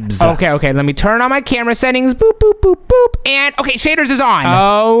vibes. Okay. Let me turn on my camera settings. Boop, boop, boop, boop. And okay, shaders is on.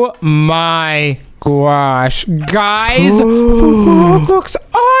 Oh my gosh, guys, the world looks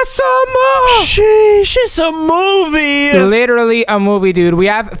awesome. Sheesh, it's a movie. Literally a movie, dude. We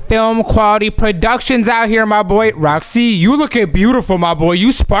have film quality productions out here, my boy. Roxy, you looking beautiful, my boy.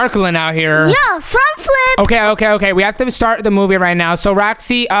 You sparkling out here. Yeah, front flip. Okay. We have to start the movie right now. So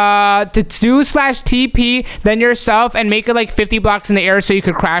Roxy, to do /TP, then yourself, and make it like 50 blocks in the air so you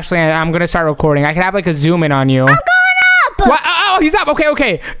could crash land. I'm gonna start recording. I can have like a zoom in on you. I'm going up. What? Oh, he's up.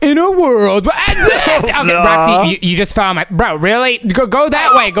 Okay. In a world. Okay, Roxy, you just fell on my. Bro, really? Go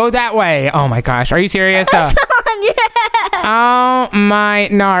that way. Go that way. Oh my gosh. Are you serious? Yeah. Oh my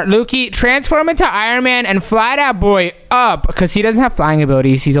nar. Lukey, transform into Iron Man and fly that boy up because he doesn't have flying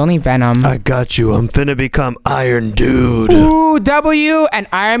abilities. He's only Venom. I got you. I'm finna become Iron Dude. Ooh, W. And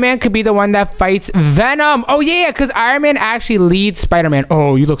Iron Man could be the one that fights Venom. Oh, yeah, because Iron Man actually leads Spider-Man.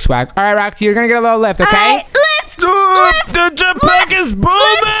 Oh, you look swag. All right, Roxy, you're going to get a little lift, okay? All right, lift. The jetpack is booming!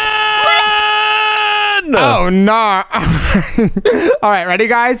 Oh, no. All right, ready,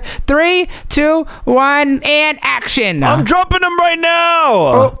 guys? 3, 2, 1, and action. I'm dropping him right now.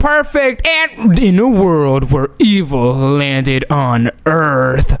 Oh, perfect. And in a world where evil landed on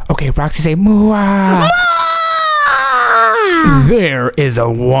Earth. Okay, Roxy, say, Mooah. There is a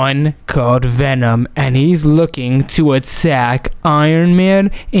one called Venom, and he's looking to attack Iron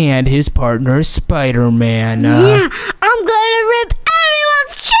Man and his partner Spider-Man. Yeah, I'm gonna rip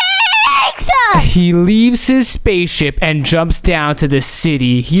everyone's cheeks off. He leaves his spaceship and jumps down to the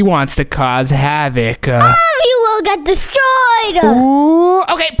city. He wants to cause havoc. All of you will get destroyed. Ooh,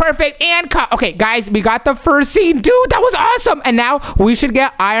 okay, perfect. And cut. Okay, guys, we got the first scene. Dude, that was awesome. And now we should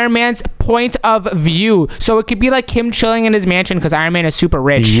get Iron Man's point of view. So it could be like him chilling in his mansion because Iron Man is super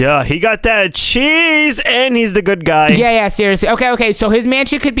rich. Yeah, he got that cheese and he's the good guy. Yeah, seriously. Okay, so his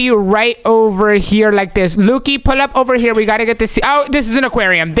mansion could be right over here like this. Lukey, pull up over here. We got to get this. Oh, this is an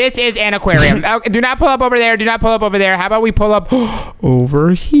aquarium. This is an aquarium. Do not pull up over there. Do not pull up over there. How about we pull up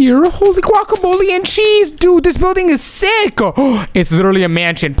over here? Holy guacamole and cheese. Dude, this building is sick. It's literally a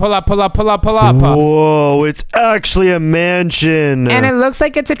mansion. Pull up. Whoa, it's actually a mansion. And it looks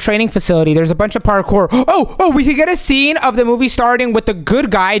like it's a training facility. There's a bunch of parkour. Oh, we could get a scene of the movie starting with the good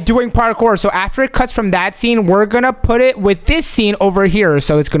guy doing parkour. So after it cuts from that scene, we're going to put it with this scene over here.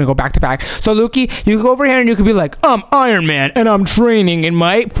 So it's going to go back to back. So Lukey, you can go over here and you can be like, I'm Iron Man and I'm training in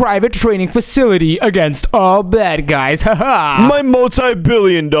my private training facility against all bad guys. Haha. My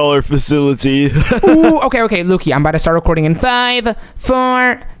multi-billion-dollar facility. Ooh, okay, Lukey, I'm about to start recording in 5,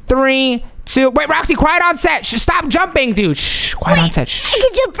 4, 3, 2. Wait, Roxy, quiet on set. Stop jumping, dude. Shh, quiet on set. Shh. I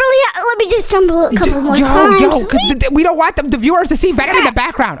can jump really high. Let me just jump a couple more times. Yo, because we don't want the viewers to see Venom in the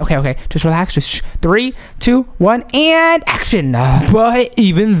background. Okay, just relax. Just shh. 3, 2, 1, and action. But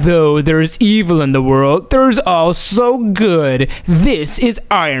even though there's evil in the world, there's also good. This is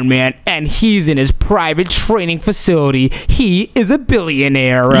Iron Man, and he's in his private training facility. He is a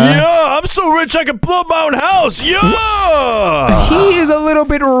billionaire. Yeah, I'm so rich I can blow my own house. Yeah! He is a little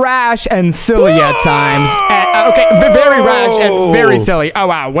bit rash and silly at times. Okay, very rash and very silly. Oh,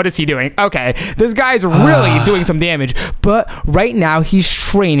 wow. What is he doing? Okay, this guy's really doing some damage. But right now, he's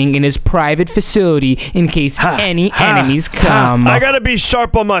training in his private facility in case any enemies come. I gotta be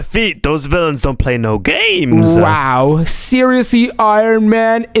sharp on my feet. Those villains don't play no games. Wow. Seriously, Iron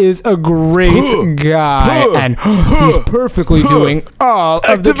Man is a great guy. And he's perfectly doing all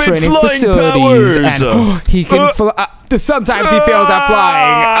of the training facilities. Powers. And he can fly. Sometimes he fails at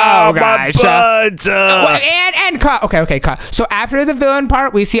flying. Oh, gosh. And cut. Okay, cut. So after the villain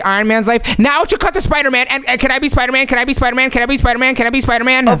part, we see Iron Man's life. Now to cut to Spider-Man. And can I be Spider-Man? Can I be Spider-Man? Can I be Spider-Man? Can I be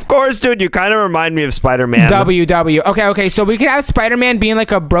Spider-Man? Of course, dude. You kind of remind me of Spider-Man. WW. Okay. So we could have Spider-Man being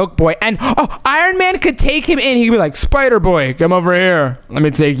like a broke boy. And Iron Man could take him in. He could be like, Spider-Boy, come over here. Let me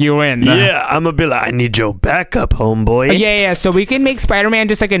take you in. Yeah, I'm gonna be like, I need your backup, homeboy. Yeah. So we can make Spider-Man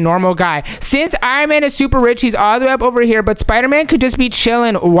just like a normal guy. Since Iron Man is super rich, he's all the way up over here, but Spider-Man could just be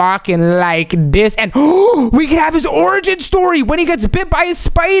chilling, walking like this, and we could have his origin story when he gets bit by a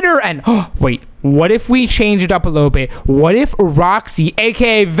spider. And wait, what if we change it up a little bit? What if Roxy,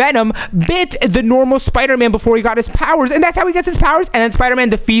 aka Venom, bit the normal Spider-Man before he got his powers, and that's how he gets his powers, and then Spider-Man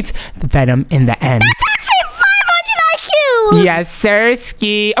defeats Venom in the end? That's actually 500 IQ. Yes, sir,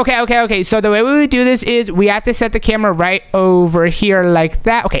 ski. Okay. So the way we would do this is we have to set the camera right over here like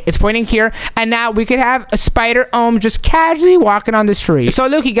that. Okay, it's pointing here. And now we could have a Spider-Ohm just casually walking on the street. So,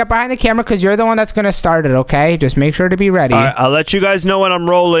 Luke, you get behind the camera because you're the one that's going to start it, okay? Just make sure to be ready. All right, I'll let you guys know when I'm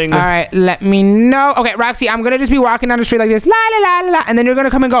rolling. All right, let me know. Okay, Roxy, I'm going to just be walking down the street like this. La, la, la, la, la. And then you're going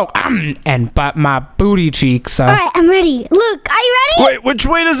to come and go, and butt my booty cheeks. All right, I'm ready. Luke, are you ready? Wait, which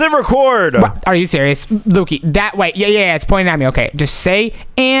way does it record? What? Are you serious? Lukey, that way. Yeah, it's pointing at me. Okay, just say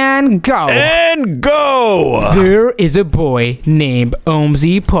and go. And go! There is a boy named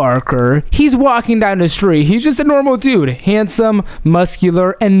Omzy Parker. He's walking down the street. He's just a normal dude. Handsome,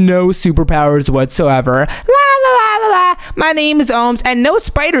 muscular, and no superpowers whatsoever. La la la la la. My name is Ohms, and no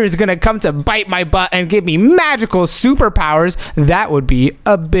spider is gonna come to bite my butt and give me magical superpowers. That would be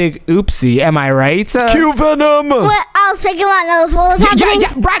a big oopsie. Am I right? Cue Venom! What? I was picking my nose. What was happening?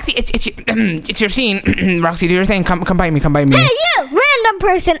 Yeah, Roxy, it's your scene. Roxy, do your thing. Come by me. Hey, you, random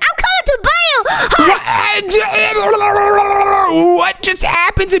person. I'm coming to buy you. What just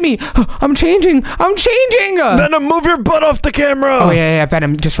happened to me? I'm changing. Venom, move your butt off the camera. Oh, yeah,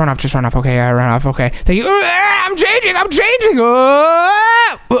 Venom. Just run off. Okay, I ran off. Okay. Thank you. I'm changing.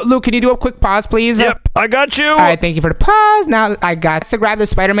 Luke, can you do a quick pause, please? Yep, I got you. All right, thank you for the pause. Now I got to grab the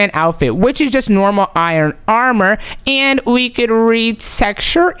Spider-Man outfit, which is just normal iron armor, and we could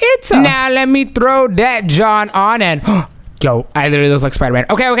retexture it. Now let me throw that John on and... Yo, I literally look like Spider-Man.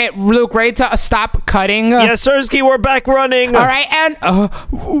 Okay, Luke, ready to stop cutting? Yes, Sirski, we're back running. All right, and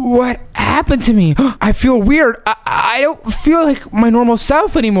what happened to me? I feel weird. I don't feel like my normal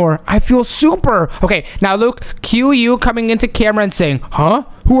self anymore. I feel super. Okay, now Luke, cue you coming into camera and saying, huh?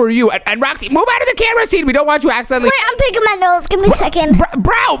 Who are you? And Roxy, move out of the camera scene. We don't want you accidentally. Wait, I'm picking my nose. Give me a second.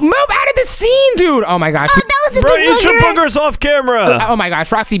 Bro, move out of the scene, dude. Oh, my gosh. Oh, that was a bro, big eat your boogers off camera. Oh, my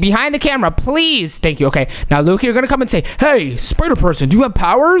gosh. Roxy, behind the camera, please. Thank you. Okay, now, Luke, you're going to come and say, hey, Spider-Person, do you have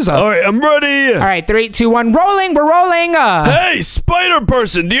powers? All right, I'm ready. All right, 3, 2, 1, rolling. We're rolling. Hey,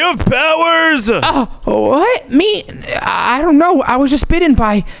 Spider-Person, do you have powers? What? Me? I don't know. I was just bitten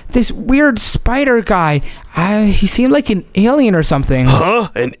by this weird spider guy. He seemed like an alien or something. Huh?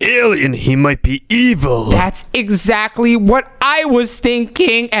 An alien? He might be evil. That's exactly what I was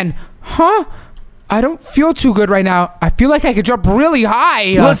thinking. And, I don't feel too good right now. I feel like I could jump really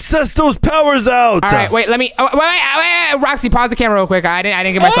high. Let's test those powers out. All right, wait, let me... wait. Roxy, pause the camera real quick. I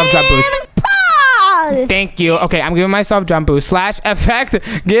didn't give myself jump boost. Pause. Thank you. Okay, I'm giving myself jump boost. / effect,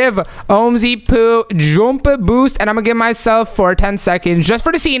 give Omzy Poo jump boost, and I'm gonna give myself for 10 seconds just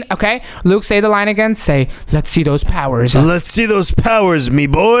for the scene, okay? Luke, say the line again. Say, let's see those powers. Let's see those powers, me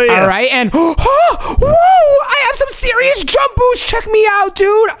boy. All right, and whoa, I have some serious jump boost. Check me out,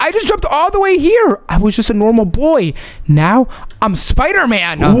 dude. I just jumped all the way here. I was just a normal boy. Now I'm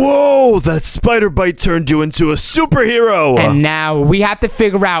Spider-Man. Whoa, that spider bite turned you into a superhero. And now we have to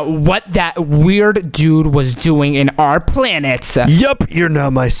figure out what that weird dude was doing in our planet. Yup, you're now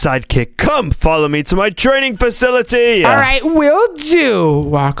my sidekick. Come, follow me to my training facility. All right, will do.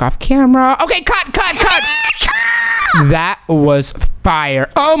 Walk off camera. Okay, cut. That was Fire.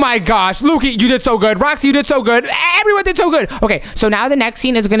 Oh my gosh. Lukey, you did so good. Roxy, you did so good. Everyone did so good. Okay, so now the next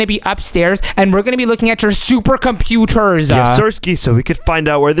scene is going to be upstairs, and we're going to be looking at your supercomputers. Yes, Sirski, so we could find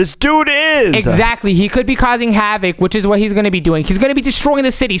out where this dude is. Exactly. He could be causing havoc, which is what he's going to be doing. He's going to be destroying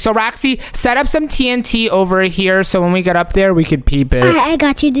the city. So, Roxy, set up some TNT over here so when we get up there, we could peep it. I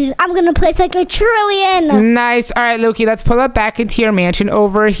got you, dude. I'm going to place like 1 trillion. Nice. All right, Lukey, let's pull up back into your mansion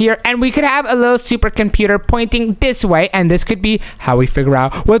over here, and we could have a little supercomputer pointing this way, and this could be how we figure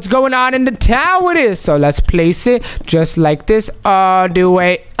out what's going on in the town with it. So let's place it just like this all the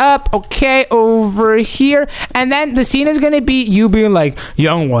way up. Okay, over here, and then the scene is gonna be you being like,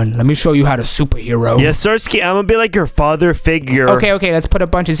 young one, let me show you how to superhero. Yes, Sirski, I'm gonna be like your father figure. Okay, let's put a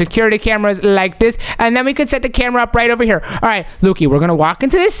bunch of security cameras like this, and then we could set the camera up right over here. All right, Lukey, we're gonna walk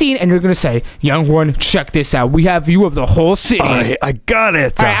into the scene, and you're gonna say, young one, check this out. We have view of the whole city. I got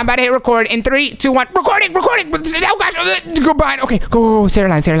it. All right, I'm about to hit record in 3, 2, 1. Recording. Oh gosh, go behind. Okay, go. Say your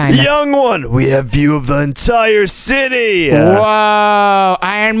line. Young one, we have view of the entire city. Whoa,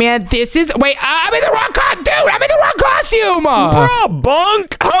 Iron Man, this is... Wait, I'm in the wrong costume, dude. I'm in the wrong costume. Bro,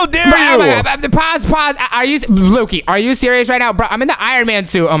 bunk. How dare you? Oh my God, pause. Are you... Lukey, are you serious right now? Bro, I'm in the Iron Man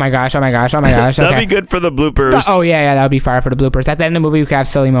suit. Oh my gosh. Okay. That'd be good for the bloopers. Oh, yeah, that would be fire for the bloopers. At the end of the movie, we could have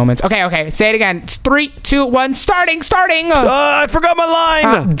silly moments. Okay. Say it again. It's 3, 2, 1, starting. I forgot my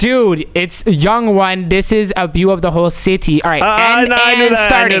line. Dude, it's young one. This is a view of the whole city. All right, I knew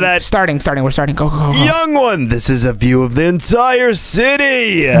that. Starting. We're starting. Go. Young one, this is a view of the entire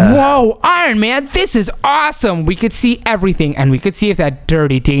city. Whoa, Iron Man, this is awesome. We could see everything, and we could see if that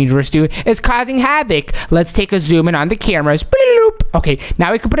dirty, dangerous dude is causing havoc. Let's take a zoom in on the cameras. Okay,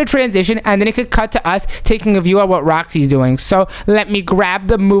 now we can put a transition, and then it could cut to us taking a view of what Roxy's doing. So let me grab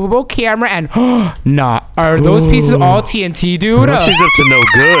the movable camera, and nah, are those pieces all TNT, dude? Roxy's up to no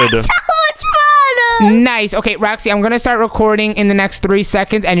good. So much fun. Nice. Okay, Roxy, I'm gonna start recording in the next 3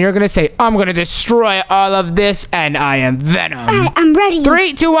 seconds, and you're gonna say, I'm gonna destroy all of this, and I am Venom. All right, I'm ready.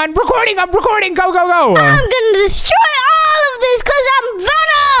 3, 2, 1, recording. I'm recording. Go. I'm gonna destroy all of this because I'm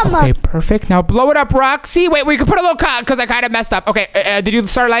Venom. Okay, perfect. Now blow it up, Roxy. Wait, we can put a little cut because I kind of messed up. Okay, did you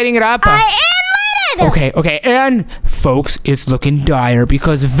start lighting it up? I am lighted. Okay, and folks, it's looking dire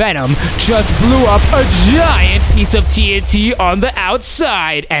because Venom just blew up a giant piece of TNT on the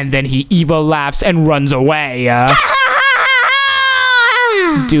outside, and then he evil laughs and runs away.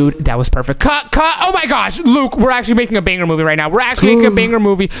 Dude, that was perfect. Cut. Oh my gosh, Luke, we're actually making a banger movie right now.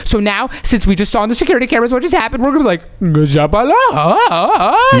 So now, since we just saw on the security cameras what just happened, we're gonna be like, good job,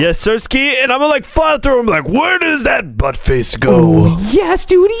 Yes, Sirski, and I'm gonna like fly through him like, where does that butt face go? Yes,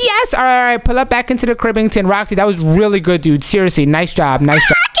 dude, yes. All right, pull up back into the Cribbington. Roxy, that was really good, dude. Seriously, nice job. Can I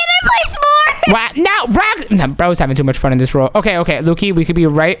place more? Wow, no, bro's having too much fun in this role. Okay, Lukey, we could be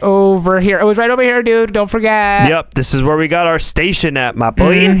right over here. It was right over here, dude. Don't forget. Yep, this is where we got our station at, my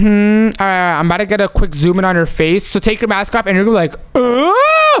boy. All right, I'm about to get a quick zoom in on your face. So take your mask off, and you're gonna be like,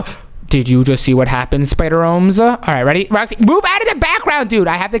 did you just see what happened, Spider-Ohms? All right, ready? Roxy, move out of the background, dude.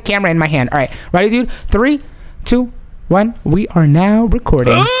 I have the camera in my hand. All right, ready, dude? 3, 2, 1. We are now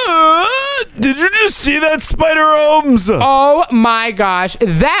recording. Did you just see that, Spider-Ohms? Oh my gosh,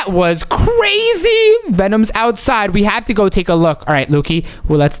 that was crazy. Venom's outside. We have to go take a look. All right, Lukey,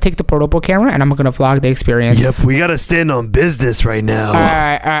 well, let's take the portable camera, and I'm gonna vlog the experience. Yep, we gotta stand on business right now. All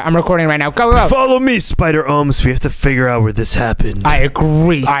right, I'm recording right now. Go. Follow me, Spider-Ohms. We have to figure out where this happened. I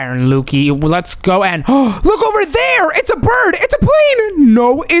agree, Iron Lukey. Well, let's go and look over there. It's a bird. It's a plane.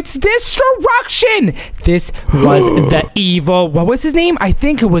 No, it's destruction. This was the evil. What was his name? I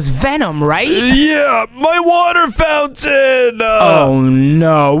think it was Venom, right? Yeah, my water fountain. Oh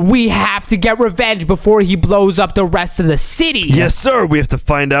no, we have to get revenge before he blows up the rest of the city. Yes, sir. We have to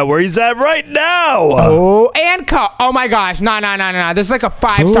find out where he's at right now. Oh, and cut. Oh my gosh, no. This is like a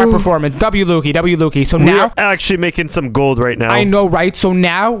 5-star performance. W Lukey. So now we're actually making some gold right now. I know, right? So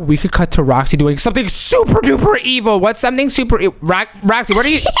now we could cut to Roxy doing something super duper evil. What's something super? Roxy, what are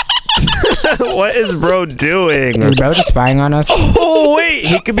you? What is bro doing? Is bro just spying on us? Oh wait,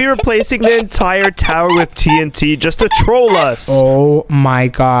 he could be replacing the entire tower with TNT just to troll us. Oh my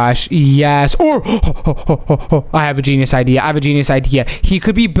gosh, yes. Or I have a genius idea. He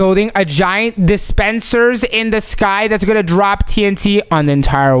could be building a giant dispensers in the sky that's gonna drop TNT on the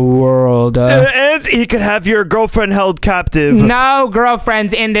entire world. And he could have your girlfriend held captive. No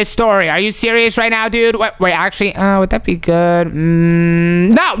girlfriends in this story. Are you serious right now, dude? Wait, actually, would that be good?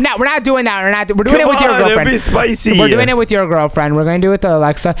 No, we're not doing doing that. We're doing it with your girlfriend. It'd be spicy. We're doing it with your girlfriend. We're going to do it with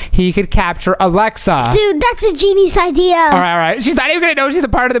Alexa. He could capture Alexa. Dude, that's a genius idea. All right. She's not even going to know she's a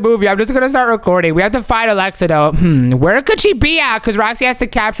part of the movie. I'm just going to start recording. We have to find Alexa, though. Where could she be at? Because Roxy has to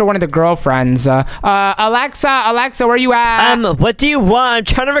capture one of the girlfriends. Alexa, where you at? What do you want? I'm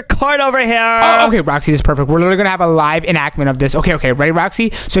trying to record over here. Oh, okay, Roxy, this is perfect. We're literally going to have a live enactment of this. Okay, ready,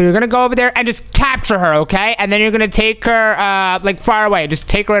 Roxy? So you're going to go over there and just capture her, okay? And then you're going to take her, like, far away. Just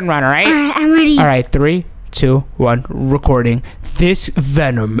take her and run, all right? All right, I'm ready. All right, 3, 2, 1, recording. This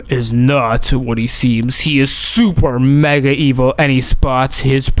Venom is not what he seems. He is super mega evil and he spots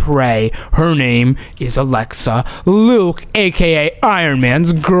his prey. Her name is Alexa. Luke, aka Iron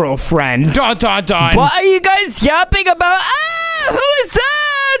Man's girlfriend. Dun dun dun. What are you guys yapping about? Who is that?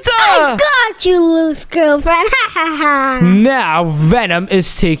 I got you, Luke's girlfriend. Ha ha ha. Now Venom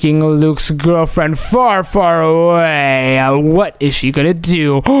is taking Luke's girlfriend far, far away. What is she gonna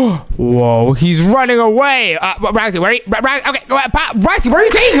do? Whoa, he's running away. Roxy, where are you? Roxy, where are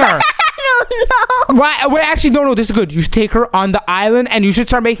you taking her? I don't know. Wait, actually, no, this is good. You should take her on the island and you should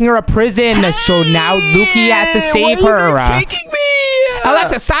start making her a prison. So now Lukey has to save her. Why are you guys taking me?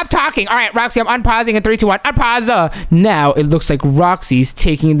 Alexa, stop talking. All right, Roxy, I'm unpausing in 3, 2, 1. Unpause. Now it looks like Roxy's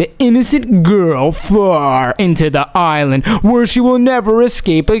taking the innocent girl far into the island where she will never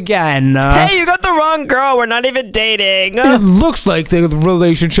escape again. Hey, you got the wrong girl. We're not even dating. It looks like the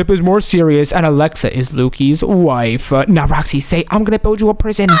relationship is more serious and Alexa is Lukey's wife. Now, Roxy, say, I'm going to build you a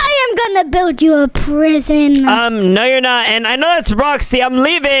prison. I am gonna build you a prison. No, you're not. And I know it's Roxy. I'm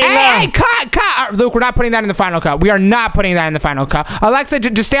leaving. Hey, cut. Luke, we're not putting that in the final cut. We are not putting that in the final cut. Alexa,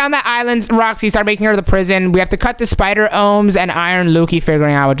 just stay on that island. Roxy, start making her the prison. We have to cut the spider ohms and Iron Lukey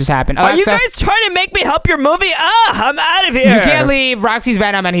figuring out what just happened. Alexa, are you guys trying to make me help your movie? I'm out of here. You can't leave. Roxy's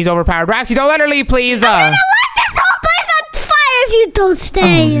Venom and he's overpowered. Roxy, don't let her leave, please. I'm gonna light this whole place on fire if you don't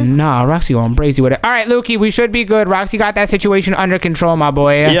stay. Oh, no, Roxy will embrace you with it. All right, Lukey, we should be good. Roxy got that situation under control, my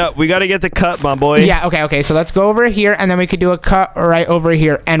boy. Yeah, we got to get the cut, my boy. Yeah, okay. So let's go over here, and then we could do a cut right over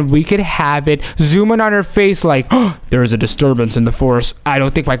here, and we could have it zoom in on her face like, oh, there is a disturbance in the force. I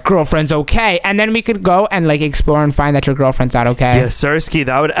don't think my girlfriend's okay. And then we could go and, like, explore and find that your girlfriend's not okay. Yes, Sarsky,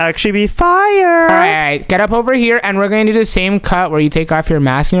 that would actually be fire. All right, get up over here, and we're going to do the same cut where you take off your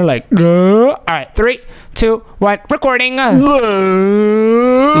mask, and you're like, all right, 3, 2, 1, recording.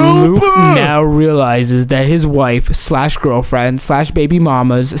 Luke now realizes that his wife / girlfriend / baby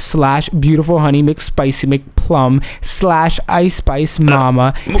mamas / beautiful honey McSpicy McPlum / Ice Spice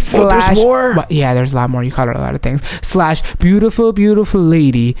mama / there's more? Yeah, there's a lot more. You call her a lot of things / beautiful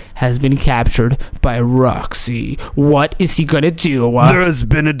lady has been captured by Roxy. What is he gonna do? There has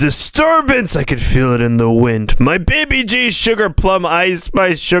been a disturbance. I could feel it in the wind. My baby G sugar plum Ice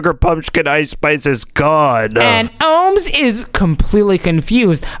Spice sugar pumpkin Ice Spice is gone. And Ohms is completely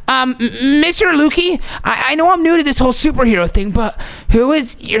confused. Mr. Lukey, I know I'm new to this whole superhero thing, but who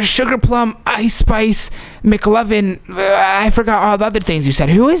is your sugar plum Ice Spice McLovin? I forgot all the other things you said.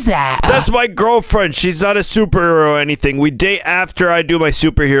 Who is that? That's my girlfriend. She's not a superhero or anything. We date after I do my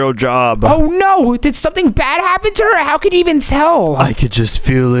superhero job. Oh no! Did something bad happen to her? How could you even tell? I could just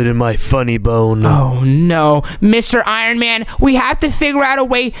feel it in my funny bone. Oh no, Mr. Iron Man, we have to figure out a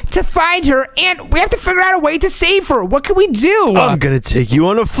way to find her, and we have to figure out a way to save her. What can we do? I'm gonna take you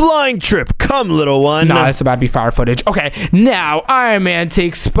on a flying trip. Come, little one. No, it's about to be fire footage. Okay, now Iron Man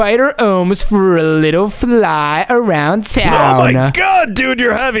takes Spider Ohms for a little fly around town. Oh my god, dude,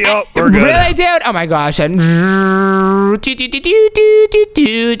 you're heavy. Oh, we're good. Really, dude? Oh my gosh. And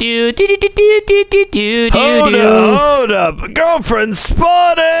hold up. Girlfriend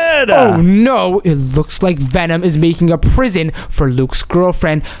spotted. Oh no, it looks like Venom is making a prison for Luke's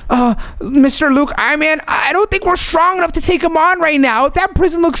girlfriend. Mr. Luke, Iron Man, I don't think we're strong enough to take him on right now. That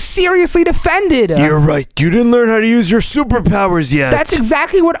prison looks seriously defended. You're right. You didn't learn how to use your superpowers yet. That's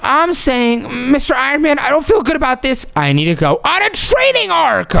exactly what I'm saying. Mr. Iron Man, I don't feel good about this. I need to go on a training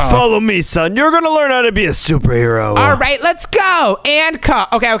arc. Follow me, son. You're going to learn how to be a superhero. All right, let's go. And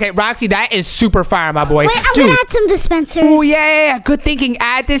cut. Okay, Roxy, that is super fire, my boy. Wait, I'm gonna add some dispensers. Oh, yeah. Good thinking.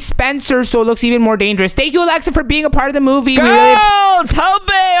 Add dispensers so it looks even more dangerous. Thank you, Alexa, for being a part of the movie. Girls, help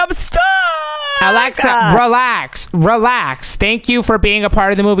me. I'm stuck. Alexa, relax. Thank you for being a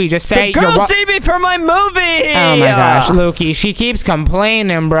part of the movie. Just say the girl see me for my movie. Oh my gosh, Lukey, she keeps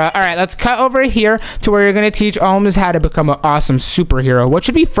complaining, bro. All right, let's cut over here to where you're gonna teach Ohms how to become an awesome superhero. What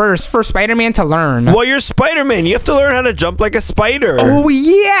should be first for Spider-Man to learn? Well, you're Spider-Man. You have to learn how to jump like a spider. Oh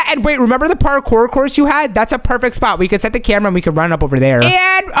yeah, and wait, remember the parkour course you had? That's a perfect spot. We could set the camera and we could run up over there.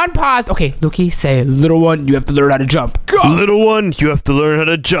 And unpause. Okay, Lukey, say, little one, you have to learn how to jump. Go. Little one, you have to learn how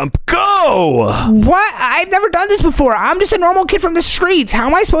to jump. Go. What? I've never done this before. I'm just a normal kid from the streets. How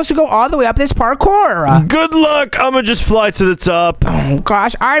am I supposed to go all the way up this parkour? Good luck. I'm gonna just fly to the top. Oh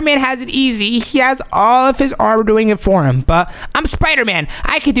gosh, Iron Man has it easy. He has all of his armor doing it for him. But I'm Spider-Man.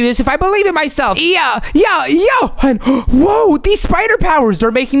 I can do this if I believe in myself. Yo. And whoa, these spider powers,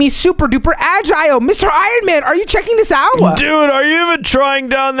 they're making me super duper agile. Mr. Iron Man, are you checking this out? Dude, are you even trying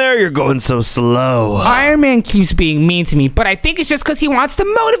down there? You're going so slow. Iron Man keeps being mean to me, but I think it's just because he wants to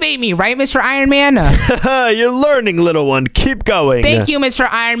motivate me, right, Mr. Iron Man? You're learning, little one. Keep going. Thank you, Mr.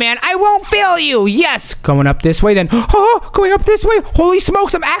 Iron Man. I won't fail you. Yes. Going up this way then. Oh, going up this way. Holy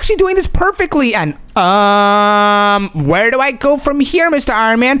smokes, I'm actually doing this perfectly. And where do I go from here, Mr.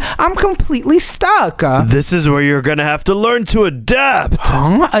 Iron Man? I'm completely stuck. This is where you're gonna have to learn to adapt.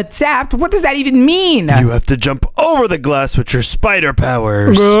 Huh? Adapt? What does that even mean? You have to jump over the glass with your spider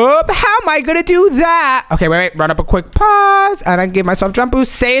powers. How am I gonna do that? Okay, wait. Run up a quick pause, and I give myself jump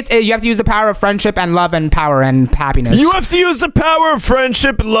boost. Say it. You have to use the power of friendship and love and power and happiness. You have to use the power of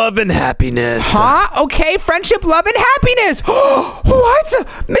friendship, love, and happiness. Huh? Okay, friendship, love, and happiness. What?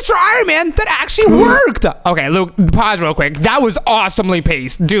 Mr. Iron Man, that actually worked. Okay, Luke, pause real quick. That was awesomely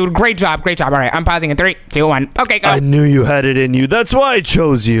paced. Dude, great job. All right, I'm pausing in 3, 2, 1. Okay, go. I knew you had it in you. That's why I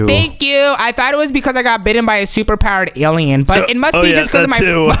chose you. Thank you. I thought it was because I got bitten by a superpowered alien, but it must be just because of my...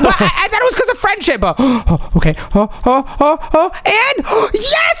 I thought it was because of friendship. Okay. And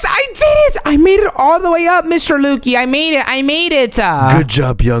yes, I did it. I made it all the way up, Mr. Lukey. I made it. Good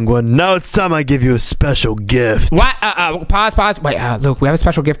job, young one. Now it's time I give you a special gift. What? Pause. Wait, Luke, we have a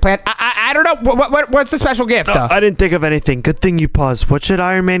special gift plan. I don't know. What's the special gift? I didn't think of anything. Good thing you paused. What should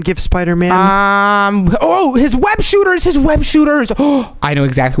Iron Man give Spider-Man? His web shooters. Oh, I know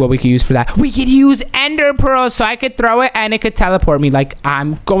exactly what we could use for that. We could use Ender Pearls so I could throw it and it could teleport me like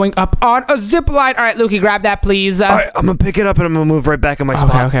I'm going up on a zip line. All right, Lukey, grab that, please. All right, I'm gonna pick it up and I'm gonna move right back in my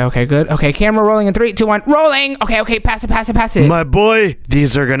spot. Okay, good. Okay, camera rolling in 3, 2, 1, rolling. Okay, pass it. My boy,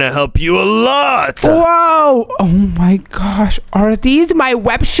 these are gonna help you a lot. Whoa! Oh my gosh, are these my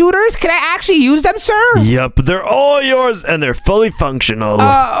web shooters? Can I actually use them, sir? Yep, they're all yours and they're fully functional.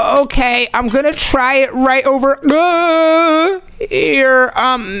 Okay, I'm gonna try it right over here.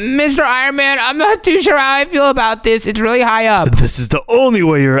 Mr. Iron Man, I'm not too sure how I feel about this. It's really high up. This is the only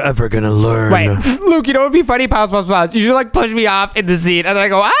way you're ever gonna learn. Wait, Luke, you know what would be funny? Pause. You should like push me off in the seat and then I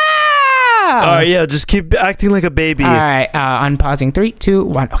go, Alright, yeah, just keep acting like a baby. Alright, unpausing 3, 2,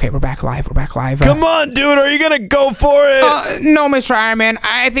 1. Okay, we're back live. Come on, dude, are you gonna go for it? No, Mr. Iron Man.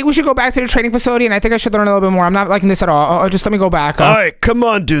 I think we should go back to the training facility and I think I should learn a little bit more. I'm not liking this at all. Just let me go back. Alright, come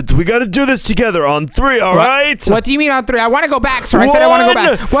on, dude. We gotta do this together on 3, alright? What do you mean on 3? I want to go back, sir. I said I want to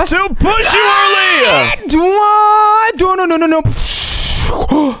go back. What? 2, push you early! No.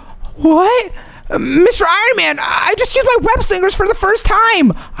 What? Mr. Iron Man, I just used my web slingers for the first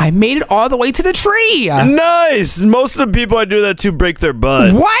time. I made it all the way to the tree. Nice. Most of the people I do that to break their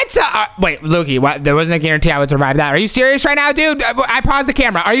butt. What? Wait, Lukey, what? There wasn't a guarantee I would survive that. Are you serious right now, dude? I paused the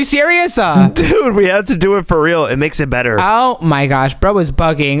camera. Are you serious? Dude, we had to do it for real. It makes it better. Oh my gosh, bro is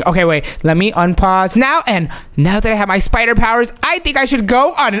bugging. Okay, wait. Let me unpause now. And now that I have my spider powers, I think I should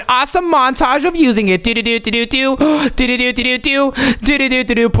go on an awesome montage of using it.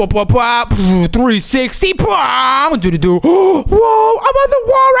 360. Whoa, I'm on the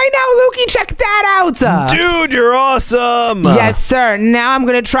wall right now, Lukey. Check that out. Dude, you're awesome. Yes, sir. Now I'm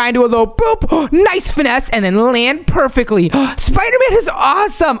going to try and do a little boop. Nice finesse and then land perfectly. Spider-Man is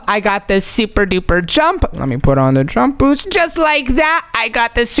awesome. I got this super duper jump. Let me put on the jump boost. Just like that. I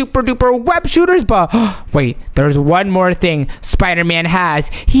got the super duper web shooters. But wait, there's one more thing Spider-Man has.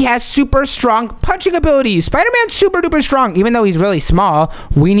 He has super strong punching abilities. Spider-Man's super duper strong. Even though he's really small,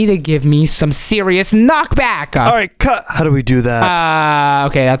 we need to give me some serious knockback. All right, cut. How do we do that?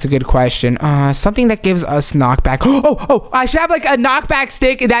 Okay, that's a good question. Something that gives us knockback. Oh, I should have like a knockback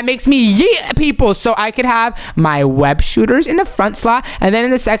stick that makes me yeet people. So I could have my web shooters in the front slot, and then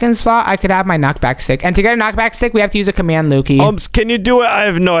in the second slot, I could have my knockback stick. And to get a knockback stick, we have to use a command, Lukey. Can you do it? I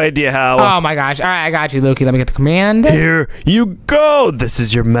have no idea how. Oh my gosh. All right, I got you, Lukey. Let me get the command. Here you go. This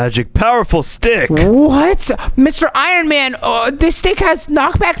is your magic powerful stick. What? Mr. Iron Man, this stick has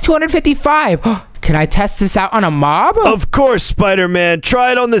knockback 255. Can I test this out on a mob? Of course, Spider-Man.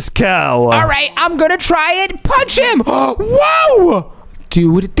 Try it on this cow. All right, I'm gonna try it. Punch him. Whoa!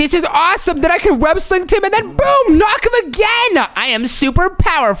 Dude, this is awesome. Then I can web sling him and then boom, knock him again. I am super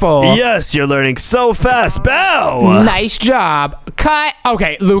powerful. Yes, you're learning so fast. Bow. Nice job. Cut.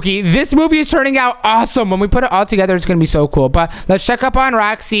 Okay, Lukey, this movie is turning out awesome. When we put it all together, it's going to be so cool. But let's check up on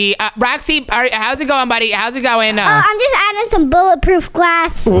Roxy. Roxy, how's it going, buddy? How's it going? I'm just adding some bulletproof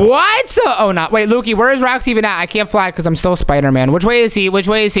glass. What? Oh, no. Wait, Lukey, where is Roxy even at? I can't fly because I'm still Spider-Man. Which way is he? Which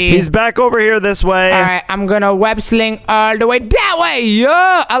way is he? He's back over here this way. All right, I'm going to web sling all the way that way.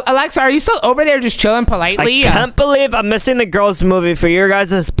 Yeah. Alexa, are you still over there just chilling politely? I can't believe I'm missing the girls' movie for your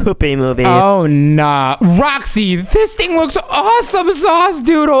guys' poopy movie. Oh, nah. Roxy, this thing looks awesome sauce,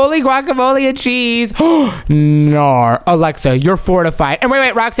 dude. Holy guacamole and cheese. Nar. Alexa, you're fortified. And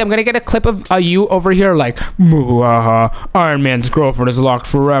wait, Roxy, I'm going to get a clip of you over here like, Iron Man's girlfriend is locked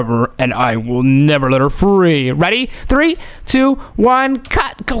forever, and I will never let her free. Ready? 3, 2, 1,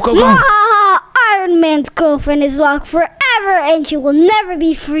 cut. Go. Iron Man's girlfriend is locked forever, and she will never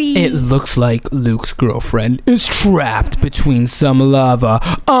be free. It looks like Luke's girlfriend is trapped between some lava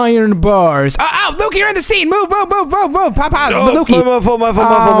iron bars. Oh, Luke, you're in the scene. Move. Pop out. Oh,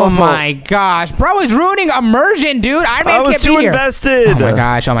 oh my gosh. Bro is ruining immersion, dude. Iron Man I was can't be too here. invested.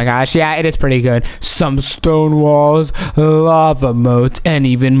 Oh my gosh. Yeah, it is pretty good. Some stone walls, lava moat, and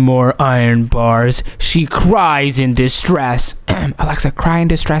even more iron bars. She cries in distress. Alexa, cry in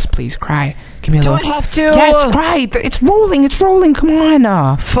distress, please. Cry. Give me a Do little. I have to? Yes, cry. It's rolling. Come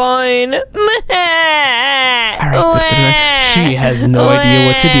on. Fine. All right, good. She has no idea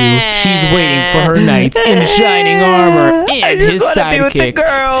what to do. She's waiting for her knight in shining armor and his sidekick.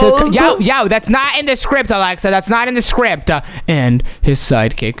 Yo, that's not in the script, Alexa. That's not in the script. And his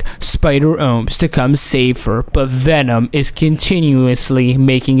sidekick, Spider Ohms, to come save her. But Venom is continuously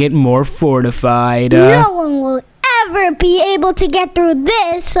making it more fortified. No one will ever be able to get through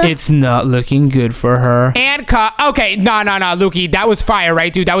this. It's not looking good for her. And cut. Okay, no, Lukey, that was fire,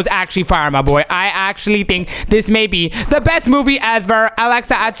 right, dude? That was actually fire, my boy. I actually think this may be the best movie ever.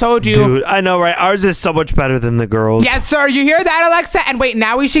 Alexa, I told you. Dude, I know, right? Ours is so much better than the girls. Yes, sir. You hear that, Alexa? And wait,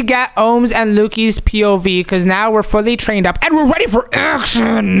 now we should get Ohms and Lukey's POV because now we're fully trained up and we're ready for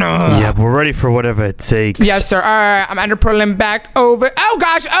action. Yeah, we're ready for whatever it takes. Yes, sir. All right, I'm under pulling back over. Oh,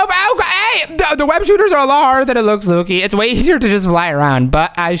 gosh. Hey, the web shooters are a lot harder than it looks, Lukey. It's way easier to just fly around,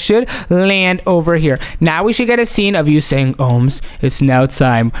 but I should land over here. Now we should get a scene of you saying, Ohms, it's now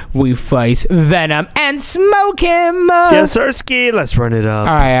time we fight Venom and smoke him. Yes, Sirski. Let's run it up.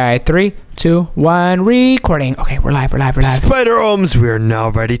 All right. 3, 2, 1, recording. Okay, we're live. Spider Ohms, we are now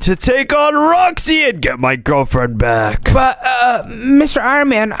ready to take on Roxy and get my girlfriend back. But, Mr. Iron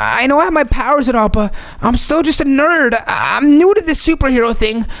Man, I know I have my powers and all, but I'm still just a nerd. I'm new to this superhero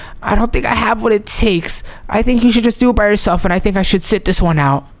thing. I don't think I have what it takes. I think you should just do it by yourself, and I think I should sit this one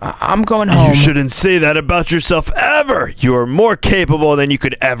out. I'm going home. You shouldn't say that about yourself ever. You are more capable than you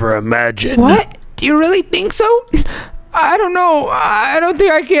could ever imagine. What? Do you really think so? I don't know. I don't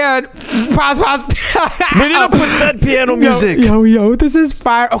think I can. Pause. We need to put sad piano music. Yo, this is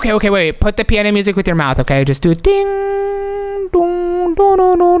fire. Okay, wait. Put the piano music with your mouth, okay? Just do ding, dong, dong,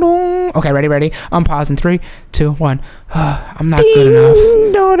 dong, dong, dong. Okay, ready? I'm pausing. 3, 2, 1. I'm not good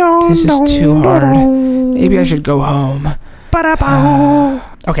enough. This is too hard. Maybe I should go home.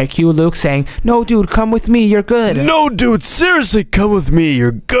 Okay, cue Luke saying, no, dude, come with me. You're good. No, dude, seriously, come with me.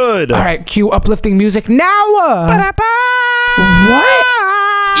 You're good. All right, cue uplifting music now. What?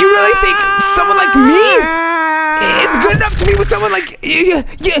 You really think someone like me is good enough to be with someone like you?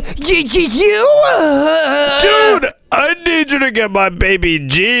 Dude, I need you to get my baby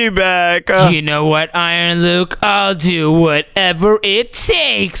G back. You know what, Iron Luke? I'll do whatever it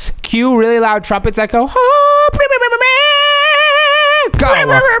takes. Cue really loud trumpets that go, go.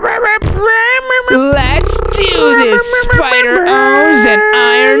 Let's do this, Spider Ohms and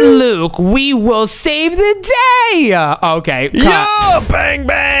Iron Luke. We will save the day. Okay, cut. Yo, bang,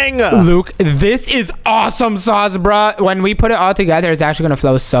 bang. Luke, this is awesome sauce, bruh. When we put it all together, it's actually going to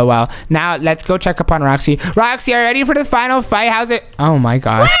flow so well. Now, let's go check up on Roxy. Roxy, are you ready for the final fight? How's it? Oh, my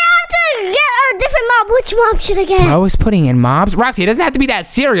gosh. I have to get a different mob. Which mob should I get? Bro is putting in mobs. Roxy, it doesn't have to be that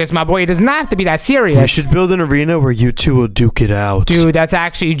serious, my boy. It does not have to be that serious. We should build an arena where you two will duke it out. Dude, that's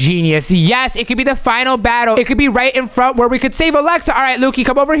actually genius. Yes, it could be the final battle. It could be right in front where we could save Alexa. All right, Lukey,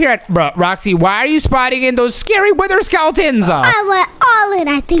 come over here. Bro, Roxy, why are you spotting in those scary wither skeletons? I went all in.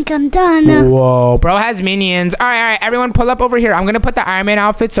 I think I'm done. Whoa, bro has minions. All right, everyone pull up over here. I'm going to put the Iron Man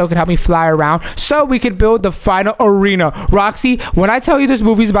outfit so it can help me fly around so we could build the final arena. Roxy, when I tell you this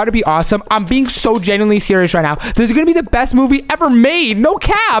movie is about to be awesome, I'm being so genuinely serious right now. This is going to be the best movie ever made. No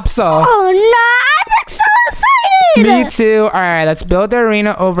caps. Oh, no. I'm so excited. Me too. All right, let's build the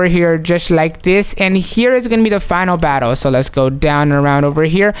arena over here just like this. And here is going to be the final battle. So let's go down and around over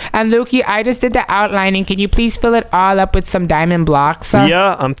here. And Lukey, I just did the outlining. Can you please fill it all up with some diamond blocks?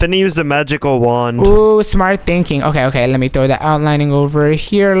 Yeah, I'm finna use the magical wand. Ooh, smart thinking. Okay, let me throw the outlining over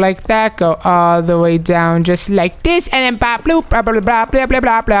here like that. Go all the way down just like this. And then blah, bloop, blah, blah, blah, blah, blah,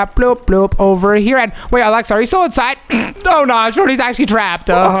 blah, blah, bloop, bloop over here. And wait, Alexa, are you still inside? Oh, no, Shorty's actually trapped.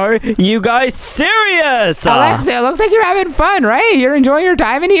 Are you guys serious? Alexa, it looks like you're having fun, right? You're enjoying your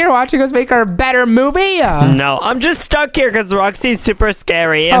time in here watching us make our better movie? No, I'm just stuck here because Roxy's super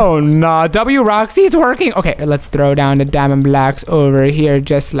scary. Oh, no. Roxy, it's working. Okay, let's throw down the diamond blocks over here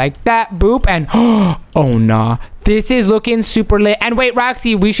just like that. Boop. And oh, no. This is looking super lit. And wait,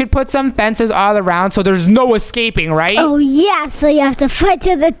 Roxy, we should put some fences all around so there's no escaping, right? Oh, yeah, so you have to fight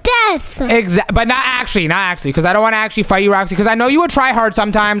to the death. Exactly. But not actually, because I don't want to actually fight you, Roxy, because I know you would try hard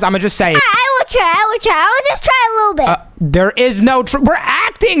sometimes. I'm going to just say it. I will try. I will just try a little bit. There is no... We're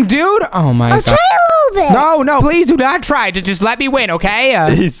acting, dude. Oh, my God. I'll try a little bit. No, please do not try. Just let me win,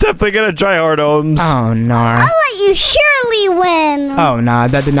 okay? He's definitely gonna try hard, Ohms. Oh, no. I'll let you surely win. Oh, no,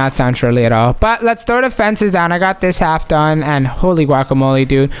 that did not sound surely at all. But let's throw the fences down. I got this half done, and holy guacamole,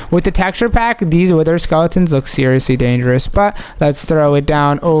 dude. With the texture pack, these wither skeletons look seriously dangerous. But let's throw it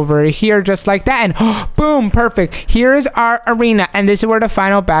down over here just like that, and boom, perfect. Here's our arena, and this is where the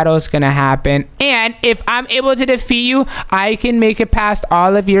final battle is gonna happen. And if I'm able to defeat you, I can make it past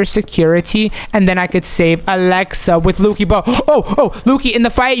all of your security, and then I could save Alexa with Lukey. But oh, Lukey, in the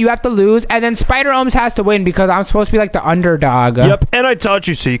fight, you have to lose, and then Spider Ohms has to win because I'm supposed to be like the underdog. Yep, and I taught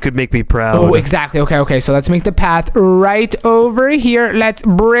you so you could make me proud. Oh, exactly. Okay, so let's make the path right over here. Let's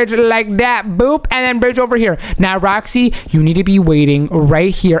bridge like that. Boop, and then bridge over here. Now, Roxy, you need to be waiting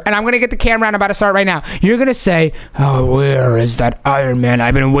right here, and I'm going to get the camera, and I'm about to start right now. You're going to say, oh, where is that Iron Man?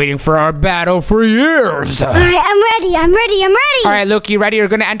 I've been waiting for our battle for years. All right, I'm ready. All right, Lukey, ready? You're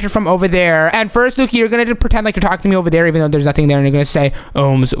going to enter from over there. And first, Lukey, you're going to pretend like you're talking to me over there, even though there's nothing there. And you're going to say,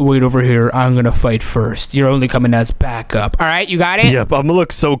 Ohms, wait over here. I'm going to fight first. You're only coming as backup. All right, you got it? Yep, I'm going to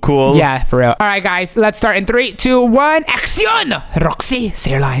look so cool. Yeah, for real. All right, guys, let's start in 3, 2, 1, action! Roxy,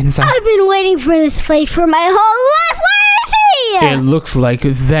 say your lines. I've been waiting for this fight for my whole life. Where is he? It looks like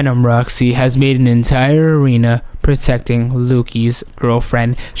Venom Roxy has made an entire arena protecting Lukey's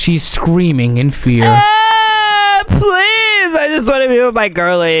girlfriend. She's screaming in fear. Please, I just want to be with my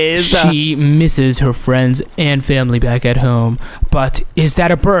girlies. She misses her friends and family back at home. But is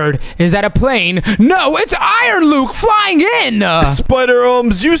that a bird? Is that a plane? No, it's Iron Luke flying in! Spider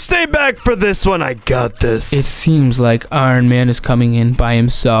Ohms, you stay back for this one. I got this. It seems like Iron Man is coming in by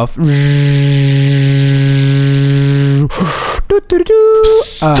himself.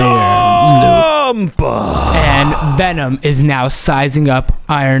 Stomp! And Venom is now sizing up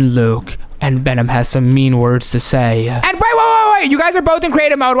Iron Luke. And Venom has some mean words to say. And wait. You guys are both in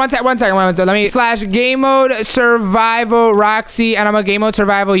creative mode. One second. Let me / game mode survival Roxy. And I'm a game mode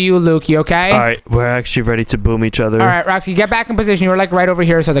survival you, Lukey, okay? All right, we're actually ready to boom each other. All right, Roxy, get back in position. You're like right over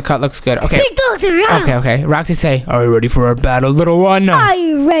here, so the cut looks good. Okay. Big dogs around. Okay. Roxy, say, are you ready for our battle, little one? Are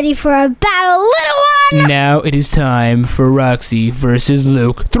you ready for a battle, little one? Now it is time for Roxy versus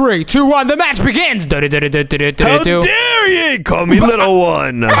Luke. 3, 2, 1, the match begins! How dare ye call me little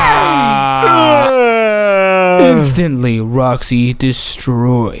one? Instantly, Roxy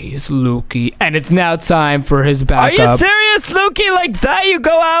destroys Lukey, and it's now time for his backup. Are you serious, Lukey? Like that, you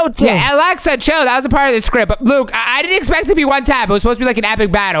go out? Yeah, Alexa, chill. That was a part of the script. But Luke, I didn't expect it to be one tap. It was supposed to be like an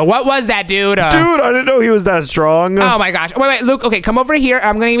epic battle. What was that, dude? Dude, I didn't know he was that strong. Oh my gosh. Wait, Luke. Okay, come over here.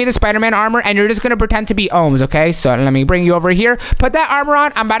 I'm gonna give you the Spider-Man armor, and you're just gonna pretend to be Ohms. Okay, so let me bring you over here. Put that armor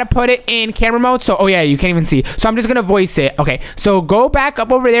on. I'm about to put it in camera mode. So, oh yeah, you can't even see. So I'm just gonna voice it. Okay, so go back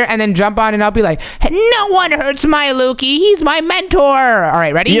up over there and then jump on, and I'll be like, no one hurts my Lukey. He's my mentor. All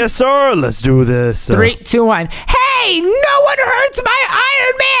right, ready? Yes, sir. Let's do this. 3, 2, 1. Hey, no one hurts my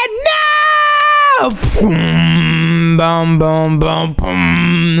Iron Man. No! Boom,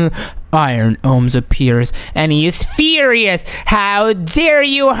 boom. Iron Ohms appears, and he is furious. How dare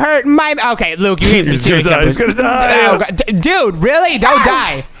you hurt my... Okay, Luke, you gave some serious numbers. He's gonna die. Oh, God. Dude, really? Don't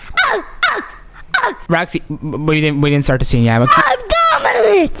die. Roxy, we didn't start the scene yet. I'm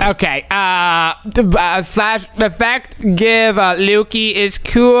dominant. Okay, slash effect, give Lukey is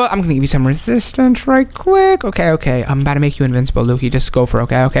cool. I'm gonna give you some resistance right quick. Okay. I'm about to make you invincible, Lukey. Just go for it,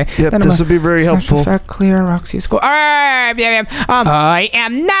 okay? Yep, this will be very helpful. Effect clear, Roxy is cool. Alright, yeah. I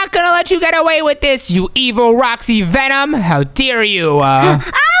am not gonna let you get away with this, you evil Roxy Venom. How dare you, I'm okay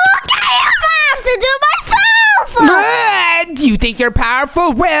if I have to do myself. Do you think you're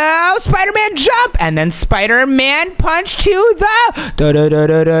powerful? Well, Spider-Man jump, and then Spider-Man punch to the face.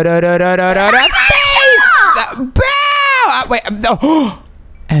 Bow! Wait.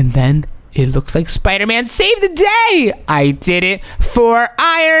 And then it looks like Spider-Man saved the day. I did it for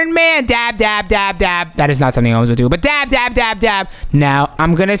Iron Man. Dab, dab, dab, dab. That is not something I always would do, but dab, dab, dab, dab. Now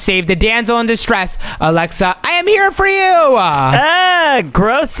I'm gonna save the damsel in distress. Alexa, I am here for you.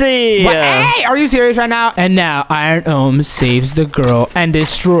 Grossy. Hey, are you serious right now? And now Iron Ohms saves the girl and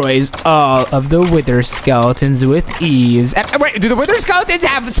destroys all of the Wither skeletons with ease. And, wait, do the Wither skeletons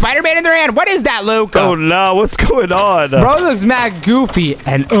have Spider-Man in their hand? What is that, Luke? Oh no, what's going on? Bro looks mad goofy,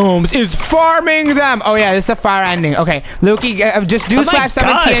 and Ohms is farming them. Oh yeah, this is a fire ending. Okay, Lukey, just do slash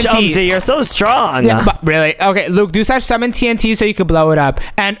summon TNT. Ohmsy, you're so strong. Yeah, but really? Okay, Luke, do slash summon TNT so you can blow it up.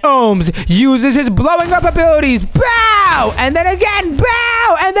 And Ohms uses his blowing up abilities. Bow! And then again,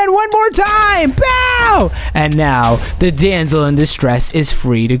 bow! And then one more time, bow! And now the damsel in distress is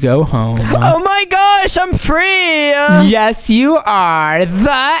free to go home. Oh my gosh, I'm free. Yes, you are.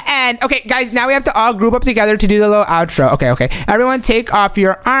 The end. Okay, guys, now we have to all group up together to do the little outro. Okay. Everyone take off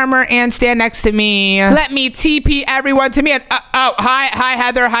your armor and stand next to me. Let me TP everyone to me. And hi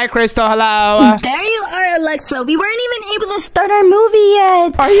Heather, hi Crystal, hello. There you are, Alexa. We weren't even able to start our movie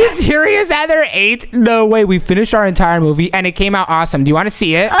yet. Are you serious, Heather? 8? No way, we finished our entire movie and it came out awesome. Do you want to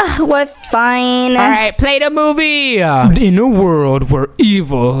see it? What? Fine. All right, play the movie. In a world where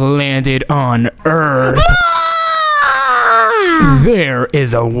evil landed on Earth, there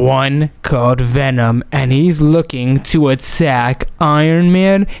is a one called Venom, and he's looking to attack Iron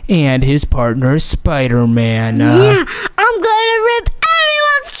Man and his partner Spider-Man. Yeah, I'm gonna rip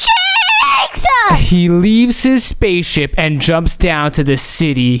everyone's cheeks off! He leaves his spaceship and jumps down to the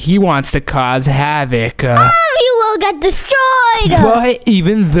city. He wants to cause havoc. All of you will get destroyed! But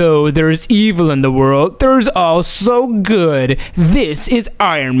even though there's evil in the world, there's also good. This is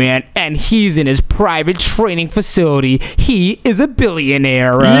Iron Man, and he's in his private training facility. He is a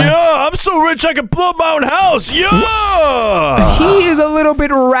billionaire. Yeah, I'm so rich I can blow my own house. Yeah! He is a little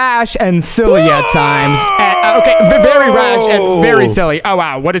bit rash and silly at times. Okay, very rash and very silly. Oh,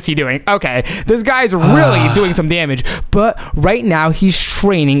 wow, what is he doing? Okay, this guy's really doing some damage. But right now, he's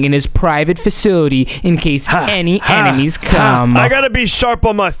training in his private facility in case any enemies come. I gotta be sharp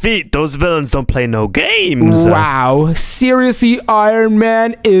on my feet. Those villains don't play no games. Wow, seriously, Iron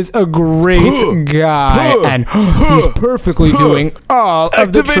Man is a great guy, and he's perfectly doing all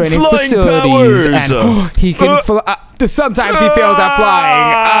of the training facilities, powers. And he can fly. Sometimes he fails at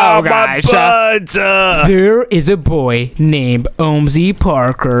flying. Oh gosh. There is a boy named Ohmsy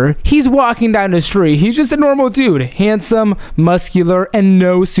Parker. He's walking down the street. He's just a normal dude, handsome, muscular, and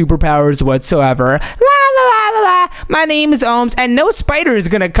no superpowers whatsoever. La. My name is Ohms, and no spider is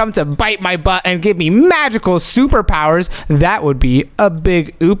gonna come to bite my butt and give me magical superpowers. That would be a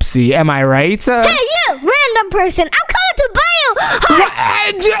big oopsie. Am I right? Hey, you, random person! I'm coming to buy you!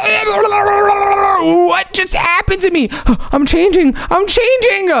 What just happened to me? I'm changing.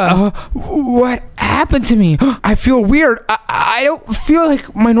 What happened to me? I feel weird. I don't feel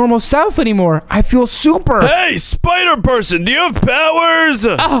like my normal self anymore. I feel super. Hey, spider person, do you have powers?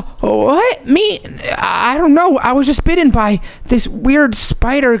 What? Me? I don't know. I was just bitten by this weird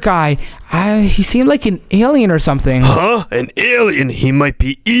spider guy. He seemed like an alien or something. Huh? An alien? He might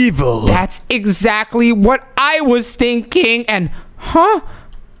be evil. That's exactly what I was thinking. And,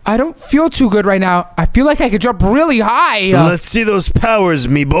 I don't feel too good right now. I feel like I could jump really high. Let's see those powers,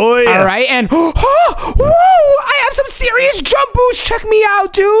 me boy. All right, and whoa! I have some serious jump boost. Check me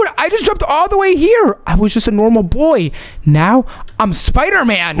out, dude. I just jumped all the way here. I was just a normal boy. Now I'm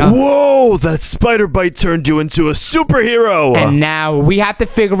Spider-Man. Whoa! That spider bite turned you into a superhero. And now we have to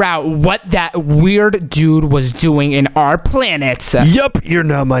figure out what that weird dude was doing in our planet. Yup, you're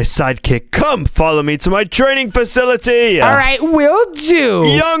now my sidekick. Come, follow me to my training facility. All right, will do.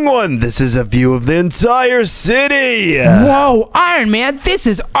 Young one, this is a view of the entire city. Whoa, Iron Man, this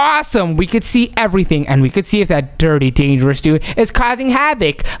is awesome. We could see everything, and we could see if that dirty, dangerous dude is causing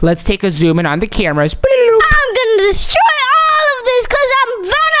havoc. Let's take a zoom in on the cameras. I'm gonna destroy all of this because I'm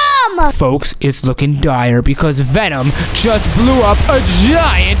Venom! Folks, it's looking dire because Venom just blew up a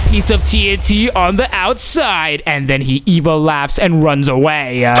giant piece of TNT on the outside, and then he evil laughs and runs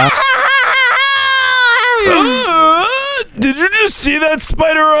away. Did you just see that,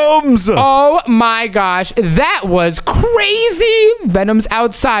 Spider Ohms? Oh my gosh, that was crazy! Venom's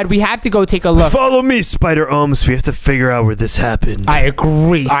outside. We have to go take a look. Follow me, Spider Ohms. We have to figure out where this happened. I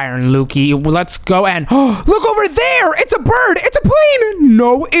agree, Iron Lukey. Let's go and look over there! It's a bird! It's a plane!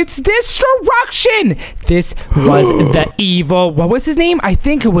 No, it's destruction! This was the evil. What was his name? I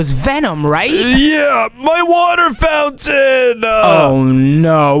think it was Venom, right? Yeah, my water fountain! Oh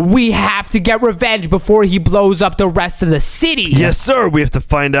no, we have to get revenge before he blows up the rest of the city. Yes, sir. We have to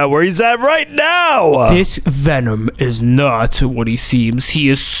find out where he's at right now. This Venom is not what he seems. He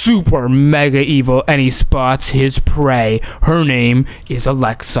is super mega evil, and he spots his prey. Her name is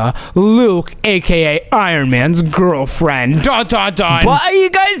Alexa. Luke, aka Iron Man's girlfriend. Dun dun dun. What are you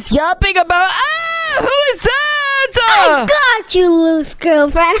guys yapping about? Ah! Who is that? I got you, Luke's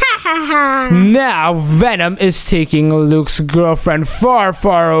girlfriend. Ha ha ha. Now Venom is taking Luke's girlfriend far,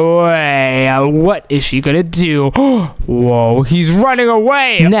 far away. What is she gonna do? Whoa, he's running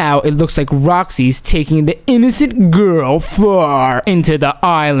away. Now it looks like Roxy's taking the innocent girl far into the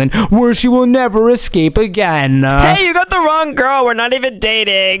island where she will never escape again. Hey, you got the wrong girl. We're not even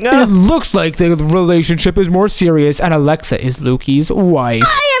dating. It looks like the relationship is more serious, and Alexa is Lukey's wife.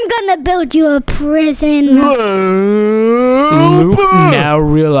 I am gonna build you a prison. Luke now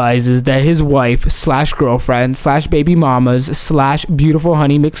realizes that his wife slash girlfriend slash baby mamas slash beautiful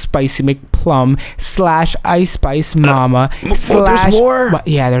honey McSpicy McPlum slash Ice Spice mama slash there's more?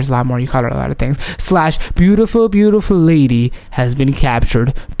 Yeah, there's a lot more. You called her a lot of things. Slash beautiful lady has been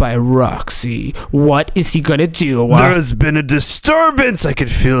captured by Roxy. What is he gonna do? There has been a disturbance. I could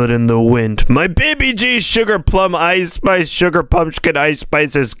feel it in the wind. My baby G sugar plum ice spice sugar pumpkin ice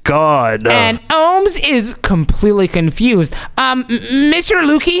spice is gone. And Ohms is completely confused. Mr.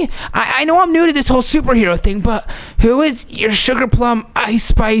 Lukey, I know I'm new to this whole superhero thing, but who is your sugar plum ice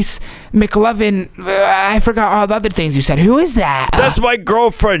spice McLovin? I forgot all the other things you said. Who is that? That's my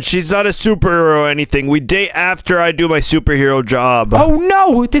girlfriend. She's not a superhero or anything. We date after I do my superhero job. Oh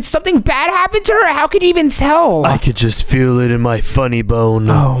no! Did something bad happen to her? How could you even tell? I could just feel it in my funny bone.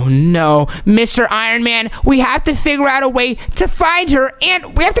 Oh no, Mr. Iron Man, we have to figure out a way to find her,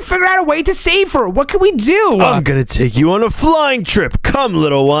 and we have to figure out a way to save her. What can we do? I'm gonna take you on a flying trip. Come,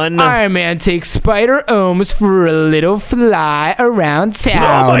 little one. Iron Man takes Spider Ohms for a little fly around town.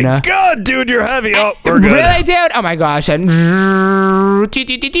 Oh my god, dude, you're heavy. Oh, we're good. Really, dude? Oh my gosh. And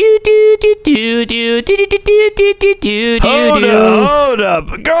Hold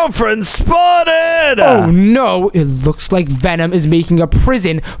up. Girlfriend spotted. Oh no, it looks like Venom is making a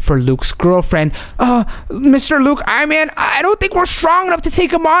prison for Luke's girlfriend. Mr. Luke, Iron Man, I don't think we're strong enough to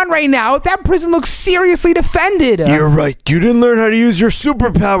take him on right now. That prison looks seriously defended. You're right. You didn't learn how to use your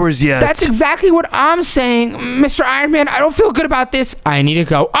superpowers yet. That's exactly what I'm saying. Mr. Iron Man, I don't feel good about this. I need to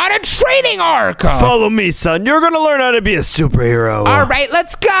go on a training arc. Follow me, son. You're gonna learn how to be a superhero. All right,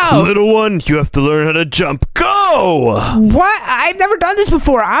 let's go. Little one, you have to learn how to jump. Go! What? I've never done this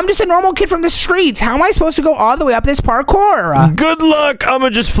before. I'm just a normal kid from the streets. How am I supposed to go all the way up this parkour? Good luck. I'm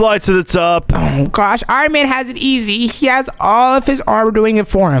gonna just fly to the top. Oh gosh, Iron Man has it easy. He has all of his armor doing it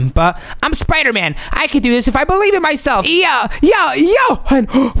for him. But I'm Spider-Man. I can do this if I believe in myself. Yo! And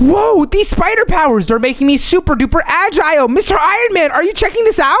whoa, these spider powers, they're making me super duper agile. Mr. Iron Man, are you checking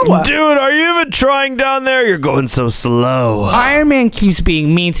this out? Dude, are you even trying down there? You're going so slow. Iron Man keeps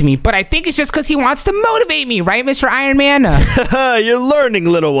being mean to me, but I think it's just because he wants to motivate me, right, Mr. Iron Man? You're learning,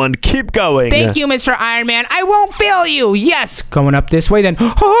 little one. Keep going. Thank you, Mr. Iron Man. I won't fail you. Yes. Going up this way then.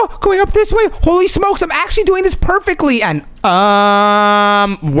 Oh, going up this way. Holy smokes, I'm actually doing this perfectly. And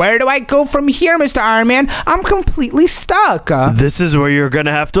where do I go from here, Mr. Iron Man? I'm completely stuck. This is where you're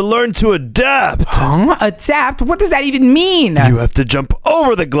gonna have to learn to adapt. Huh? Adapt? What does that even mean? You have to jump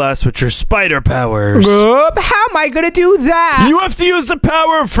over the glass with your spider powers. How am I gonna do that? You have to use the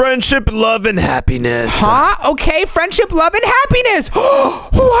power of friendship, love, and happiness. Huh? Okay, friendship, love, and happiness.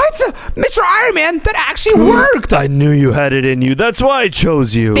 What? Mr. Iron Man, that actually worked. I knew you had it in you. That's why I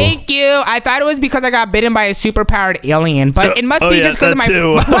chose you. Thank you. I thought it was because I got bitten by a superpowered alien, but it must be just because of my...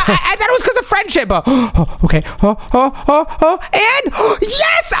 I thought it was because of friendship. Okay. And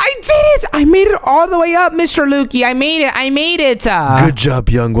yes, I did it. I made it all the way up, Mr. Lukey. I made it. Good job,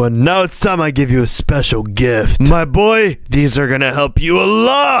 young one. Now it's time I give you a special gift. My boy, these are gonna help you a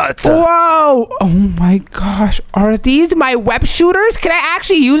lot. Whoa. Oh my gosh. Are these my web shooters? Can I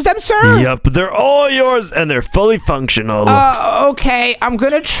actually use them, sir? Yep, they're all yours and they're fully functional. Okay. I'm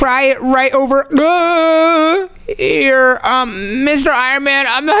gonna try it right over here. Mr. Iron Man,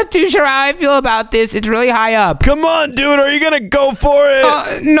 I'm not too sure how I feel about this. It's really high up. Come on, dude. Are you gonna go for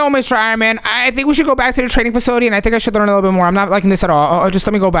it? No, Mr. Iron Man. I think we should go back to the training facility, and I think I should learn a little bit more. I'm not liking this at all. Just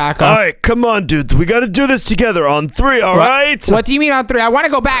let me go back. All right, come on, dude. We gotta do this together on 3, all right? What do you mean on 3? I want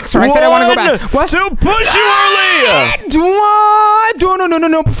to go back, sir. I said I want to go back. What? 2, push you early. And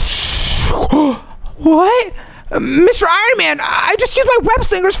 1. No. What? Mr. Iron Man, I just used my web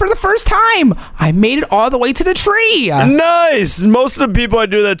slingers for the first time. I made it all the way to the tree. Nice. Most of the people I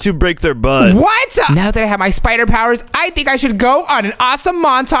do that to break their butt. What? Now that I have my spider powers, I think I should go on an awesome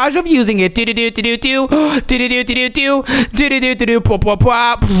montage of using it. Do-do-do-do-do-do. Do-do-do-do-do-do. Do-do-do-do-do.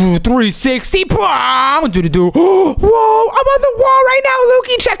 Pop-pop-pop. 360. Do-do-do. Whoa, I'm on the wall right now,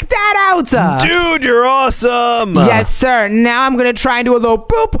 Lukey. Check that out. Dude, you're awesome. Yes, sir. Now I'm going to try and do a little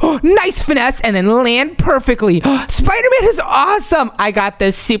boop. Nice finesse and then land perfectly. Spider-Man is awesome. I got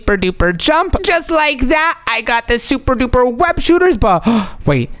this super duper jump. Just like that, I got the super duper web shooters. But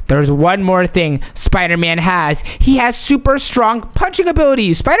wait, there's one more thing Spider-Man has. He has super strong punching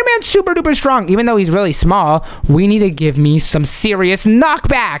abilities. Spider-Man's super duper strong. Even though he's really small, we need to give me some serious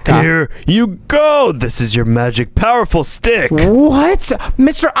knockback. Here you go. This is your magic powerful stick. What?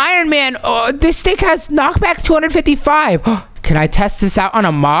 Mr. Iron Man, this stick has knockback 255. Can I test this out on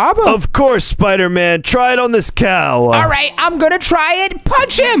a mob? Of course, Spider-Man. Try it on this cow. All right, I'm gonna try it.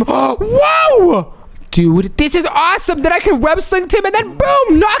 Punch him. Whoa! Dude, this is awesome that I can web sling him and then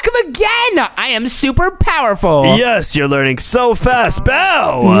boom, knock him again. I am super powerful. Yes, you're learning so fast.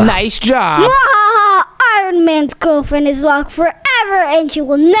 Bow. Nice job. Iron Man's girlfriend is locked forever and she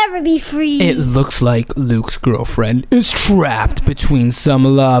will never be free. It looks like Luke's girlfriend is trapped between some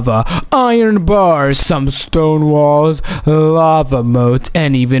lava, iron bars, some stone walls, lava moat,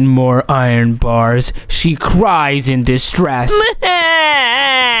 and even more iron bars. She cries in distress.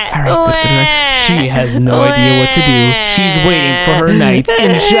 She has no idea what to do. She's waiting for her knight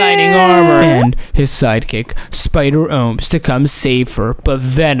in shining armor and his sidekick, Spider Ohms, to come save her. But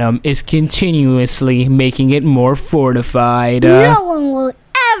Venom is continuously making it more fortified. No one will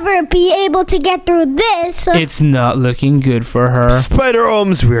ever be able to get through this. It's not looking good for her. Spider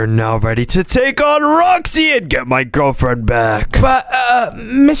Ohms, we are now ready to take on Roxy and get my girlfriend back. But,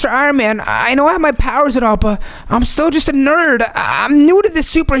 Mr. Iron Man, I know I have my powers and all, but I'm still just a nerd. I'm new to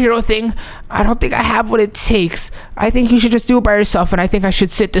this superhero thing. I don't think I have what it takes. I think you should just do it by yourself, and I think I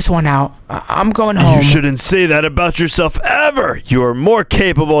should sit this one out. I'm going home. You shouldn't say that about yourself ever. You are more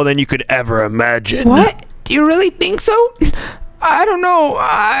capable than you could ever imagine. What? Do you really think so? I don't know.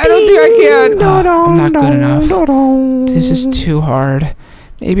 I don't think I can. I'm not good enough. This is too hard.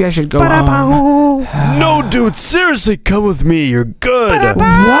 Maybe I should go home. No, dude. Seriously, come with me. You're good.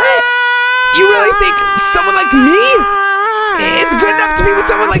 What? You really think someone like me is good enough to be with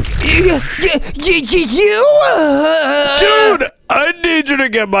someone like you? Dude, I need you to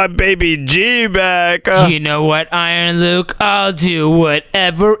get my baby G back. You know what, Iron Luke? I'll do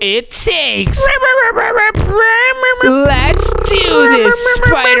whatever it takes. Let's do this,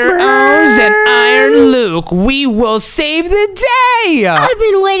 Spider Ohms and Iron Luke. We will save the day. I've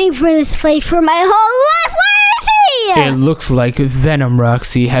been waiting for this fight for my whole life. Where is he? It looks like Venom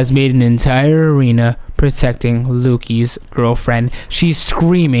Roxy has made an entire arena protecting Lukey's girlfriend. She's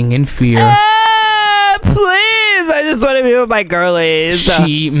screaming in fear. Please, I just want to be with my girlies.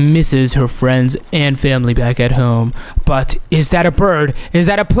 She misses her friends and family back at home. But is that a bird? Is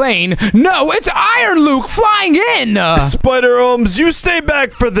that a plane? No, it's Iron Luke flying in! Spider Ohms, you stay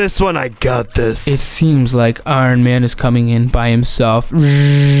back for this one. I got this. It seems like Iron Man is coming in by himself.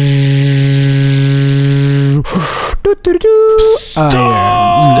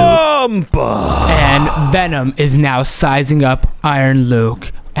 Stomp! And Venom is now sizing up Iron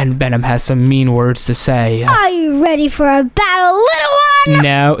Luke. And Venom has some mean words to say. Are you ready for a battle, little one?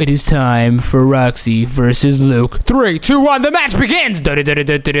 Now it is time for Roxy versus Luke. 3, 2, 1, the match begins! How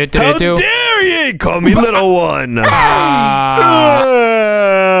dare ye call me little one?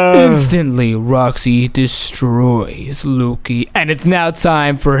 Instantly, Roxy destroys Lukey. And it's now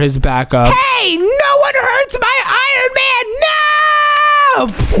time for his backup. Hey, no one hurts my Iron Man! No!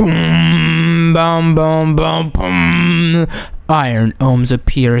 Boom, boom, boom, boom. Iron Ohms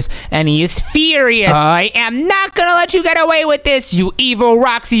appears, and he is furious. I am not gonna let you get away with this, you evil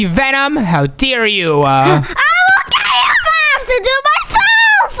Roxy Venom. How dare you? I'm okay if I have to do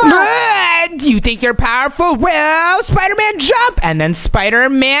myself. Do you think you're powerful? Well, Spider-Man jump, and then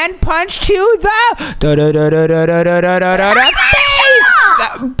Spider-Man punch to the face.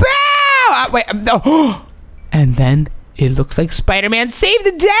 Bow. Wait. And then it looks like Spider-Man saved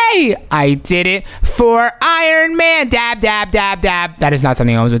the day. I did it for Iron Man. Dab, dab, dab, dab. That is not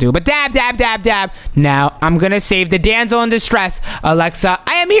something I was going to do, but dab, dab, dab, dab. Now I'm going to save the damsel in distress. Alexa,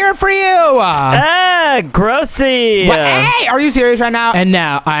 I am here for you. Grossy. What? Hey, are you serious right now? And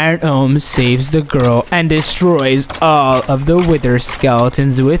now Iron Ohms saves the girl and destroys all of the wither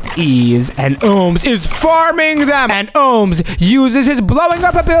skeletons with ease. And Ohms is farming them. And Ohms uses his blowing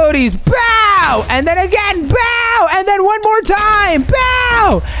up abilities. Bow! And then again, bow! And then one more time,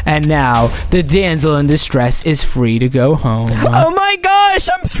 bow! And now the damsel in distress is free to go home. Oh my gosh,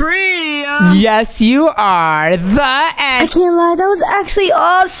 I'm free. Yes, you are. The end. I can't lie, that was actually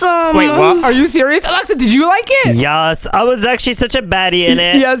awesome. Wait, what? Are you serious? Alexa, did you like it? Yes, I was actually such a baddie in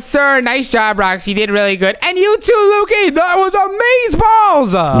it. Yes, sir. Nice job, Roxy. You did really good. And you too, Lukey. That was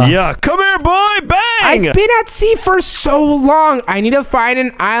amazeballs. Yeah, come here, boy. Bang. I've been at sea for so long. I need to find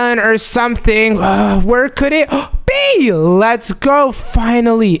an island or something. Where could it be? Let's go.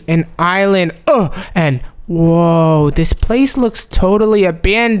 Finally, an island. And whoa, this place looks totally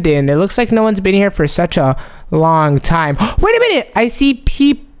abandoned. It looks like no one's been here for such a long time. Wait a minute. I see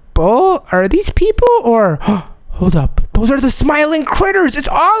people. Are these people or... Hold up. Those are the smiling critters. It's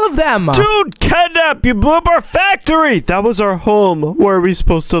all of them. Dude, CATNAP, you blew up our factory. That was our home. Where are we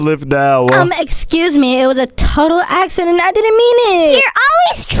supposed to live now? Excuse me. It was a total accident. I didn't mean it. You're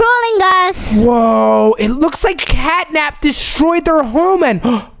always trolling us. Whoa. It looks like CATNAP destroyed their home and...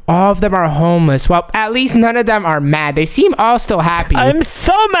 all of them are homeless. Well, at least none of them are mad. They seem all still happy. I'm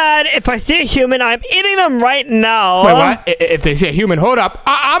so mad. If I see a human, I'm eating them right now. Wait, what? If they say a human, hold up.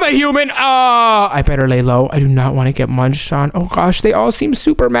 I'm a human. I better lay low. I do not want to get munched on. Oh, gosh. They all seem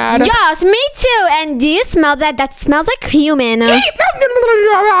super mad. Yes, me too. And do you smell that? That smells like human. I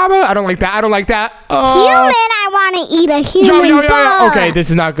don't like that. I don't like that. Human, I want to eat a human bug. Okay, this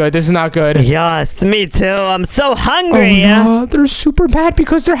is not good. This is not good. Yes, me too. I'm so hungry. Oh, no. They're super mad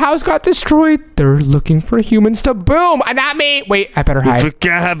because their house got destroyed. They're looking for humans to boom. Not me. Wait, I better hide. If we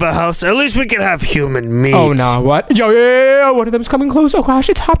can't have a house, at least we can have human meat. Oh, no. What? Yo, one of them's coming close. Oh, gosh.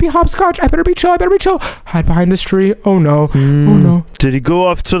 It's Hoppy Hopscotch. I better be chill. Hide behind this tree. Oh, no. Oh, no. Did he go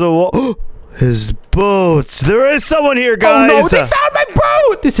off to the wall? His boats. There is someone here, guys. Oh, no. They found my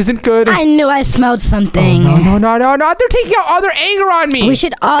boat. This isn't good. I knew I smelled something. Oh, no. They're taking out all their anger on me. We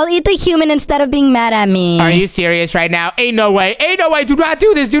should all eat the human instead of being mad at me. Are you serious right now? Ain't no way. Do not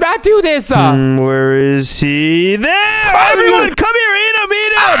do this. Where is he? There. Everyone, come here. Eat him.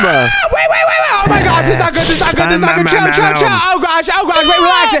 Wait. Oh, my gosh. This is not good. Chill. Oh, gosh. Wait,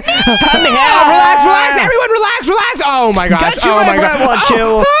 relax. Relax. Everyone, relax. Oh, my gosh. Got you wherever I want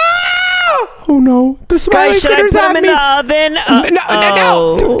you. Oh no, the smiling Guys, should I critters put at them me. in the oven?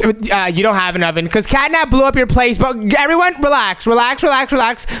 No. You don't have an oven because CATNAP blew up your place. But everyone, relax.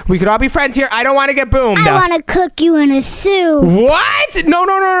 We could all be friends here. I don't want to get boomed. I want to cook you in a soup. What? No.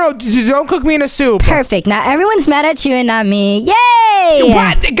 Don't cook me in a soup. Perfect. Now everyone's mad at you and not me. Yay!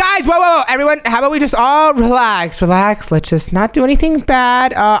 What? Guys, whoa. Everyone, how about we just all relax. Let's just not do anything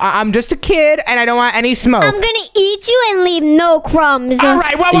bad. I'm just a kid and I don't want any smoke. I'm going to eat you and leave no crumbs. All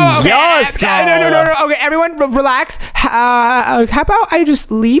right, whoa. Okay. Yes, No. Okay, everyone, relax. How about I just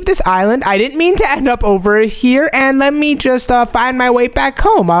leave this island? I didn't mean to end up over here, and let me just find my way back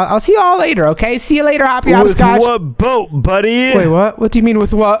home. I'll see you all later, okay? See you later, Hoppy Hopscotch. With what boat, buddy? Wait, what? What do you mean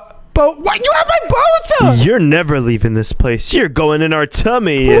with what? Boat? What? You have my boat? You're never leaving this place. You're going in our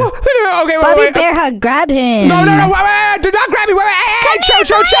tummy. Okay, Bobby wait. Bear Hug, grab him. No, wait. Do not grab me. Wait. Hey, chill.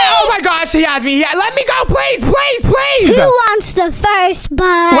 Oh my gosh, he has me. Yeah, let me go, please. Who wants the first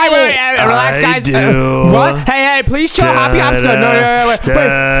bite? Wait. Relax, guys. do. What? Hey, please chill. Hoppy Hopscotch. No, wait,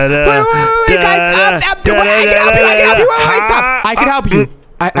 guys. I can help you. Wait, stop. I can help you.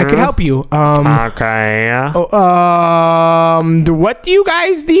 I can help you. Okay. What do you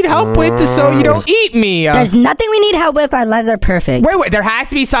guys need help with so you don't eat me? There's nothing we need help with. Our lives are perfect. Wait. There has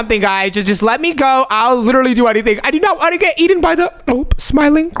to be something, guys. Just let me go. I'll literally do anything. I do not want to get eaten by the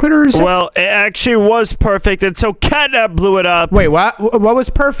smiling critters. Well, it actually was perfect until CATNAP blew it up. Wait, what? What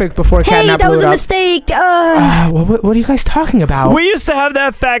was perfect before CATNAP blew it up? Hey, that was a mistake. What are you guys talking about? We used to have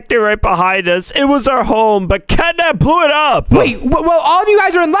that factory right behind us. It was our home, but CATNAP blew it up. Wait, well, all of you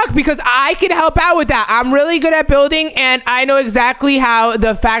guys are in luck because I can help out with that. I'm really good at building, and I know exactly how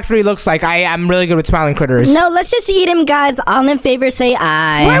the factory looks like. I am really good with smiling critters. No, let's just eat him, guys. All in favor, say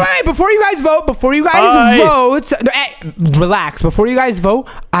aye. Wait. Before you guys vote, relax. Before you guys vote,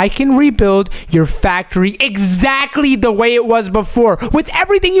 I can rebuild your factory exactly the way it was before with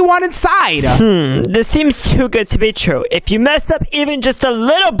everything you want inside. This seems too good to be true. If you mess up even just a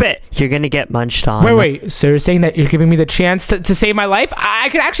little bit, you're gonna get munched on. Wait. So you're saying that you're giving me the chance to save my life? I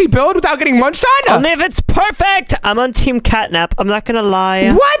can actually build without getting munched on? Only if it's perfect. I'm on Team CATNAP. I'm not gonna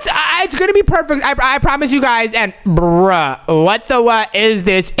lie. What? It's gonna be perfect. I promise you guys. And bruh, what is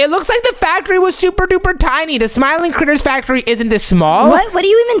this? It looks like the factory was super duper tiny. The Smiling Critters factory isn't this small. What are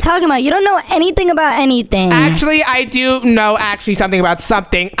you even talking about? You don't know anything about anything. Actually, I do know something about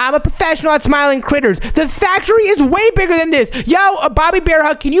something. I'm a professional at Smiling Critters. The factory is way bigger than this. Yo, Bobby Bear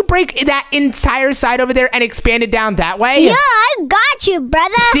Hug, can you break that entire side over there and expand it down that way? Yeah, I got you,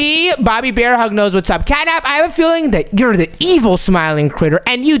 brother. See, Bobby Bear Hug knows what's up. CATNAP, I have a feeling that you're the evil Smiling Critter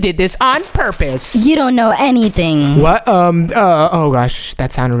and you did this on purpose. You don't know anything. What? Oh gosh,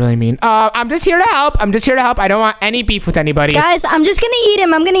 that sounded really mean. I'm just here to help. I don't want any beef with anybody. Guys, I'm just gonna eat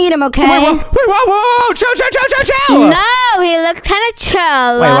him. I'm gonna eat him, okay? Whoa, chill. No, he looks kind of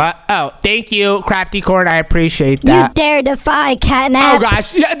chill. Wait, what? Oh, thank you, Crafty Corn. I appreciate You that. dare defy CATNAP. Oh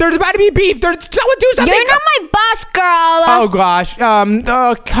gosh, yeah, there's about to be beef. Someone do something. You're not my boss, girl. Oh gosh,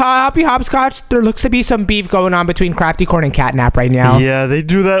 Happy Hopscotch. There looks to be some beef going on between Crafty Corn and CATNAP right now. Yeah, they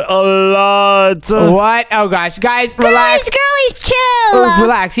do that a lot. What? Oh gosh, guys, relax. Girlies, chill.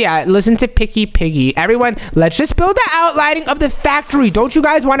 Relax, yeah. Listen to Picky Piggy. Everyone, let's just build the outlining of the factory. Don't you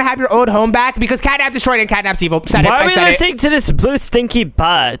guys want to have your old home back? Because CATNAP destroyed it and CATNAP's evil. Why are we listening to this blue stinky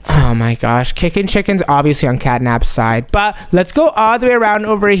butt? Oh my gosh, kicking chicken's obviously on CATNAP's side, but let's go all the way around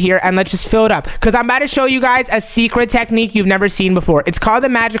over here and let's just fill it up because I'm about to show you guys a secret technique you've never seen before. It's called the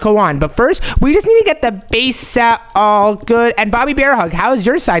magical wand, but first we just need to get the base set all good. And Bobby Bear Hug, how's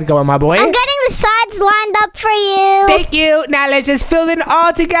your side going, my boy? I'm getting the sides lined up for you. Thank you. Now let's just fill it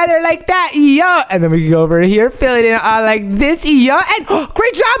all together like that, yo. And then we can go over here, fill it in all like this, yo. And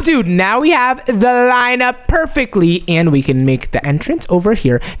great job, dude. Now we have the lineup perfectly, and we can make the entrance over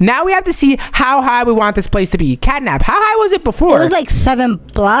here. Now we have to see how high we want this place to be. CATNAP, how high was it before? It was like 7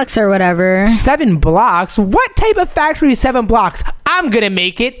 blocks or whatever. 7 blocks? What type of factory is 7 blocks? I'm gonna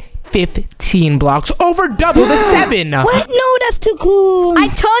make it 15 blocks, over double the 7. What? No, that's too cool. I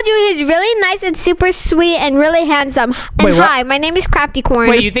told you he's really nice and super sweet and really handsome. And Wait, what? hi, my name is Crafty Corn.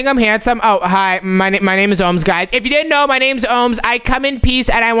 Wait, you think I'm handsome? Oh, hi, my name is Ohms, guys. If you didn't know, my name's Ohms. I come in peace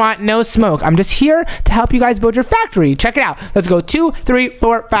and I want no smoke. I'm just here to help you guys build your factory. Check it out. Let's go 2, 3,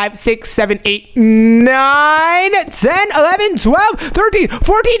 4, 5, 6, 7, 8, 9, 10, 11, 12, 13,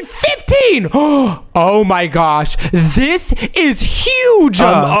 14, 15. Oh my gosh, this is huge.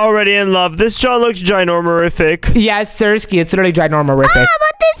 I'm already in love. This John looks ginormorific. Yes, Sirski, it's literally ginormorific.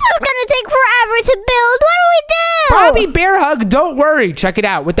 But this is gonna take forever to build. What do we do? Bobby Bear Hug, don't worry. Check it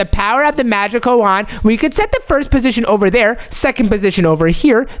out. With the power of the magical wand, we could set the first position over there, second position over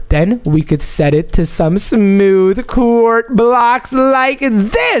here. Then we could set it to some smooth quart blocks like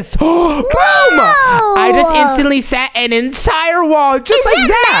this. Boom! I just instantly set an entire wall just like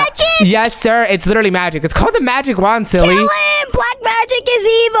that. Magic? Yes, sir. It's literally magic. It's called the magic wand, silly. Kill him! Black magic is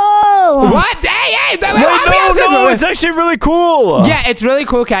evil! What? Hey! No, it's actually really cool. Yeah, it's really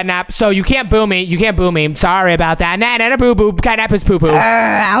cool, CATNAP. So you can't boo me. You can't boo me. Sorry about that. Nah, boo boo. CATNAP is poo poo.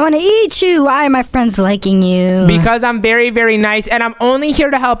 I want to eat you. Why are my friends liking you? Because I'm very, very nice, and I'm only here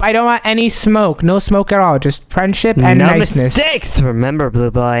to help. I don't want any smoke. No smoke at all. Just friendship and no niceness. mistakes. Remember,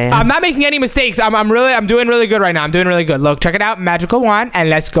 Blue Boy. I'm not making any mistakes. I'm doing really good right now. I'm doing really good. Look, check it out. Magical wand, and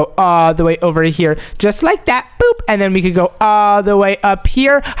let's go all the way over here, just like that. Boop, and then we could go all the way up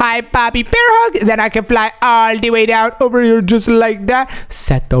here. Hi, Bobby Bear Hug. Then I can fly all the way down over here, just like that.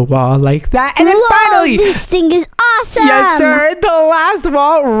 Set the wall like that, and then finally, this thing is awesome. yes, sir. The last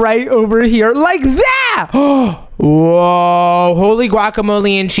wall right over here, like that. Whoa, holy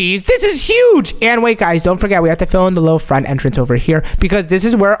guacamole and cheese. This is huge. And wait, guys, don't forget, we have to fill in the little front entrance over here because this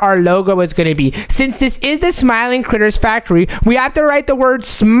is where our logo is going to be. Since this is the Smiling Critters factory, we have to write the word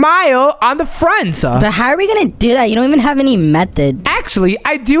smile on the front. But how are we going to do that? You don't even have any methods. Actually,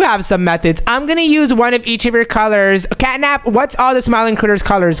 I do have some methods. I'm going to use one of each of your colors. CATNAP, what's all the Smiling Critters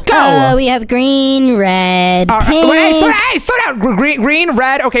colors? Go. We have green, red, pink. Hey, slow down. Green,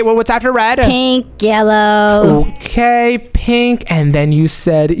 red. Okay, well, what's after red? Pink, yellow. Okay, pink, and then you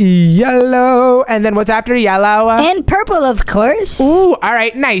said yellow, and then what's after yellow? And purple, of course. Ooh, all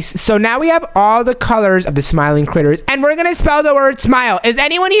right, nice. So now we have all the colors of the Smiling Critters, and we're gonna spell the word smile. Is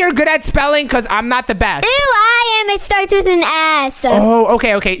anyone here good at spelling? Because I'm not the best. Ooh, I am. It starts with an S. Oh, okay.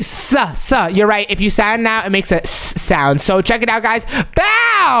 You're right. If you sound out, it makes a S sound. So check it out, guys.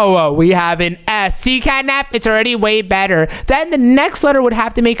 Bow! We have an S. See, CATNAP? It's already way better. Then the next letter would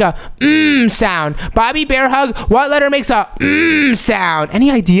have to make a sound. Bobby Bear Hug, what letter makes a sound?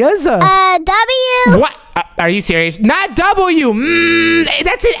 Any ideas? W. What? Are you serious? Not W.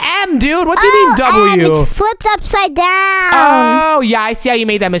 That's an M, dude. What do you mean W? It's flipped upside down. Oh, yeah, I see how you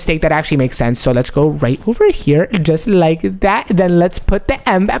made that mistake. That actually makes sense. So let's go right over here, just like that. Then let's put the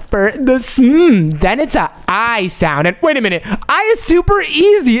M for the Then it's a I sound. And wait a minute. I is super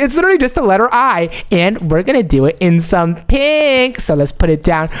easy. It's literally just the letter I. And we're going to do it in some pink. So let's put it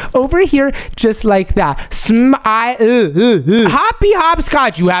down over here, just like that. Hoppy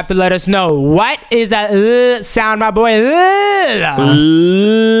hopscotch. You have to let us know. What is a sound, my boy?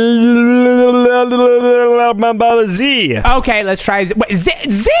 Z. Okay, let's try Z. Wait, Z?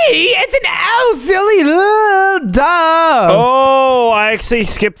 It's an L, silly. Duh. Oh, I actually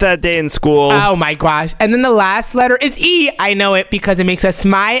skipped that day in school. Oh my gosh. And then the last letter is E. I know it because it makes a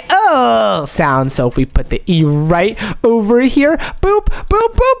smile sound. So if we put the E right over here, boop,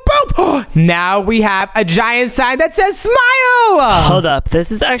 boop, boop, boop. Now we have a giant sign that says smile. Hold up.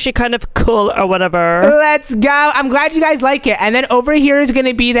 This is actually kind of cool or whatever. Let's go. I'm glad you guys like it. And then over here is going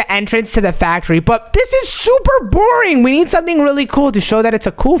to be the entrance to the factory. But this is super boring. We need something really cool to show that it's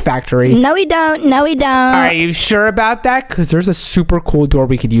a cool factory. No, we don't. No, we don't. Are you sure about that? Because there's a super cool door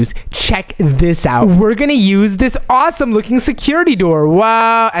we could use. Check this out. We're going to use this awesome looking security door.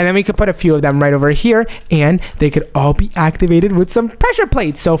 Wow. And then we could put a few of them right over here. And they could all be activated with some pressure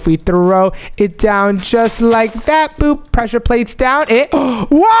plates. So if we throw it down just like that, boop, pressure plates down. Whoa,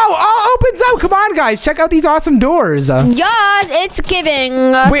 all opens up. Come on, guys. Check out these awesome doors. Yes, it's giving.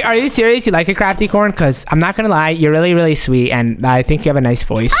 Wait, are you serious? You like it, Crafty Corn? Because I'm not going to lie. You're really, really sweet. And I think you have a nice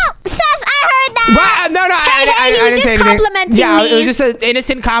voice. Oh, sus, I heard that. What? No, I didn't say anything. Complimenting yeah, me. it was just an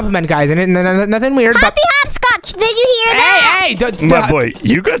innocent compliment, guys. And nothing weird. Happy hopscotch. Did you hear that? Hey, My boy,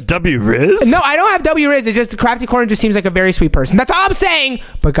 you got W Riz? No, I don't have W Riz. It's just Crafty Corn just seems like a very sweet person. That's all I'm saying.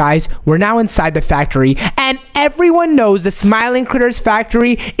 But guys, we're now inside the factory, and everyone knows the Smiling Critters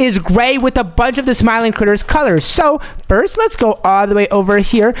factory is gray with a bunch of the Smiling Critters colors. So first, let's go all the way over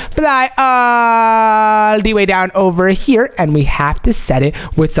here, fly all the way down over here, and we have to set it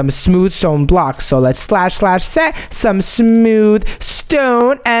with some smooth stone blocks. So let's / set some smooth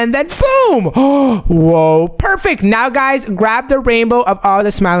stone, and then boom! Whoa, perfect. Now, guys, grab the rainbow of all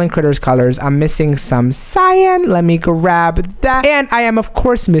the Smiling Critters colors. I'm missing some cyan. Let me grab that. And I am, of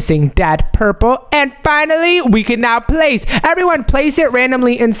course, missing that purple. And finally, we can now place. Everyone, place it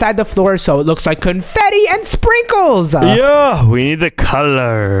randomly inside the floor so it looks like confetti and sprinkles. Yeah, we need the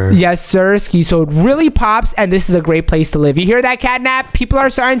color. Yes, sir. So it really pops, and this is a great place to live. You hear that, Catnap? People are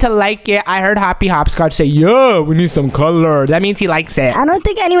starting to like it. I heard Hoppy Hopscotch say, yeah, we need some color. That means he likes it. I don't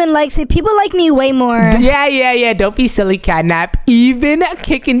think anyone likes it. People like me way more. Yeah. Don't be silly, Catnap. Even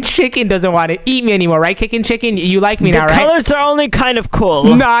Kickin' Chicken doesn't want to eat me anymore, right? Kickin' Chicken, you like me now, right? The colors are only kind of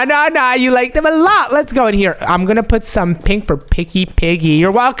cool. Nah. You like them a lot. Let's go in here. I'm going to put some pink for Picky Piggy.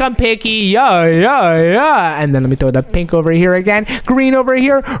 You're welcome, Picky. Yeah. And then let me throw the pink over here again. Green over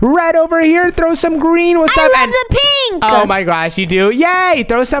here. Red over here. Throw some green. What's up? I love the pink. Oh my gosh, you do? Yay!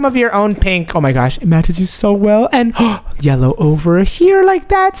 Throw some of your own pink. Oh my gosh, it matches you so well. And yellow over here like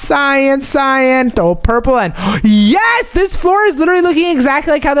that. Cyan. Throw purple and yes! This floor is literally looking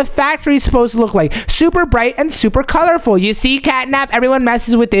exactly like how the factory is supposed to look like. Super bright and super colorful. You see, Catnap, everyone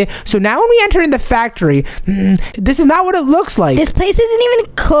messes with it. So now when we enter in the factory, this is not what it looks like. This place isn't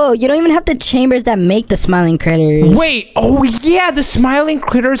even cool. You don't even have the chambers that make the Smiling Critters. Wait, oh yeah, the Smiling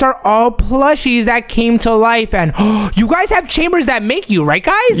Critters are all plushies that came to life. And you guys have chambers that make you, right,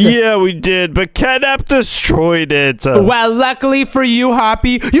 guys? Yeah, we did, but CATNAP destroyed it. Well, luckily for you,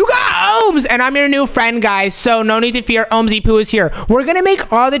 Hoppy, you got Ohms, and I'm your new friend, guys, so no need to fear. Ohmsy Poo is here. We're gonna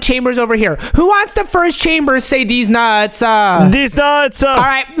make all the chambers over here. Who wants the first chamber? Say these nuts. These nuts. All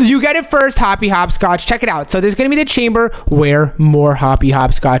right, you get it first, Hoppy Hopscotch. Check it out. So there's gonna be the chamber where more Hoppy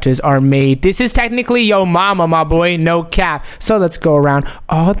Hopscotches are made. This is technically yo mama, my boy, no cap. So let's go around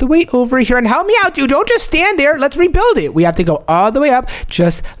all the way over here and help me out, dude. Don't just stand there. Let's rebuild it. We have to go all the way up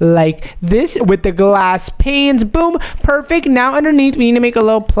just like this with the glass panes. Boom, perfect. Now underneath we need to make a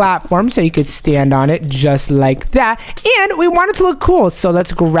little platform so you could stand on it just like that. And we want it to look cool, so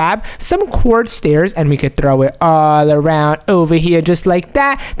let's grab some quartz stairs and we could throw it all around over here just like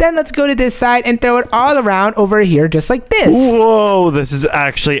that. Then let's go to this side and throw it all around over here just like this. Whoa, this is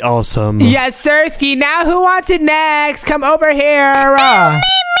actually awesome. Yes, Sirski. Now who wants it next? Come over here. Me.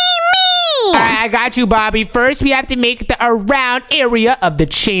 All right, I got you, Bobby. First, we have to make the around area of the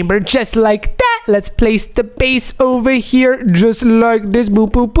chamber just like that. that. Let's place the base over here just like this.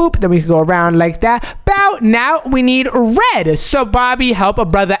 Boop, boop, boop. Then we can go around like that. Bow. Now we need red. So Bobby, help a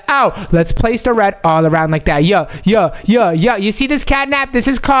brother out. Let's place the red all around like that. Yeah. You see this catnap? This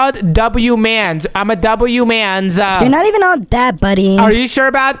is called W-Mans. I'm a W-Mans. You're not even on that, buddy. Are you sure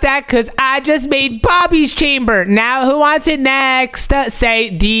about that? Because I just made Bobby's chamber. Now, who wants it next? Say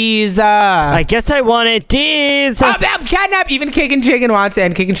D's. I guess I wanted these. Oh, catnap. Even Kickin' Chicken wants it.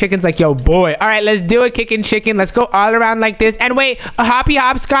 And Kickin' Chicken's like, yo, boy. All right, let's do it, Kickin' Chicken. Let's go all around like this. And wait, Hoppy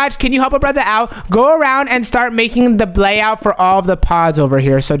Hopscotch, can you help a brother out? Go around and start making the layout for all of the pods over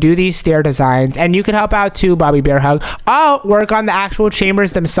here. So do these stair designs. And you can help out too, Bobby Bear Hug. I'll work on the actual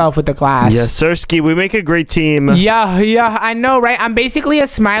chambers themselves with the glass. Yes, Sirski, we make a great team. Yeah, I know, right? I'm basically a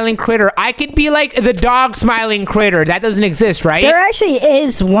smiling critter. I could be like the dog smiling critter. That doesn't exist, right? There actually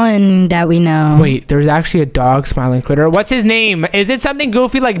is one that we know. Wait, there's actually a dog smiling critter. What's his name? Is it something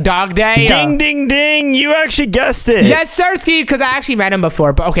goofy like Dog Day? Ding, ding, ding. You actually guessed it. Yes, Sirski, because I actually met him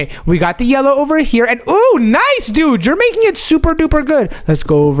before. But okay, we got the yellow over here. And ooh, nice, dude. You're making it super duper good. Let's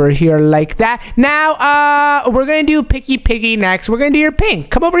go over here like that. Now, we're going to do Picky Piggy next. We're going to do your pink.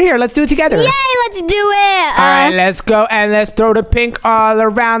 Come over here. Let's do it together. Yay, let's do it. All right, let's go and let's throw the pink all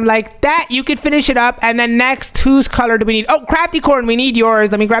around like that. You could finish it up. And then next, whose color do we need? Oh, Crafty Corn, we need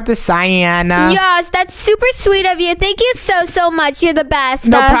yours. Let me grab the cyan. Yes, that's super sweet of you. Thank you so much. You're the best.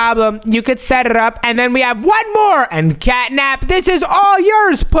 No problem. You could set it up. And then we have one more. And Catnap, this is all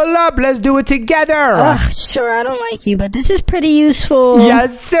yours. Pull up. Let's do it together. Ugh, sure, I don't like you, but this is pretty useful.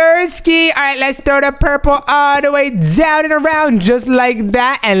 Yes, Sirski. All right, let's throw the purple all the way down and around just like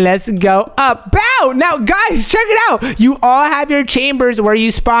that. And let's go up. Bow. Now, guys, check it out. You all have your chambers where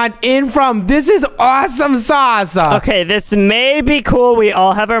you spawned in from. This is awesome sauce. Okay, this may be cool. We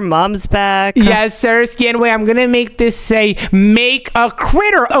all have our moms back. Yes, Sirski. And wait, I'm going to make this say, make a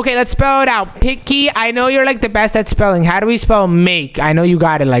critter. Okay, let's spell it out. Picky, I know you're like the best at spelling. How do we spell make? I know you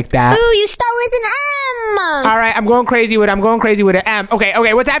got it like that. Ooh, you start with an M. All right, I'm going crazy with it. I'm going crazy with it. M. Okay,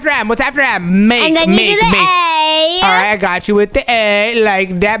 what's after M? What's after M? Make, and then you do the A. All right, I got you with the A,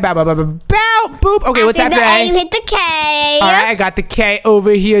 like that. Bow, bow, bow, bow, bow, boop. Okay, what's after A? You hit the K. All right, I got the K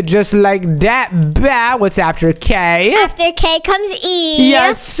over here just like that. Bow. What's after K? After K comes E.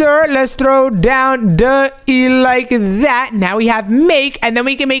 Yes, sir. Let's throw down the E like that. Now we have make, and then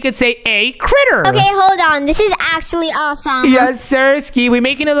we can make it say a critter. Okay, hold on. This is actually awesome. Yes, sir, Ski. We're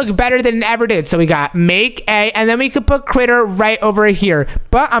making it look better than it ever did. So we got make a, and then we could put critter right over here.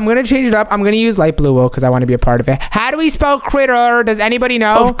 But I'm going to change it up. I'm going to use light blue wool because I want to be a part of it. How do we spell critter? Does anybody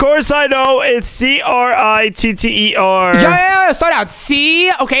know? Of course I know. It's C-R-I-T-T-E-R. Yeah. Start out.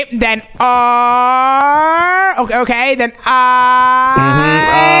 C. Okay, then R. Okay, then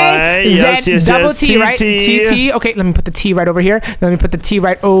I. Yes, then yes, double yes. T, right? T. Okay, let me put the T right over here. Let me put the T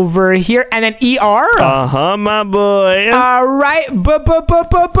right over here. And then E-R. Uh-huh, my boy. All right.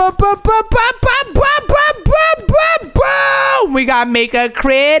 Boom! We got make a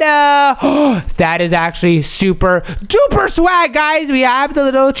critter. That is actually super duper swag, guys. We have the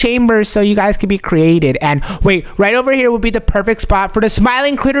little chambers so you guys can be created. And wait, right over here would be the perfect spot for the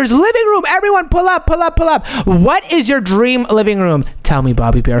Smiling Critters living room. Everyone pull up. What is your dream living room? Tell me,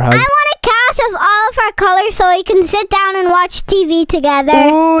 Bobby Bear Hug. I want a couch of all of our colors so we can sit down and watch TV together.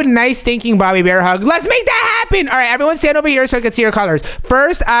 Ooh, nice thinking, Bobby Bear Hug. Let's make that happen. All right, everyone stand over here so I can see your colors.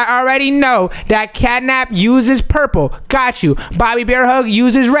 First, I already know that Catnap uses purple. Got you. Bobby Bear Hug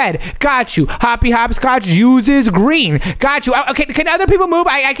uses red. Got you. Hoppy Hopscotch uses green. Got you. Okay, can other people move?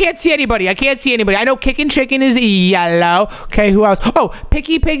 I can't see anybody. I know Kickin' Chicken is yellow. Okay, who else? Oh,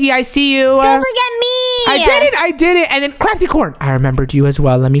 Picky Piggy, I see you. Don't forget me. I did it. And then Crafty Corn, I remembered you as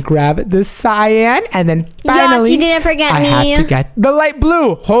well. Let me grab the cyan. And then finally, yes, you didn't forget me. I have to get the light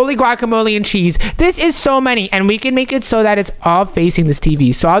blue. Holy guacamole and cheese. This is so many. And we can make it so that it's all facing this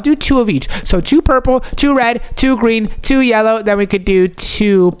TV. So I'll do 2 of each. So 2 purple, 2 red, 2 green, 2 yellow. Then we could do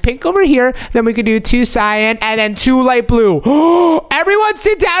 2 pink over here. Then we could do 2 cyan. And then 2 light blue. Everyone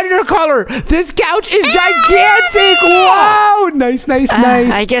sit down in your color. This couch is gigantic. Wow. Nice.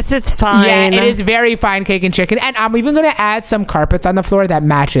 I guess it's fine. Yeah, it is very fine, Kickin' Chicken. And I'm even going to add some carpets on the floor that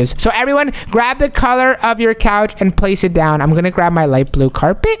matches. So everyone grab the color of your couch and place it down. I'm going to grab my light blue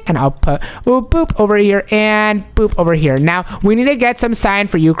carpet and I'll put boop over here and boop over here. Now, we need to get some cyan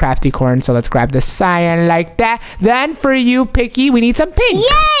for you, Crafty Corn. So let's grab the cyan like that. Then for you, Picky, we need some pink.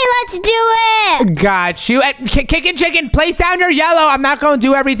 Yay, let's do it. Got you. And Kickin' Chicken, place down your yellow. I'm not going to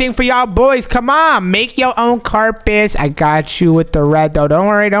do everything for y'all boys. Come on, make your own carpets. I got you with the red, though. Don't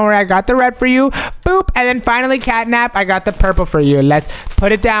worry. I got the red for you. Boop. boop. And then finally, CATNAP, I got the purple for you. Let's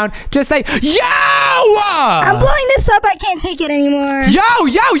put it down just like, yo! I'm blowing this up. I can't take it anymore. Yo!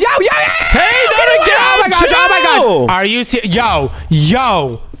 Hey, not again! Oh my gosh, Chill. oh my gosh. Are you serious?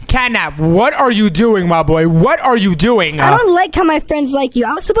 Yo! CATNAP, what are you doing, my boy? What are you doing? I don't like how my friends like you.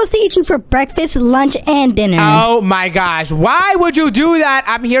 I was supposed to eat you for breakfast, lunch, and dinner. Oh my gosh. Why would you do that?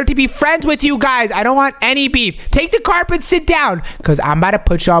 I'm here to be friends with you guys. I don't want any beef. Take the carpet, sit down, because I'm about to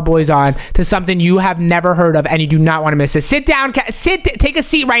put y'all boys on to something you have never heard of, and you do not want to miss it. Sit down. Take a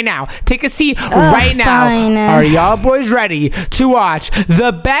seat right now. Take a seat right now. Fine. Are y'all boys ready to watch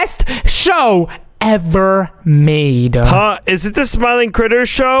the best show ever made? Is it the Smiling Critters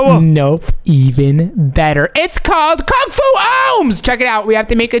show? Nope, even better. It's called Kung Fu Ohms. Check it out. We have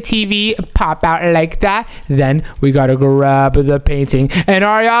to make a TV pop out like that. Then we gotta grab the painting. And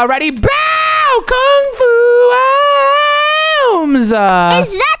are y'all ready? Bow! Kung Fu Ohms. Is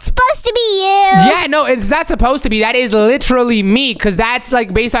that supposed to be you? Yeah, no, it's not supposed to be. That is literally me, because that's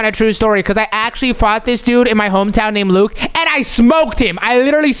like based on a true story, because I actually fought this dude in my hometown named Luke, and I smoked him. I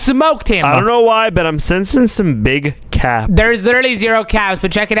literally smoked him. I don't know why, but I'm sensing some big cap. There's literally 0 caps,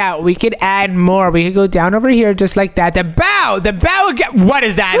 but check it out. We could add more. We could go down over here just like that. The bow again. What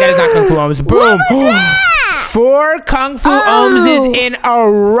is that? That is not Kung Fu Ohms. Boom. 4 Kung Fu Ohms in a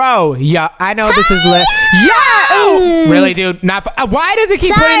row. Yeah, I know this is lit. Yo! Really, dude? Not. Why does it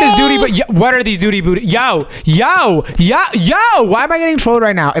keep putting this duty? But what are these duty booty? Yo! Why am I getting trolled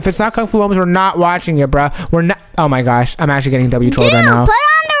right now? If it's not Kung Fu Ohms, we're not watching it, bro. We're not. Oh my gosh, I'm actually getting W trolled right now. Put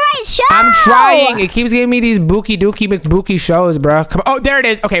on the right show. I'm trying. It keeps giving me these bookie dookie McBookie shows, bro. Come on. Oh, there it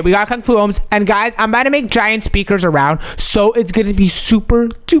is. Okay, we got Kung Fu Ohms. And guys, I'm about to make giant speakers around, so it's going to be super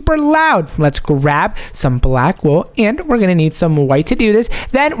duper loud. Let's grab some black wool, and we're going to need some white to do this.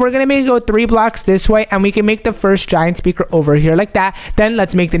 Then we're going to make it go 3 blocks this way, and we can make the first giant speaker over here like that. Then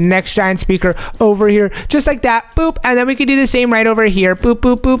let's make the next giant speaker over here just like that. Boop. And then we can do the same right over here. Boop,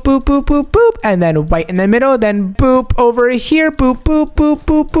 boop, boop, boop, boop, boop, boop. And then white in the middle. Then boop over here. Boop, boop, boop,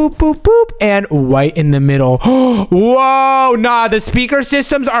 boop, boop, boop, boop. And white in the middle. Whoa, nah, the speaker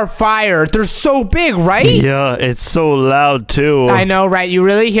systems are fire. They're so big, right? Yeah, it's so loud too. I know, right? You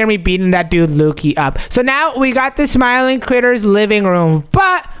really hear me beating that dude Lukey up. So now we got the Smiling Critters living room,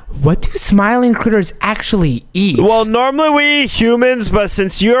 but what do Smiling Critters actually eat? Well, normally we eat humans, but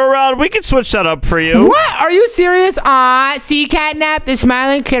since you're around, we can switch that up for you. What? Are you serious? See, CATNAP, the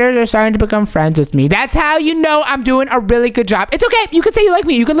Smiling Critters are starting to become friends with me. That's how you know I'm doing a really good job. It's okay. You can say you like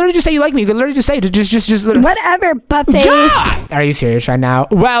me. You can literally just say you like me. You can literally just say just Whatever, buttface. yeah! Are you serious right now?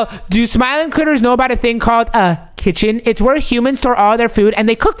 Well, do Smiling Critters know about a thing called a kitchen? It's where humans store all their food and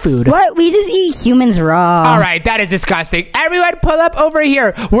they cook food. What? We just eat humans raw. All right, that is disgusting. Everyone pull up over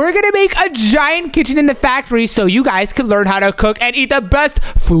here. We're gonna make a giant kitchen in the factory so you guys can learn how to cook and eat the best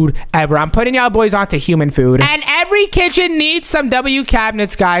food ever. I'm putting y'all boys onto human food. And every kitchen needs some W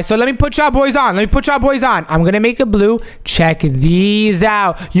cabinets, guys. So let me put y'all boys on. I'm gonna make it blue. Check these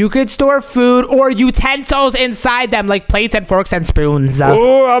out. You could store food or utensils inside them, like plates and forks and spoons.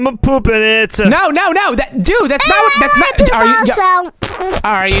 Oh, I'm a poop in it. No. Dude, that's not.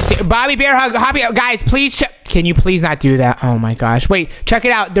 Are you Bobby Bear Hug? Guys, please can you please not do that? Oh my gosh. Wait, check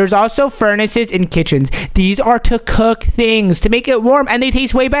it out. There's also furnaces in kitchens. These are to cook things, to make it warm, and they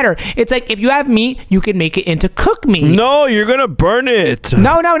taste way better. It's like if you have meat, you can make it into cook meat. No, you're gonna burn it.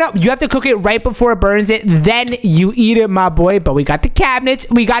 No. You have to cook it right before it burns it. Then you eat it, my boy. But we got the cabinets,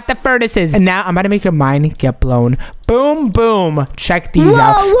 we got the furnaces. And now I'm about to make your mind get blown. Boom, boom. Check these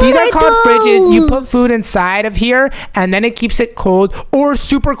out. These are called fridges. You put food inside of here, and then it keeps it cold or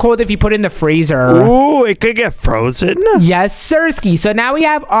super cold if you put it in the freezer. Ooh, it could get frozen. Yes, sirski. So now we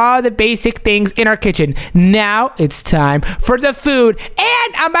have all the basic things in our kitchen. Now it's time for the food.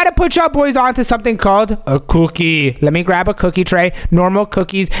 And I'm about to put y'all boys onto something called a cookie. Let me grab a cookie tray, normal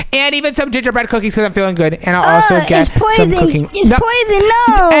cookies, and even some gingerbread cookies because I'm feeling good. And I'll also get some cooking. It's poison,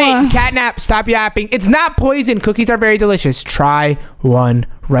 no. Hey, CATNAP, stop yapping. It's not poison. Cookies are very delicious. Try one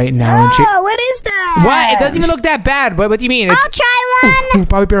right now. What is that? What? It doesn't even look that bad. What do you mean? I'll try one.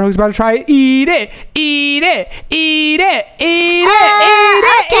 Bobby Bear Hug's about to try it. Eat it. Okay.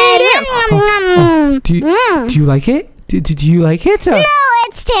 Do you like it? Do you like it? No,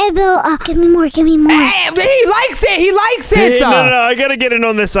 it's terrible. Oh, give me more. Hey, he likes it. Hey, no, I gotta get in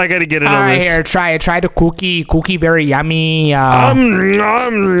on this. All right, here, try it. Try the cookie. Cookie, very yummy.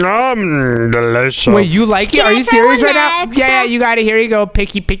 Delicious. Wait, you like it? Are you serious right now? next? Yeah, you got it. Here you go.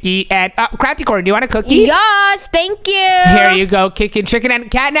 Picky. And Crafty Corn, do you want a cookie? Yes, thank you. Here you go. Kicking chicken and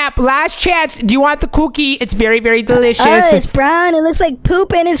CATNAP. Last chance. Do you want the cookie? It's very, very delicious. It's brown. It looks like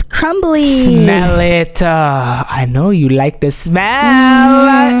poop and it's crumbly. Smell it. I know you like the smell.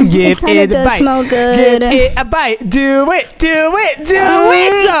 Give it a bite. Smell good. Give it a bite. Do it. This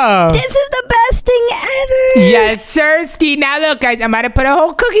is the best thing ever. Yes, sirski. Now look, guys, I'm about to put a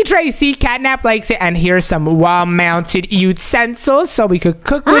whole cookie tray. See, CATNAP likes it. And here's some wall-mounted utensils so we could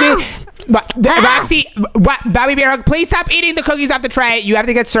cook with it. Roxy, Bobby Bear Hug, please stop eating the cookies off the tray. You have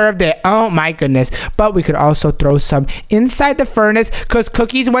to get served it. Oh my goodness. But we could also throw some inside the furnace because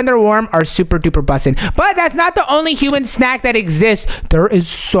cookies, when they're warm, are super duper bussin'. But that's not the only human snack that exists. There is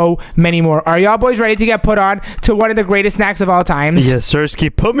so many more. Are y'all boys ready to get put on to one of the greatest snacks of all times? Yes,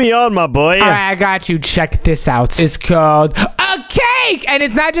 Sirski. Put me on, my boy. All right, I got you. Check this out. It's called a cake. And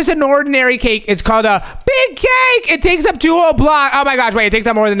it's not just an ordinary cake. It's called a big cake. It takes up 2 whole blocks. Oh my gosh, wait, it takes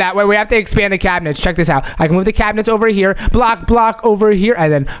up more than that. Wait, we have to expand the cabinets. Check this out. I can move the cabinets over here, block over here,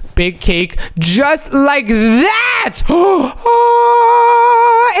 and then big cake just like that.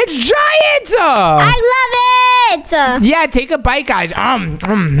 Oh, it's giant. I love it. Yeah, take a bite, guys.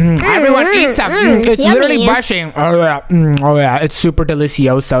 Everyone eat some. It's Yummy. literally gushing. Oh yeah, it's super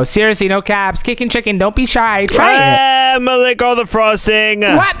delicioso. Seriously, no caps. Kicking chicken. Don't be shy. Try it. I'm gonna lick all the frosting.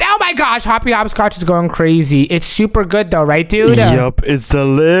 What? Oh my gosh, Hoppy Hopscotch is going crazy. It's super good though, right, dude? Yup, it's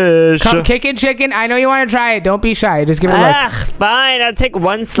delish. Come, kicking chicken. I know you want to try it. Don't be shy. Just give it a look. Fine. I'll take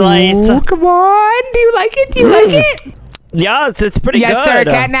one slice. Ooh, come on. Do you like it? Do you like it? Yes, it's pretty Yes, sir.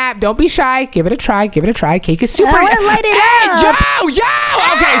 good. CATNAP. Don't be shy. Give it a try. Give it a try. Cake is super. I wanna light it Hey, yo!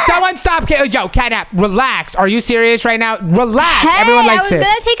 Okay, someone stop. Yo, CATNAP, relax. Are you serious right now? Relax. Hey, Everyone likes I was it.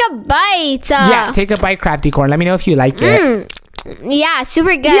 gonna take a bite. Yeah, take a bite, Crafty Corn. Let me know if you like it. Yeah,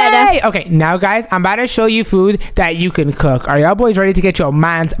 super good. Yay! Okay, now guys, I'm about to show you food that you can cook. Are y'all boys ready to get your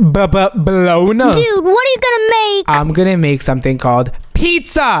minds blown? Dude, what are you gonna make? I'm gonna make something called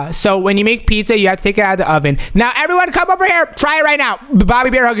pizza. So when you make pizza, you have to take it out of the oven. Now everyone come over here. Try it right now.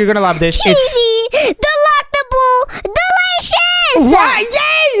 Bobby Bear Hug, you're gonna love this. Cheesy, delectable, delicious. What?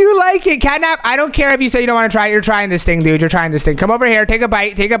 Yay! You like it, CATNAP. I don't care if you say you don't want to try it. You're trying this thing, dude. You're trying this thing. Come over here. Take a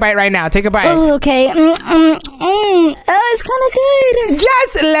bite. Take a bite right now. Take a bite. Oh, okay. Oh, it's kind of good.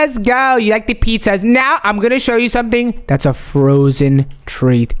 Yes, let's go. You like the pizzas. Now I'm going to show you something that's a frozen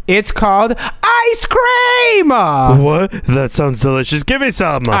treat. It's called ice cream. What? That sounds delicious. Give me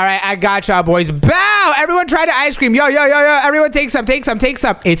some. All right, I got y'all, boys. Bow! Everyone try the ice cream. Yo. Everyone take some.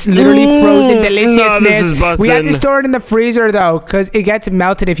 It's literally frozen deliciousness. No, this is bussin'. We have to store it in the freezer, though, because it gets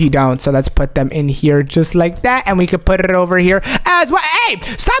melted if you don't. So let's put them in here just like that, and we could put it over here as well. Hey,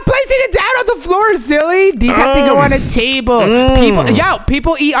 stop placing it down on the floor, silly. These have to go on a table.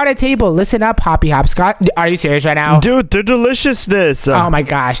 People eat on a table. Listen up, Hoppy Hopscotch. Are you serious right now? Dude, they're deliciousness. Oh my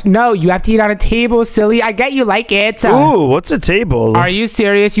gosh. No, you have to eat on a table, silly. I get you like it. Ooh, what's a table? Are you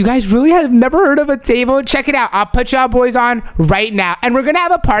serious? You guys really have never heard of a table? Check it out. I'll put y'all boys on right now. And we're going to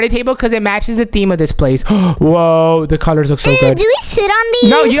have a party table because it matches the theme of this place. Whoa, the colors look so good. Do we sit on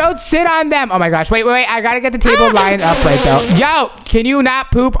these? No, you don't sit on them. Oh my gosh. Wait. I got to get the table lined up right though. Yo, can you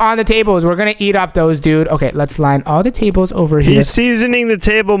not poop on the tables? We're going to eat off those, dude. Okay, let's line all the tables over here. He's seasoning the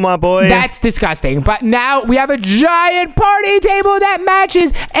table, my boy. That's disgusting. But now we have a giant party table that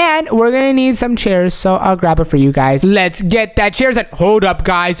matches. And we're going to need some chairs. So I'll grab it for you guys. Let's get that chairs. And hold up,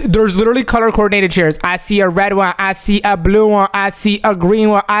 guys. There's literally color coordinated chairs. I see a red one. I see a blue one. I see a green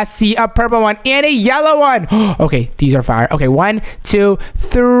one. I see a purple one. And a yellow one. Okay, these are fire. Okay, 1, 2,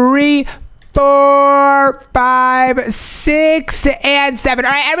 3, 4, 5, 6, and 7.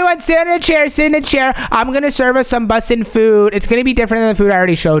 All right, everyone sit in a chair. Sit in a chair. I'm going to serve us some bussin' food. It's going to be different than the food I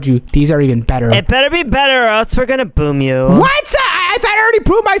already showed you. These are even better. It better be better or else we're gonna boom you. What? I thought I already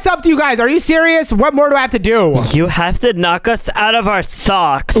proved myself to you guys. Are you serious? What more do I have to do? You have to knock us out of our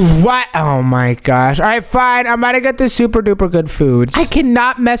socks. What? Oh my gosh. All right, fine. I'm going to get the super duper good foods. I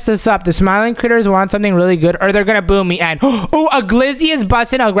cannot mess this up. The smiling critters want something really good or they're going to boom me. And oh, a glizzy is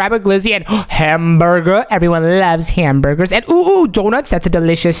bussin'. I'll grab a glizzy and hamburger. Everyone loves hamburgers. And ooh, donuts. That's a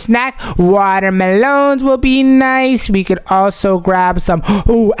delicious snack. Watermelons will be nice. We could also grab some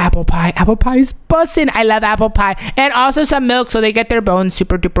apple pie. Apple pie is bussin'. I love apple pie. And also some milk so they get their bones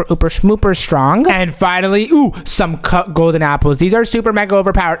super duper uber schmooper strong. And finally, some cut golden apples. These are super mega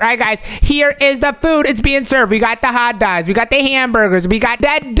overpowered. All right, guys, here is the food. It's being served. We got the hot dogs. We got the hamburgers. We got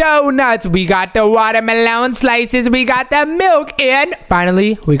the donuts. We got the watermelon slices. We got the milk. And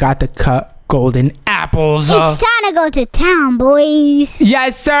finally, we got the cut golden apples. It's time to go to town, boys.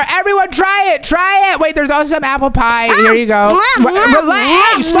 Yes, sir. Everyone try it. Try it. Wait, there's also some apple pie. Here you go.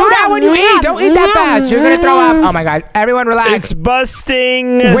 Relax. Hey, slow down when you eat. Don't eat that fast. You're going to throw up. Oh, my God. Everyone relax. It's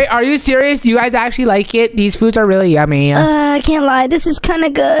busting. Wait, are you serious? Do you guys actually like it? These foods are really yummy. I can't lie. This is kind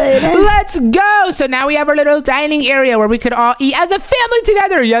of good. Let's go. So now we have our little dining area where we could all eat as a family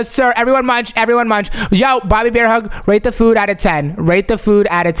together. Yes, sir. Everyone munch. Everyone munch. Yo, Bobby Bear Hug, rate the food out of 10. Rate the food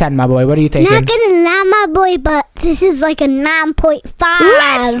out of 10, my boy. What are you thinking? Not gonna lie, my boy, but this is like a 9.5.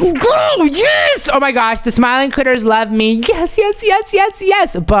 Let's go. Yes. Oh, my gosh. The smiling critters love me. Yes, yes, yes, yes,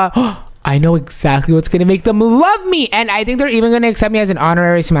 yes. But I know exactly what's going to make them love me. And I think they're even going to accept me as an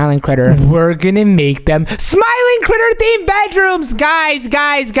honorary smiling critter. We're going to make them smiling critter themed bedrooms.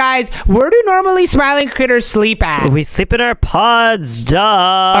 Guys. Where do normally smiling critters sleep at? We sleep in our pods, duh.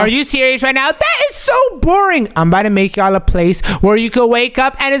 Are you serious right now? That is so boring. I'm about to make y'all a place where you can wake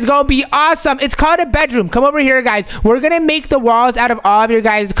up and it's going to be awesome. It's called a bedroom. Come over here, guys. We're going to make the walls out of all of your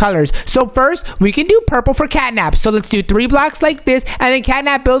guys' colors. So first, we can do purple for CATNAP. So let's do 3 blocks like this, and then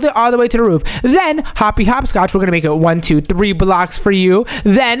CATNAP build it all the way to the roof. Then Hoppy Hopscotch, we're going to make it 1, 2, 3 blocks for you.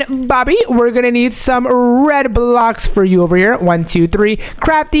 Then Bobby, we're going to need some red blocks for you over here. 1, 2, 3.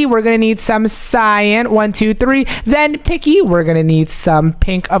 Crafty, we're going to need some cyan. 1, 2, 3. Then Picky, we're going to need some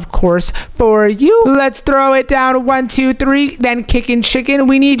pink, of course, for you. Let's throw it down. 1, 2, 3. Then Kickin' Chicken,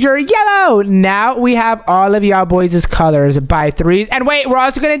 we need your yellow. Now we have all of y'all boys' colors by 3s. And wait, we're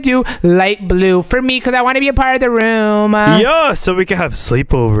also going to do light blue for me because I want to be a part of the room. Yeah, so we can have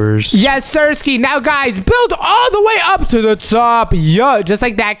sleepovers. Yes, Sirski. Now, guys, build all the way up to the top. Yeah, just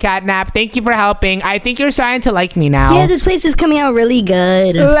like that, CATNAP. Thank you for helping. I think you're starting to like me now. Yeah, this place is coming out really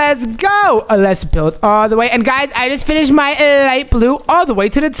good. Let's go. Let's build all the way. And, guys, I just finished my light blue all the way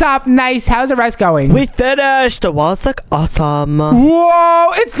to the top. Nice. How's the rest going? We finished. The walls look awesome. Whoa,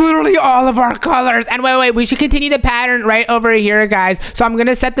 it's literally all of our colors. And wait, we should continue the pattern right over here, guys. So I'm going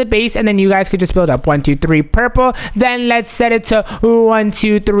to set the base, and then you guys could just build up 1, 2, 3 purple. Then let's set it to 1,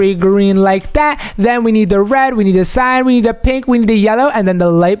 2, 3 green like that. Then we need the red, we need the cyan, we need the pink, we need the yellow, and then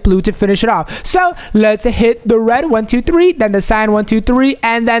the light blue to finish it off. So let's hit the red 1, 2, 3, then the cyan 1, 2, 3,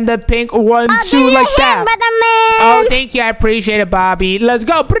 and then the pink 1, 2 like that. Oh, thank you. I appreciate it, Bobby. Let's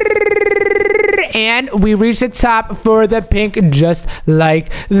go. And we reach the top for the pink just like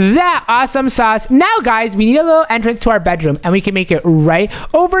that. Awesome sauce. Now, guys, we need a little entrance to our bedroom, and we can make it right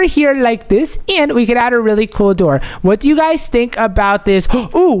over here like this, and we can add a really cool door. What do you guys think about this?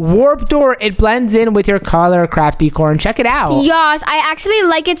 Ooh, warp door. It blends in with your color, Crafty Corn. Check it out. Yes, I actually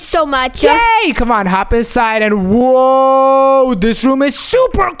like it so much. Yay! Come on, hop inside, and whoa, this room is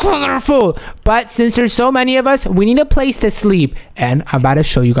super colorful. But since there's so many of us, we need a place to sleep, and I'm about to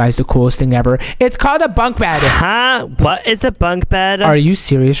show you guys the coolest thing ever. It's called a bunk bed. Huh? What is a bunk bed? Are you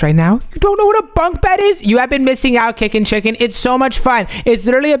serious right now? You don't know what a bunk bed is? You have been missing out, Kickin' Chicken. It's so much fun. It's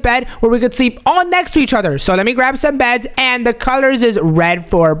literally a bed where we could sleep all next to each other. So let me grab some beds, and the colors is red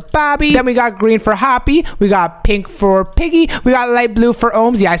for Bobby. Then we got green for Hoppy. We got pink for Piggy. We got light blue for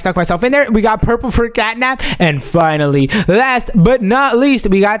Ohms. Yeah, I stuck myself in there. We got purple for CATNAP. And finally, last but not least,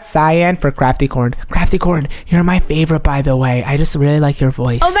 we got cyan for Crafty Corn. Crafty Corn, you're my favorite, by the way. I just really like your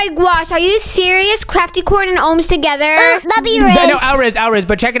voice. Oh my gosh, are you serious? Crafty Corn and Ohms together? That'd be Riz. No, Elriz.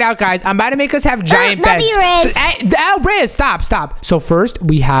 But check it out, guys. I'm about to make us have giant beds. Riz. Elriz, stop. So first,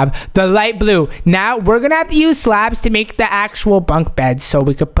 we have the light blue. Now, we're going to have to use slabs to make the actual bunk beds. So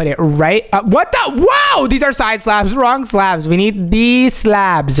we could put it right up. What the? Wow! These are side slabs. Wrong slabs. We need these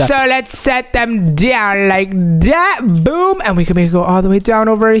slabs. So let's set them down like that. Boom. And we can make it go all the way down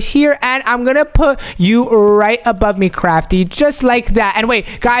over here. And I'm going to put you right above me, Crafty. Just like that. And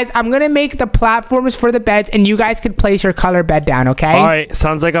wait, guys, I'm going to make the platforms for the beds, and you guys can place your color bed down, okay? All right,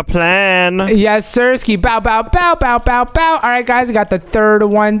 sounds like a plan. Yes, sirski. Bow, bow, bow, bow, bow, bow. All right, guys, I got the third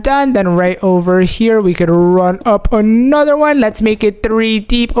one done. Then right over here, we could run up another one. Let's make it 3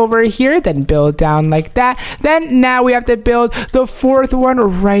 deep over here. Then build down like that. Then now we have to build the 4th one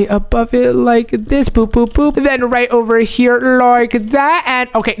right above it like this. Boop, boop, boop. Then right over here like that. And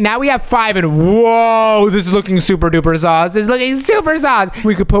okay, now we have 5. And whoa, this is looking super duper sauce. This is looking super sauce.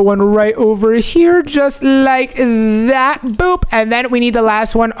 We could put one right over here just like that. Boop. And then we need the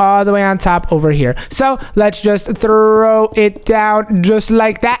last one all the way on top over here. So let's just throw it down just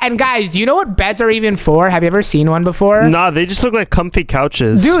like that. And guys, do you know what beds are even for? Have you ever seen one before? Nah, they just look like comfy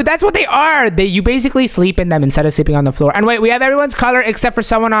couches. Dude, that's what they are. You basically sleep in them instead of sleeping on the floor. And wait, we have everyone's color except for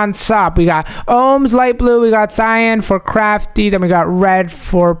someone on top. We got Ohms, light blue. We got cyan for Crafty. Then we got red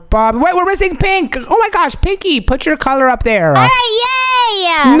for Bob. Wait, we're missing pink. Oh my gosh, Pinky, put your color up there. All right,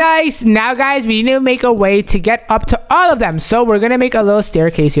 Yay! Nice. Now, guys, we need to make a way to get up to all of them. So we're going to make a little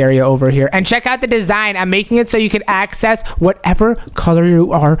staircase area over here. And check out the design. I'm making it so you can access whatever color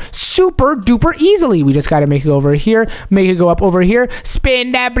you are super duper easily. We just got to make it over here. Make it go up over here.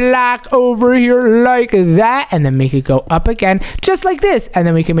 Spin that block over here like that. And then make it go up again just like this. And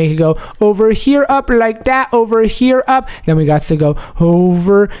then we can make it go over here up like that. Over here up. Then we got to go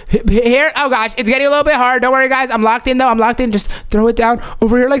over here. Oh, gosh. It's getting a little bit hard. Don't worry, guys. I'm locked in, though. I'm locked in. Just throw it down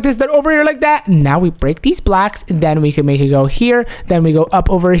over here like this, then over here like that. Now we break these blocks, and then we can make it go here. Then we go up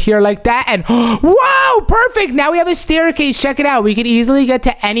over here like that, and whoa, perfect. Now we have a staircase. Check it out. We can easily get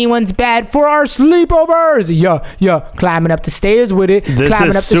to anyone's bed for our sleepovers. Yeah, climbing up the stairs with it.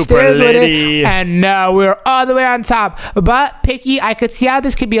 Climbing up the stairs with it. And now we're all the way on top. But Picky, I could see how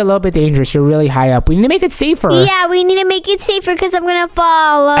this could be a little bit dangerous. You're really high up. We need to make it safer. Yeah, we need to make it safer because I'm gonna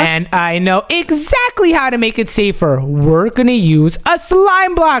fall. And I know exactly how to make it safer. We're gonna use a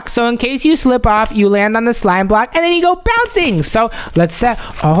slime block. So in case you slip off, you land on the slime block and then you go bouncing. So let's set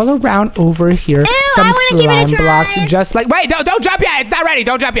all around over here some slime blocks, just like, wait, don't jump yet. It's not ready.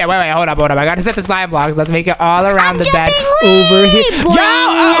 Don't jump yet. Wait, hold up. I gotta set the slime blocks. Let's make it all around the bed over here.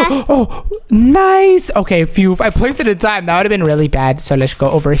 Oh, nice. Okay, phew. If I placed it in time, that would have been really bad. So let's go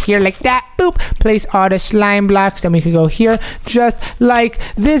over here like that. Boop. Place all the slime blocks. Then we can go here just like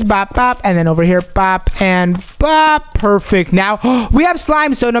this. Bop, bop. And then over here, bop and bop. Perfect. Now we have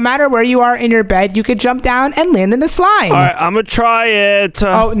slime, so no matter where you are in your bed, you could jump down and land in the slime. All right, I'm gonna try it.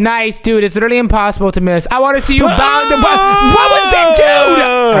 Oh, nice, dude. It's literally impossible to miss. I want to see you bound. What was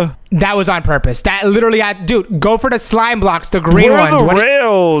that, dude? That was on purpose. That literally had, dude, go for the slime blocks, the green ones. Where are the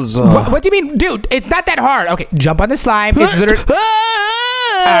rails? What do you mean? Dude, it's not that hard. Okay, jump on the slime. It's literally...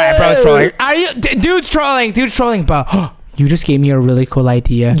 Alright, bro, it's trolling. Are you... Dude's trolling, but... You just gave me a really cool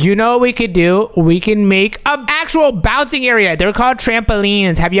idea. You know what we could do? We can make an actual bouncing area. They're called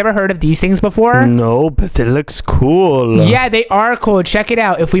trampolines. Have you ever heard of these things before? No, but it looks cool. Yeah, they are cool. Check it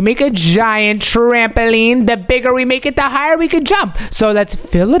out. If we make a giant trampoline, the bigger we make it, the higher we could jump. So let's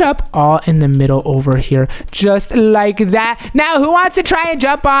fill it up all in the middle over here. Just like that. Now, who wants to try and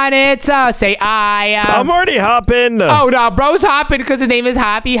jump on it? Say I. I'm already hopping. Oh, no. Bro's hopping because his name is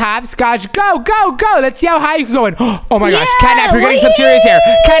Hoppy Hopscotch. Go. Let's see how high you can go. Oh, my gosh. CATNAP, you're getting some serious here.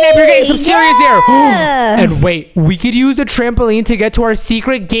 CATNAP, you're getting some serious here. And wait, we could use the trampoline to get to our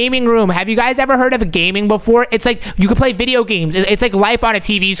secret gaming room. Have you guys ever heard of gaming before? It's like you could play video games. It's like life on a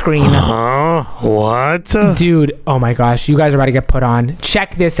TV screen. What? Dude, oh my gosh, you guys are about to get put on.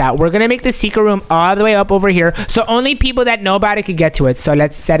 Check this out. We're going to make the secret room all the way up over here, so only people that know about it could get to it. So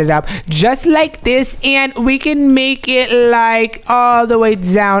let's set it up just like this, and we can make it like all the way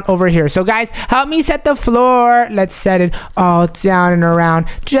down over here. So guys, help me set the floor. Let's set it all down and around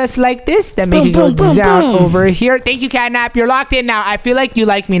just like this. Then make it go down over here. Thank you, CATNAP. You're locked in now. I feel like you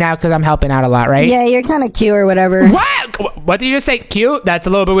like me now because I'm helping out a lot, right? Yeah, you're kind of cute or whatever. What did you just say? Cute? That's a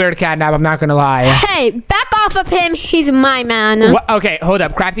little bit weird, CATNAP. I'm not gonna lie. Hey, back off of him. He's my man. What? Okay, hold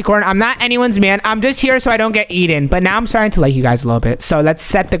up. Crafty Corn, I'm not anyone's man. I'm just here so I don't get eaten. But now I'm starting to like you guys a little bit. So let's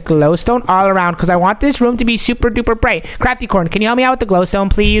set the glowstone all around because I want this room to be super duper bright. Crafty Corn, can you help me out with the glowstone,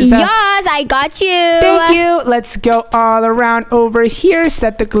 please? Yes, I got you. Thank you. Let's go all around over here.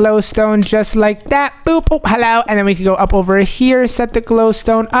 Set the glowstone just like that. Boop. Oh, hello. And then we can go up over here. Set the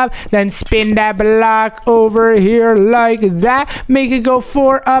glowstone up. Then spin that block over here like that. Make it go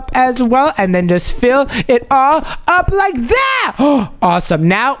 4 up as well. And then just fill it all up like that. Oh, awesome.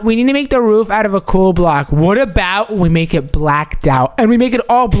 Now we need to make the roof out of a cool block. What about we make it blacked out and we make it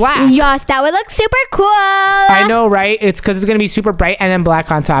all black? Yes, that would look super cool. I know, right? It's because it's going to be super bright and then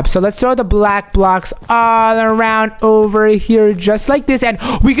black on top. So let's throw the black blocks all around over here just like this. And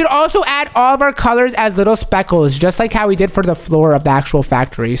we could also add all of our colors as little speckles, just like how we did for the floor of the actual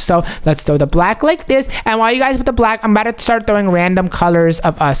factory. So let's throw the black like this. And while you guys put the black, I'm about to start throwing random colors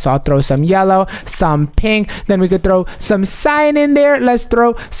of us. So I'll throw some yellow, some pink. Then we could throw some cyan in there. Let's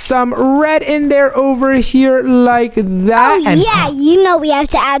throw some red in there over here like that. Oh, and yeah, you know we have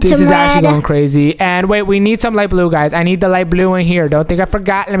to add some red. This is actually going crazy. And wait, we need some light blue, guys. I need the light blue in here. Don't think I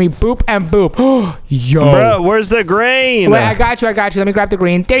forgot. Let me boop and boop. Yo. Bro, where's the green? Wait, I got you. Let me grab the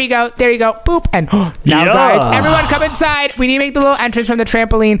green. There you go. Boop. And now, guys, everyone come inside. We need to make the little entrance from the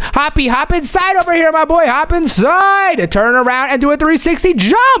trampoline. Hoppy, hop inside over here, my boy. Hop inside. Turn around and do a 360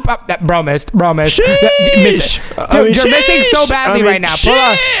 jump. Oh, bro missed. You missed it. Dude, you're missing so badly right now. Pull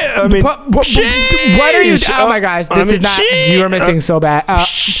on. What are you? Oh my gosh, this is not. You're missing so bad.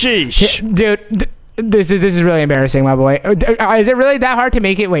 Sheesh. Dude. This is really embarrassing, my boy. Is it really that hard to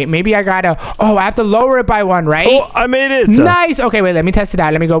make it? Wait, maybe I gotta... Oh, I have to lower it by 1, right? Oh, I made it. Nice. Okay, wait, let me test it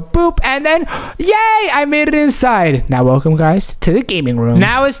out. Let me go boop, and then, yay, I made it inside. Now, welcome, guys, to the gaming room.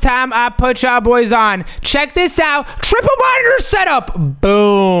 Now it's time I put y'all boys on. Check this out. Triple monitor setup.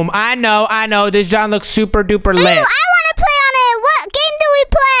 Boom. I know. This John looks super duper lit. Ooh, I want to play on it. What game do we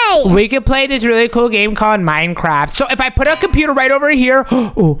play? We could play this really cool game called Minecraft. So if I put a computer right over here,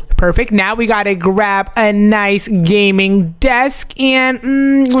 oh, perfect. Now we gotta grab a nice gaming desk,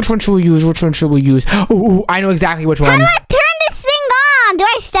 and which one should we use? Oh, I know exactly which one. How do I turn this thing on? Do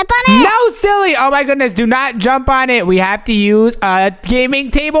I step on it? No, silly. Oh my goodness, do not jump on it. We have to use a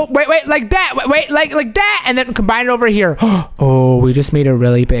gaming table. Wait, like that. Wait, like that, and then combine it over here. Oh, we just made it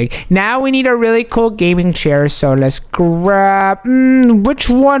really big. Now we need a really cool gaming chair, so let's grab which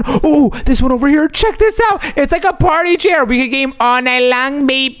one? Oh, this one over here. Check this out. It's like a party chair. We could game all night long,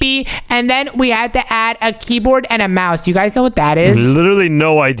 baby. And then we had to add a keyboard and a mouse. Do you guys know what that is? Literally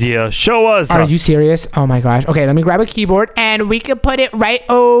no idea. Show us. Are you serious? Oh my gosh. Okay, let me grab a keyboard, and we could put it right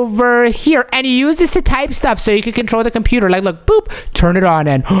over here. And you use this to type stuff so you can control the computer. Like, look, boop, turn it on,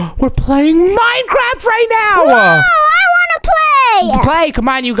 and we're playing Minecraft right now. Whoa, I want to play. Play. Come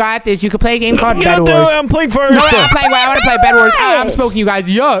on, you got this. You can play a game called Bed No, Wars. I'm playing first. No, I'm playing. I want to play Bed Wars. I'm smoking, you guys.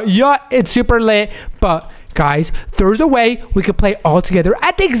 Yeah, it's super lit. But guys, there's a way we could play all together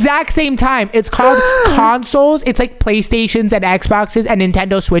at the exact same time. It's called consoles. It's like PlayStations and Xboxes and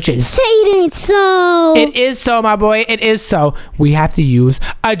Nintendo Switches. Say it ain't so. It is so, my boy. It is so. We have to use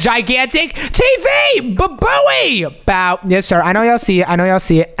a gigantic TV. Babooey. Bow. Yes, sir. I know y'all see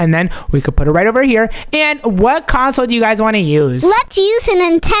it. And then we could put it right over here. And what console do you guys want to use? Let's use a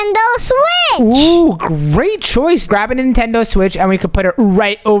Nintendo Switch. Ooh, great choice. Grab a Nintendo Switch and we could put it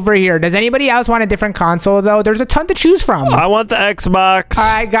right over here. Does anybody else want a different console, though? There's a ton to choose from. I want the Xbox.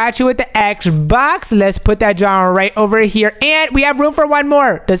 I got you with the Xbox. Let's put that John right over here. And we have room for one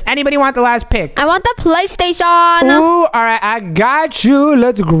more. Does anybody want the last pick? I want the PlayStation. Ooh, all right, I got you.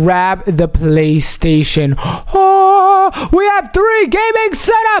 Let's grab the PlayStation. Oh, we have 3 gaming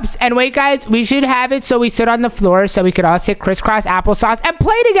setups. And wait, guys, we should have it so we sit on the floor so we could all sit crisscross applesauce and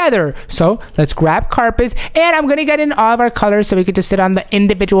play together. So let's grab carpets, and I'm gonna get in all of our colors so we could just sit on the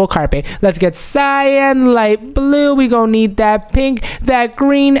individual carpet. Let's get cyan, light blue. We gonna need that pink, that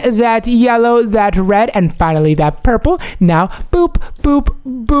green, that yellow, that red, and finally that purple. Now, boop, boop,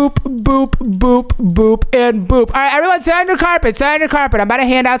 boop, boop, boop, boop, and boop. All right, everyone, sit on your carpet. Sit on your carpet. I'm about to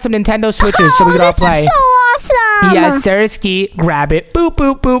hand out some Nintendo Switches so we can all play. This is so awesome. Yes, sir, ski. Grab it. Boop,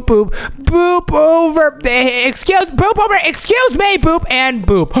 boop, boop, boop. Boop over. Excuse me. Boop and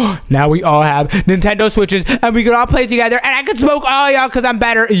boop. Now we all have Nintendo Switches, and we can all play together, and I can smoke all y'all because I'm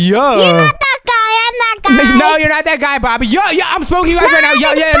better. Yo. You're not that guy. I'm that guy. No, you're not that guy, Bobby. Yo, I'm smoking you guys right now.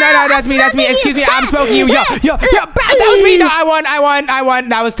 Yo, no, that's me. Excuse me, I'm smoking you. Yo, that was me. No, I won.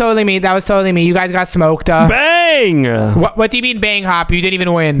 That was totally me. You guys got smoked. Bang! What do you mean bang, Hop? You didn't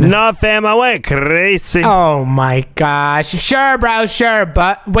even win. Nah, fam, I went crazy. Oh my gosh. Sure, bro, sure.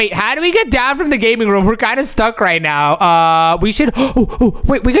 But wait, how do we get down from the gaming room? We're kind of stuck right now. We should.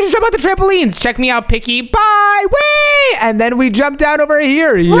 Wait, we could just jump out the trampolines. Check me out, Picky. Bye, wait. And then we jump down over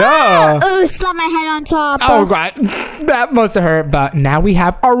here. Yeah. Ooh, slap my head on top. Oh god, that must have hurt. But now we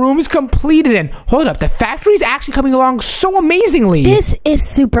have our rooms completed. And hold up, the factory's actually coming along so amazingly. This is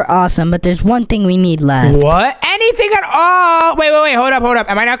super awesome, but there's one thing we need left. What? Anything at all? Wait, hold up.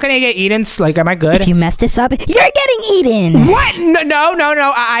 Am I not gonna get eaten? Like, am I good? If you mess this up, you're getting eaten. What? No.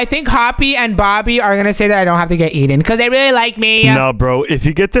 I think Hoppy and Bobby are gonna say that I don't have to get eaten because they really like me. No, bro. If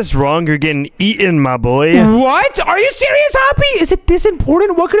you get this wrong, you're getting eaten, my boy. What? Are you serious, Hoppy? Is it this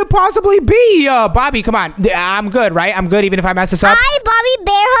important? What could it possibly be? Bobby, come on. I'm good, right? I'm good even if I mess this up. I, Bobby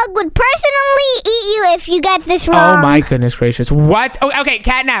Bear Hug, would personally eat you if you get this wrong. Oh my goodness gracious. What? Oh, okay,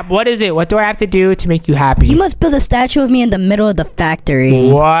 Catnap, what is it? What do I have to do to make you happy? You must build a statue of me in the middle of the factory.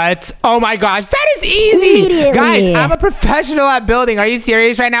 What? Oh my gosh, that is easy. Immediately. Guys, I'm a professional at building. Are you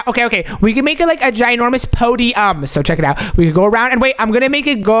serious right now? Okay. We can make it like a ginormous podium. So check it out. We can go around and wait, I'm gonna make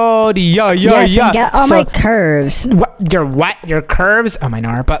it gold. Yes, and get all my curves. What? Your curves? Oh my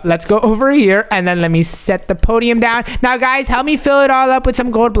nar. But let's go over here and then let me set the podium down. Now guys, help me fill it all up with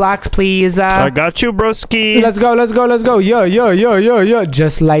some gold blocks, please. I got you, broski. Let's go. Yo.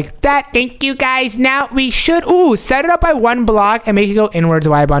 Just like that. Thank you, guys. Now we should, set it up by 1 block and make it go inwards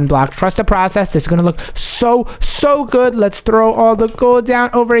by 1 block. Trust the process. This is going to look so good. Let's throw all the gold down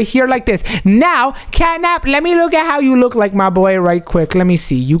over here like this. Now, Catnap, let me look at how you look like my boy right quick. Let me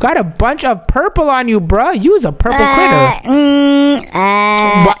see. You got a bunch of purple on you, bruh. Use a purple critter.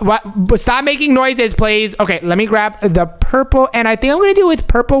 What? Stop making noises, please. Okay, let me grab the purple, and I think I'm going to do it with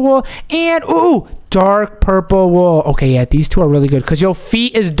purple wool and, dark purple wool. Okay, yeah, these two are really good because your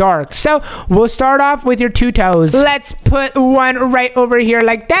feet is dark. So we'll start off with your 2 toes. Let's put one right over here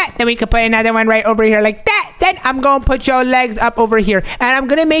like that. Then we can put another one right over here like that. Then I'm going to put your legs up over here. And I'm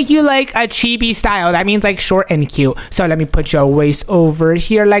going to make you like a chibi style. That means like short and cute. So let me put your waist over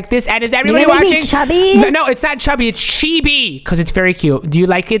here like this. And is everybody watching? Chubby? No, it's not chubby. It's chibi because it's very cute. Do you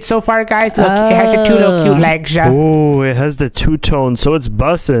like it so far, guys? Look, it has your 2 little cute legs. Oh, it has the 2-tone, so it's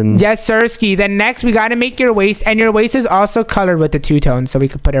bussin'. Yes, Sirski. Then next, we got to make your waist. And your waist is also colored with the 2-tone. So we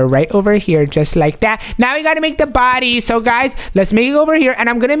could put it right over here just like that. Now we got to make the body. So guys, let's make it over here. And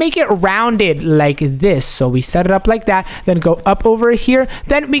I'm going to make it rounded like this. So we set it up like that. Then go up over here.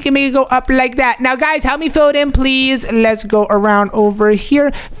 Then we can make it go up like that. Now guys, help me fill it in, please. Let's go around over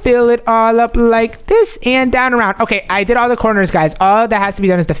here. Fill it all up like this and down around. Okay, I did all the corners, guys. All that has to be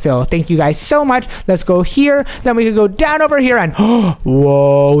done is to fill. Thank you guys so much. Let's go here. Then we can go down over here and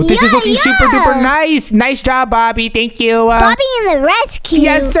whoa, this is looking super duper nice. Nice job, Bobby. Thank you. Bobby and the rescue.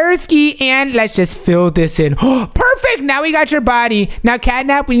 Yes, Sirski. And let's just fill this in. Perfect. Now we got your body. Now,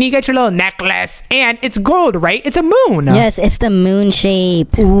 Catnap, we need to get your little necklace. And it's gold, right? It's a moon. Yes, it's the moon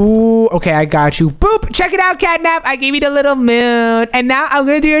shape. Ooh, okay, I got you. Boop. Check it out, Catnap. I gave you the little moon. And now I'm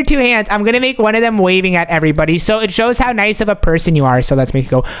going to do your 2 hands. I'm going to make one of them waving at everybody. So it shows how nice of a person you are. So let's make it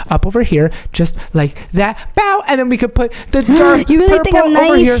go up over here, just like that. Bow. And then we could put the dark You really think I'm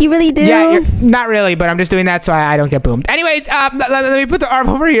nice? You really do? Yeah, not really, but I'm just doing that so I don't get boomed. Anyways, let me put the arm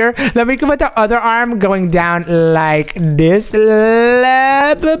over here. Then we can put the other arm going down like this.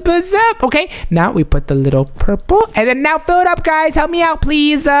 Okay, now we put the little purple. And then now fill it up, guys. Help me out,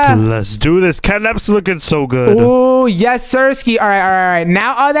 please. Let's do this. Catnap's looking so good. Oh, yes, Sirski. All right.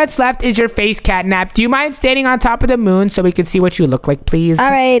 Now all that's left is your face, Catnap. Do you mind standing on top of the moon so we can see what you look like, please? All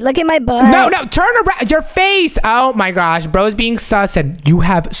right, look at my butt. No, turn around. Your face. Oh, my gosh. Bro's being sus. And you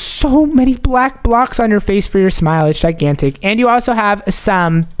have so many black blocks on your face for your smile. It's gigantic. And you also have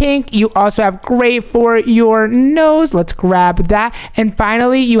some pink. You also have gray for your nose. Let's grab that. And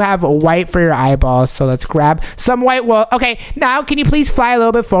finally, you have white for your eyeballs. So let's grab some white wool. Okay, now can you please fly a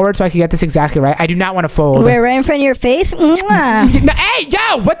little bit forward so I can get this exactly right? I do not want to fold. We're right in front of your face. No, hey,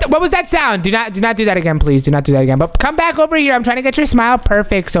 yo, what was that sound? Do not do that again, please. Do not do that again. But come back over here. I'm trying to get your smile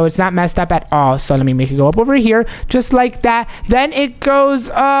perfect so it's not messed up at all. So let me make it go up over here just like that. Then it goes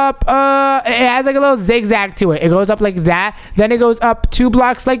up. It has like a little zigzag to it. It goes up like that. Then it goes up 2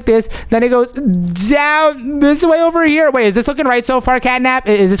 blocks like this. Then it goes down this way over here. Wait, is this looking right so far, Catnap?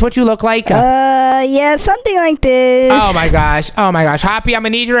 Is this what you look like? Yeah, something like this. Oh my gosh. Hoppy, I'm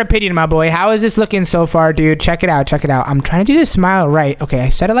gonna need your opinion, my boy. How is this looking so far, dude? Check it out. I'm trying to do the smile right. Okay, I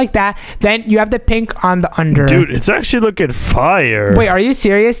set it like that. Then you have the pink on the under. Dude, it's actually looking fire. Wait, are you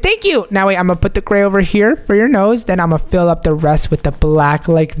serious? Thank you. Now wait, I'm gonna put the gray over here for your nose. Then I'm gonna fill up the rest with the black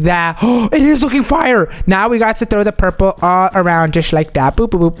like that. Oh, it is looking fire. Now we got to throw the purple all around just like that. Boop,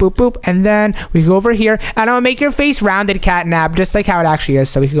 boop, boop, boop, boop. And then we go over here and I'm gonna make your face rounded, Catnap, just like how it actually is.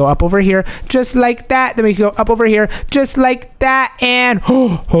 So we can go up over here just like that. Then we can go up over here just like that. And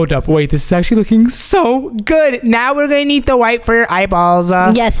hold up, wait, this is actually looking so good. Now we're gonna need the white for your eyeballs.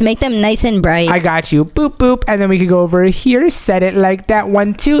 Yes, make them nice and bright. I got you. Boop, boop. And then we can go over here, set it like that.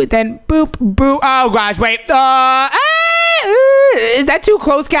 1, 2, then boop, boop. Oh gosh, wait. Is that too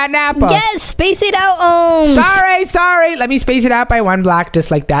close, Catnap? Yes, space it out. Sorry. Let me space it out by 1 block,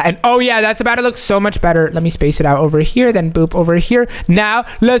 just like that. And oh yeah, that's about to look so much better. Let me space it out over here, then boop over here. Now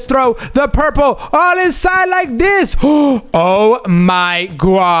let's throw the purple all inside like this. Oh my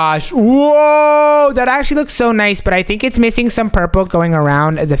gosh. Whoa, that actually looks so nice, but I think it's missing some purple going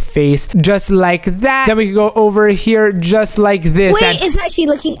around the face, just like that. Then we can go over here just like this. Wait, it's actually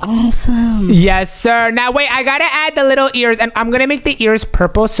looking awesome. Yes, sir. Now wait, I gotta add the little ears, and I'm gonna make the ears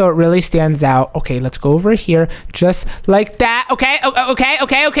purple so it really stands out. Okay, let's go over here just like that. Okay,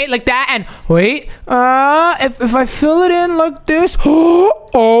 like that. And wait, if I fill it in like this,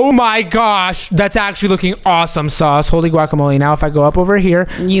 oh my gosh, that's actually looking awesome, Sauce. Holy guacamole. Now if I go up over here,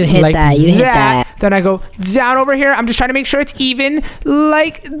 you hit like that, hit that. Then I go down over here. I'm just trying to make sure it's even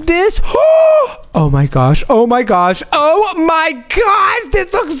like this. Oh my gosh.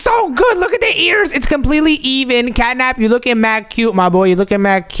 This looks so good. Look at the ears. It's completely even. Catnap, you looking mad cute, my boy. You looking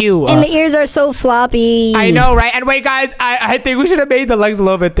mad cute. And the ears are so floppy. I know, right? And wait, guys, I think we should have made the legs a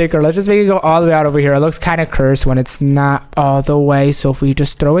little bit thicker. Let's just make it go all the way out over here. It looks kind of cursed when it's not all the way. So if we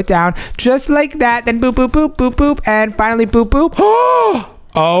just throw it down just like that, then boop, boop, boop, boop, boop, and finally boop, boop.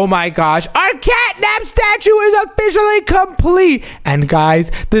 Oh my gosh, our CATNAP statue is officially complete. And guys,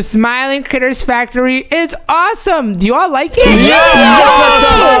 the Smiling Critters Factory is awesome. Do you all like it?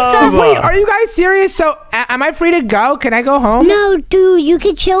 Awesome. Wait, are you guys serious? So, am I free to go? Can I go home? No, dude, you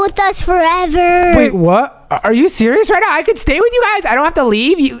can chill with us forever. Wait, what? Are you serious right now? I could stay with you guys. I don't have to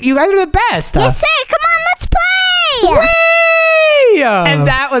leave. You guys are the best. Yes, sir. Come on, let's play. Whee! And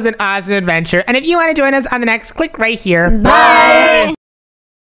that was an awesome adventure. And if you want to join us on the next, click right here. Bye.